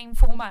just the same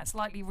format,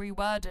 slightly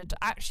reworded.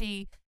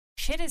 Actually,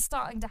 shit is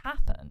starting to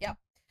happen. Yeah.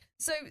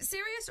 So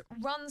Sirius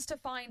runs to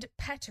find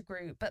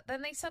Pettigrew, but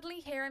then they suddenly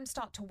hear him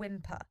start to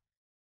whimper.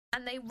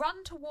 And they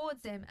run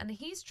towards him, and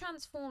he's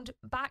transformed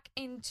back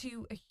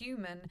into a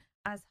human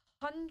as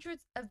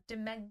hundreds of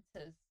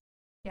Dementors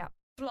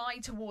fly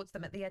towards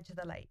them at the edge of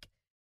the lake.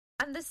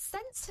 And the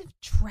sense of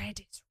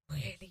dread is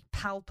really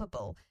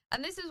palpable.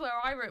 And this is where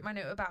I wrote my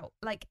note about,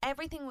 like,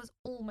 everything was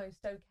almost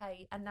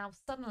okay, and now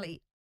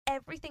suddenly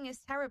everything is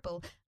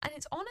terrible. And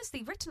it's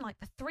honestly written like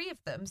the three of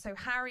them, so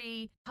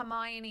Harry,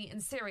 Hermione,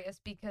 and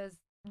Sirius, because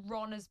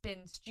Ron has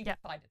been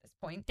stupefied at this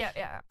point.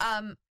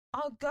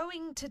 Are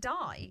going to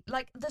die.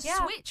 Like, the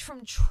switch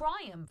from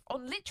triumph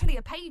on literally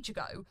a page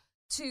ago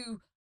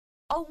to,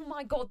 oh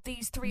my god,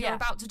 these three are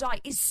about to die,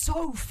 is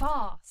so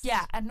fast.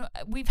 Yeah, and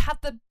we've had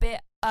the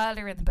bit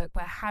earlier in the book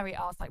where Harry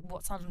asks, like,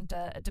 what's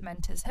under a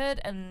Dementor's hood?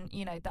 And,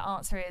 the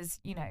answer is,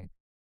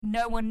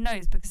 no one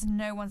knows because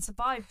no one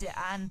survived it.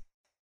 And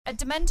a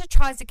Dementor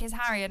tries to kiss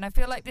Harry, and I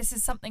feel like this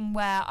is something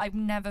where I've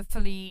never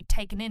fully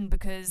taken in,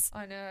 because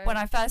I know. When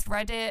I first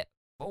read it,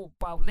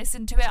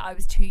 listened to it, I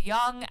was too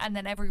young, and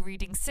then every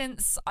reading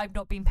since, I've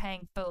not been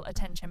paying full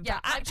attention. Yeah,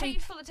 but actually, I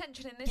paid full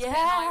attention in this bit, and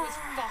I was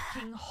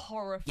fucking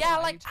horrified. Yeah,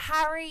 like,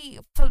 Harry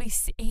fully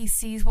he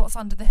sees what's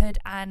under the hood,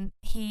 and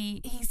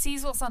he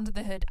sees what's under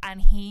the hood,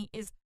 and he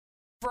is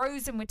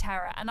frozen with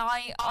terror. And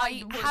I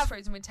was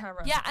frozen with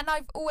terror. Yeah, and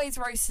I've always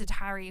roasted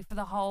Harry for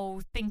the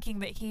whole thinking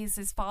that he's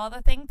his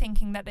father thing,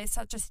 thinking that it's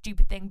such a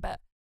stupid thing,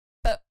 but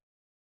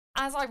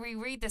as I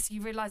reread this,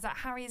 you realise that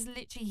Harry is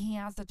literally, he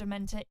has a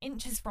Dementor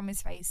inches from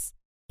his face.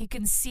 He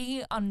can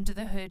see under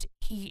the hood.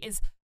 He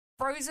is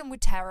frozen with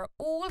terror.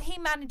 All he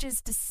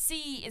manages to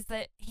see is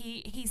that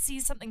he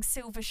sees something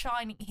silver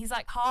shining. He's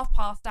like half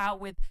passed out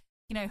with,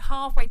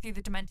 halfway through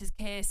the Dementor's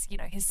kiss.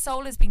 His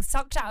soul is being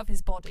sucked out of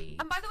his body.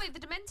 And by the way,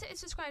 the Dementor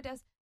is described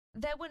as,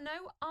 there were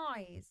no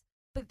eyes,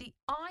 but the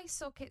eye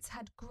sockets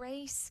had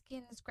grey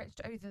skin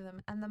scratched over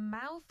them, and the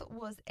mouth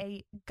was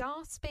a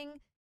gasping,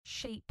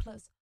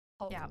 shapeless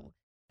hole. Yeah.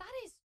 That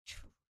is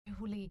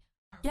truly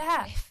horrific.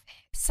 Yeah.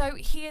 So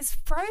he is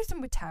frozen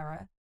with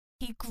terror.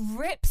 He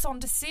grips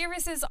onto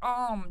Sirius's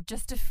arm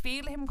just to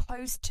feel him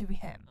close to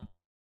him.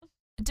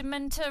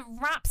 Dementor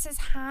wraps his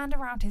hand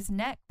around his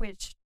neck,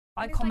 which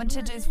I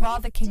commented is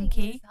rather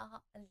kinky.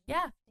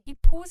 Yeah, he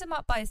pulls him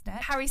up by his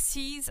neck. Harry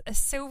sees a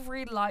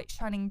silvery light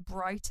shining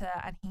brighter,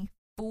 and he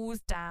falls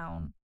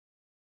down.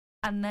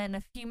 And then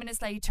a few minutes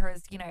later,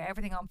 as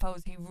everything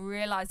unfolds, he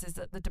realizes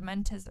that the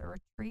Dementors are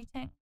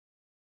retreating.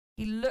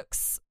 He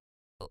looks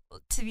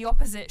to the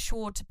opposite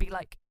shore to be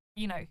like,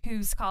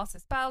 who's cast a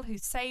spell, who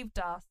saved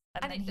us,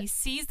 and then he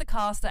sees the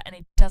caster, and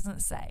it doesn't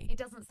say. It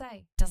doesn't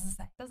say.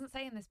 Doesn't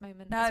say in this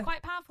moment. No. It's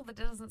quite powerful that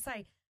it doesn't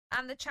say.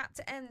 And the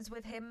chapter ends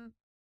with him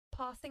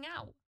passing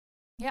out.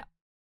 Yeah.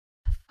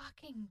 A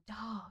fucking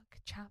dark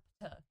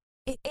chapter.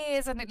 It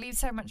is, and it leaves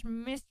so much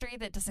mystery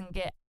that doesn't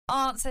get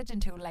answered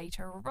until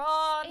later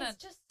on.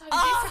 It's just so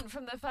different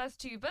from the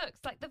first two books.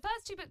 Like, the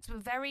first two books were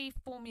very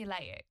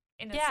formulaic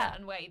in a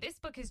certain way. This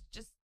book is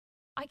just,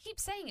 I keep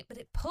saying it, but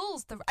it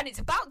pulls and it's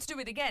about to do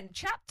it again.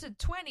 Chapter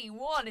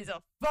 21 is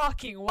a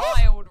fucking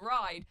wild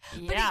ride.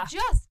 Yeah. But it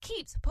just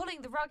keeps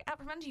pulling the rug out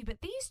from under you.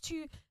 But these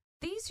two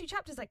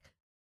chapters, like,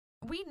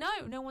 we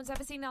know no one's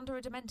ever seen under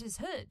a Dementor's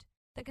hood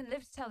that can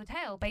live to tell the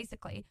tale,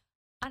 basically.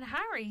 And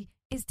Harry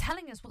is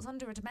telling us what's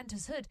under a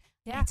Dementor's hood.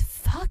 Yeah. It's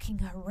fucking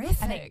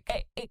horrific. And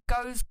it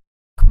goes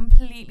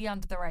completely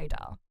under the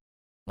radar.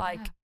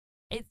 Like,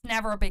 it's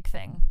never a big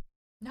thing.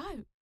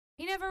 No.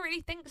 He never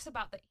really thinks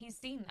about that he's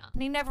seen that.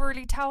 And he never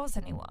really tells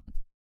anyone.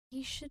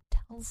 He should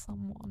tell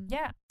someone.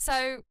 Yeah.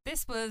 So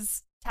this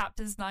was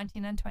chapters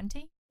 19 and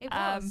 20. It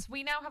was.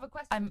 We now have a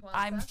question to answer.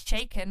 I'm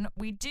shaken.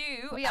 We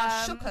do. We are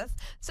shooketh.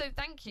 So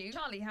thank you.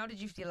 Charlie, how did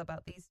you feel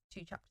about these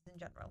two chapters in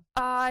general?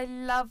 I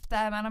love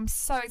them, and I'm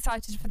so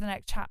excited for the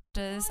next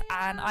chapters.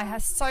 And I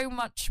have so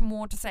much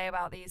more to say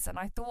about these than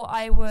I thought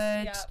I would.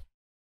 Yeah.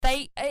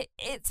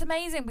 It's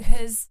amazing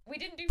because we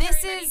didn't do very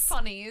many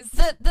funnies.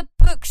 The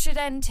book should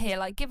end here.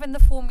 Like, given the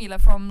formula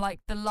from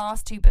like the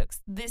last two books,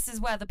 this is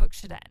where the book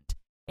should end.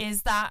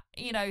 Is that,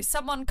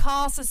 someone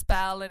casts a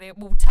spell and it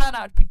will turn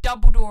out to be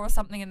Dumbledore or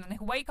something, and then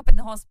he'll wake up in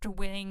the hospital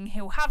wing,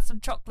 he'll have some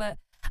chocolate,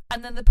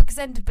 and then the book is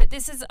ended. But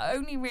this is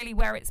only really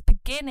where it's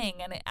beginning,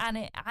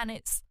 and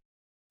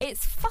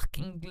it's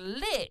fucking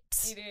lit.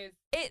 It is.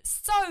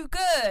 It's so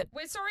good.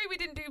 We're sorry we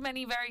didn't do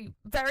very,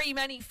 very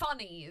many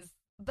funnies.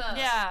 But,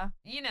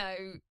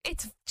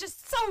 it's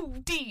just so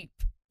deep.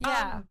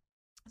 Yeah.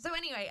 So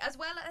anyway, as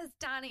well as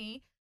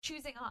Danny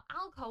choosing our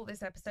alcohol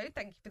this episode,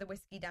 thank you for the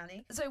whiskey,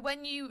 Danny. So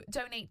when you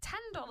donate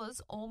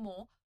 $10 or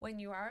more when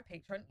you are a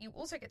patron, you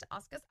also get to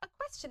ask us a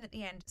question at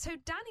the end. So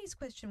Danny's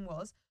question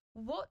was,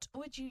 what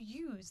would you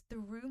use the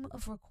room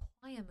of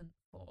requirement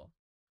for?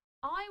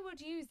 I would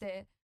use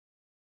it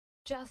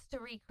just to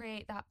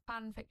recreate that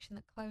fan fiction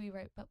that Chloe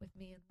wrote, but with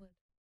me and Wood.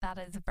 That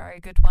is a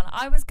very good one.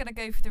 I was going to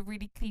go for the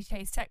really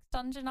cliche sex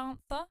dungeon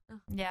answer.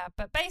 Yeah,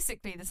 but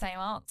basically the same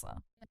answer.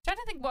 I'm trying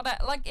to think what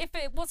if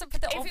it wasn't for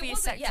the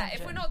obvious sex dungeon.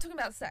 If we're not talking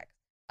about sex.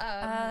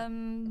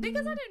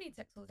 Because I don't need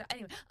sex all the time.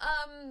 Anyway,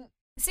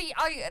 see,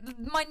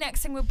 my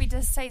next thing would be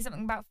to say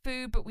something about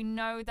food, but we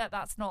know that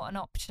that's not an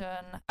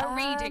option. A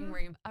reading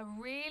room. A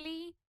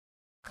really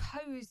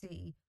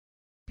cozy,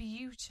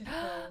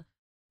 beautiful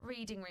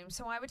reading room.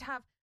 So I would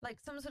have like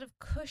some sort of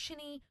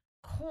cushiony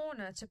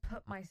corner to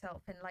put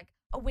myself in, like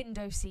a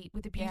window seat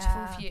with a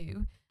beautiful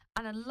view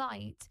and a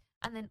light,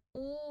 and then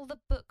all the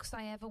books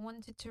I ever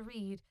wanted to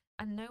read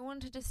and no one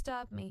to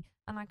disturb me,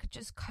 and I could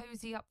just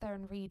cozy up there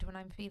and read when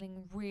I'm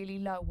feeling really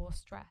low or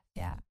stressed.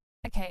 Yeah.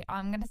 Okay,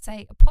 I'm going to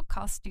say a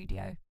podcast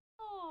studio.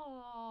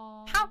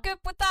 Oh, how good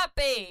would that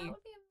be? That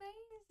would be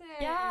amazing.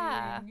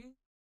 Yeah.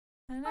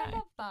 I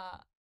love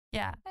that.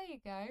 Yeah. There you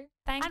go.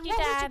 Thank you,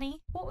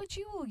 Danny. What would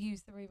you all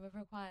use the room of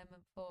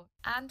requirement for?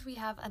 And we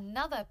have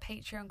another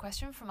Patreon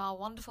question from our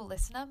wonderful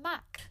listener,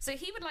 Mac. So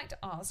he would like to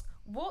ask,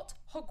 what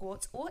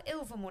Hogwarts or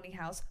Ilvermorny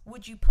house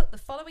would you put the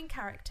following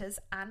characters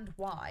and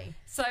why?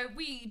 So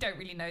we don't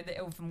really know the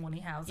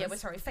Ilvermorny houses. Yeah, we're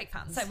sorry, fake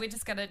fans. So we're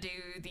just going to do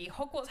the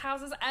Hogwarts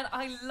houses. And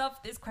I love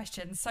this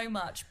question so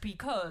much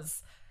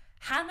because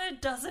Hannah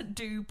doesn't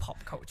do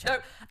pop culture. No.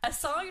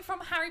 Aside from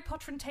Harry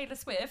Potter and Taylor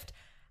Swift,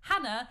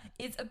 Hannah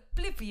is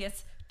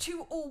oblivious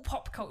to all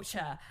pop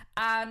culture.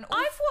 And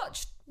I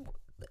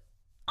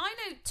know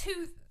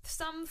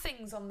some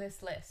things on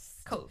this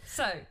list. Cool.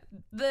 So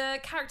the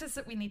characters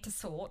that we need to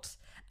sort,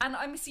 and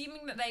I'm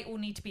assuming that they all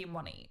need to be in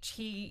one each.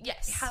 He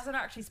hasn't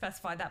actually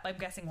specified that, but I'm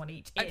guessing one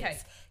each. Okay.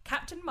 Is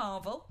Captain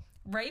Marvel,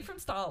 Rey from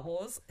Star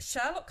Wars,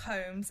 Sherlock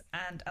Holmes,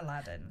 and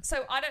Aladdin.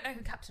 So I don't know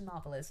who Captain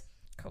Marvel is.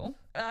 Cool.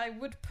 I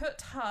would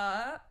put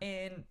her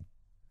in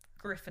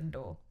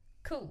Gryffindor.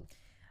 Cool.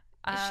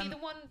 Is she the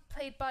one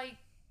played by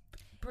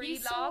Brie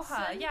Larson? Saw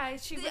her. Yeah,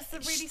 she was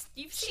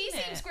you've seen it. She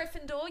seems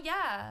Gryffindor,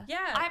 yeah.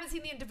 Yeah. I haven't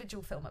seen the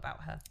individual film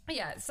about her.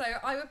 Yeah, so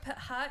I would put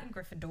her in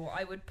Gryffindor.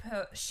 I would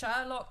put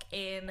Sherlock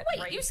in...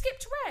 Wait, you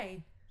skipped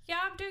Rey? Yeah,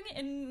 I'm doing it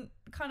in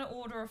kind of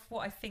order of what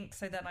I think,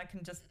 so then I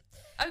can just...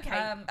 Okay.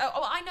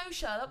 I know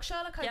Sherlock.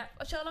 Sherlock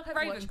I've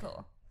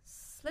Ravenclaw.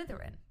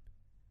 Slytherin.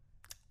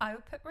 I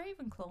would put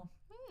Ravenclaw.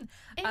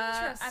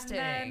 Interesting. And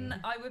then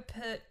I would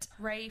put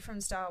Rey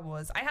from Star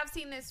Wars. I have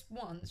seen this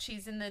once.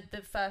 She's in the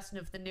first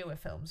of the newer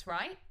films,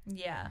 right?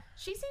 Yeah.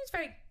 She seems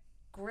very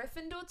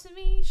Gryffindor to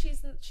me.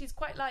 She's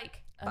quite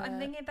like. But I'm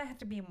thinking they have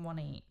to be in one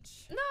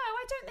each. No,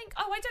 I don't think.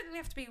 Oh, I don't think they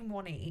have to be in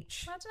one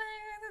each. I don't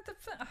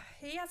know.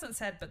 He hasn't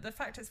said, but the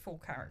fact it's 4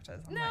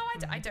 characters.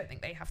 I don't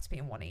think they have to be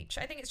in one each.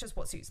 I think it's just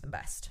what suits them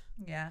best.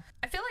 Yeah.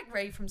 I feel like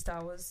Rey from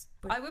Star Wars.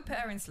 I would put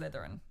her in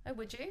Slytherin. Oh,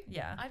 would you?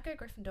 Yeah. I'd go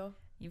Gryffindor.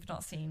 You've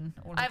not seen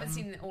all of them. I haven't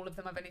seen all of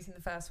them. I've only seen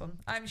the first one.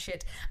 I'm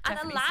shit.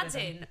 Definitely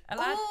and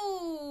Aladdin.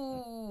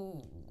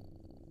 Ooh.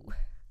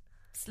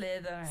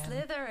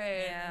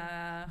 Slytherin.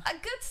 Yeah. A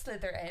good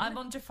Slytherin. I'm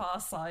on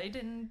Jafar's side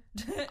in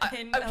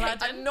okay, Aladdin.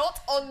 I'm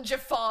not on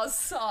Jafar's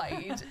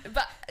side,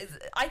 but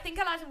I think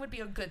Aladdin would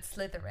be a good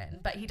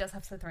Slytherin, but he does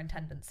have Slytherin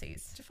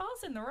tendencies.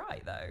 Jafar's in the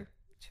right, though.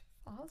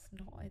 Jafar's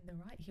not in the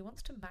right. He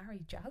wants to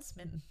marry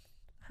Jasmine.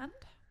 And?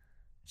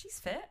 She's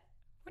fit.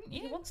 Wouldn't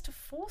you? He wants to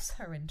force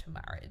her into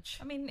marriage.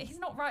 I mean, he's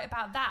not right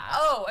about that.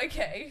 Oh,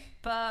 okay.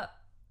 But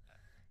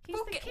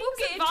we'll get into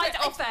it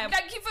off air.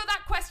 Thank you for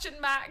that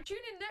question, Mac. Tune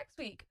in next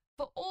week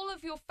for all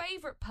of your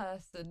favourite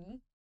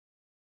person.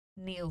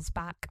 Neil's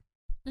back.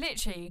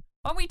 Literally,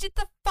 when we did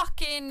the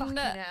fucking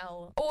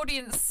hell.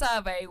 Audience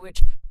survey,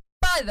 which,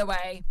 by the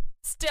way,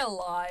 still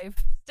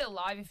live. Still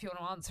live if you want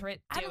to answer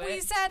it. And we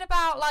said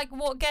about like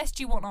what guest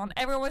you want on.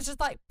 Everyone was just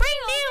like, bring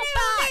Neil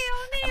back.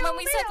 And when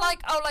we said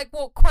like, oh, like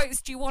what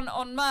quotes do you want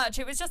on merch?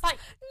 It was just like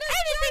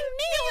anything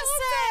Neil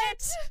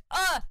said.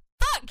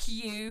 Fuck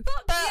you.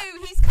 Fuck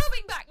you. He's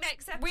coming back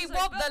next episode. We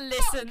want the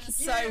listens,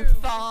 so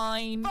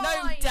fine.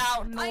 No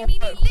doubt. I mean, he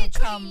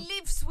literally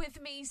lives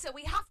with me, so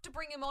we have to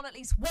bring him on at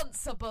least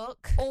once a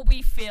book. Or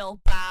we feel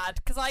bad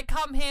because I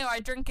come here, I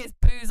drink his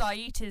booze, I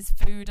eat his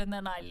food, and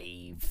then I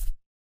leave.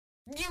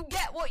 You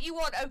get what you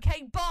want,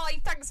 okay?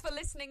 Bye. Thanks for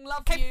listening.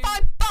 Love you. Okay,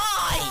 bye.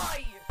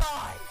 Bye.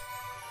 Bye.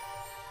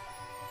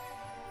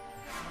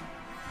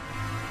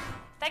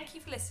 Thank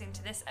you for listening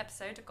to this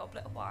episode of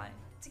Goblet of Wine.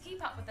 To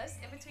keep up with us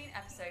in between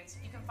episodes,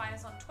 you can find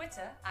us on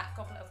Twitter at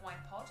Goblet of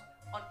Wine Pod,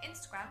 on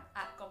Instagram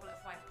at Goblet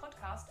of Wine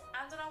Podcast,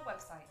 and on our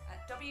website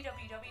at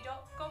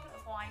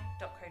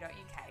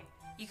www.gobletofwine.co.uk.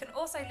 You can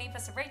also leave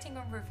us a rating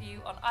and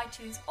review on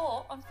iTunes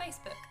or on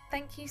Facebook.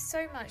 Thank you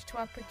so much to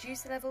our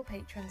producer-level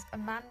patrons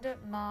Amanda,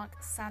 Mark,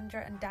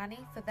 Sandra and Danny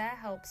for their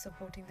help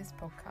supporting this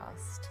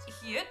podcast.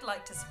 If you'd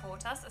like to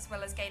support us, as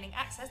well as gaining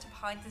access to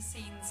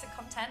behind-the-scenes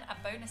content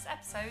and bonus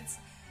episodes,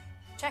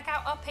 check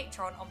out our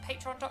Patreon on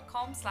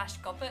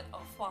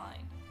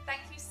patreon.com/gobletofwine.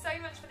 Thank you so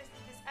much for listening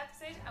to this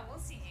episode, and we'll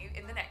see you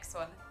in the next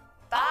one.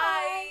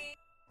 Bye!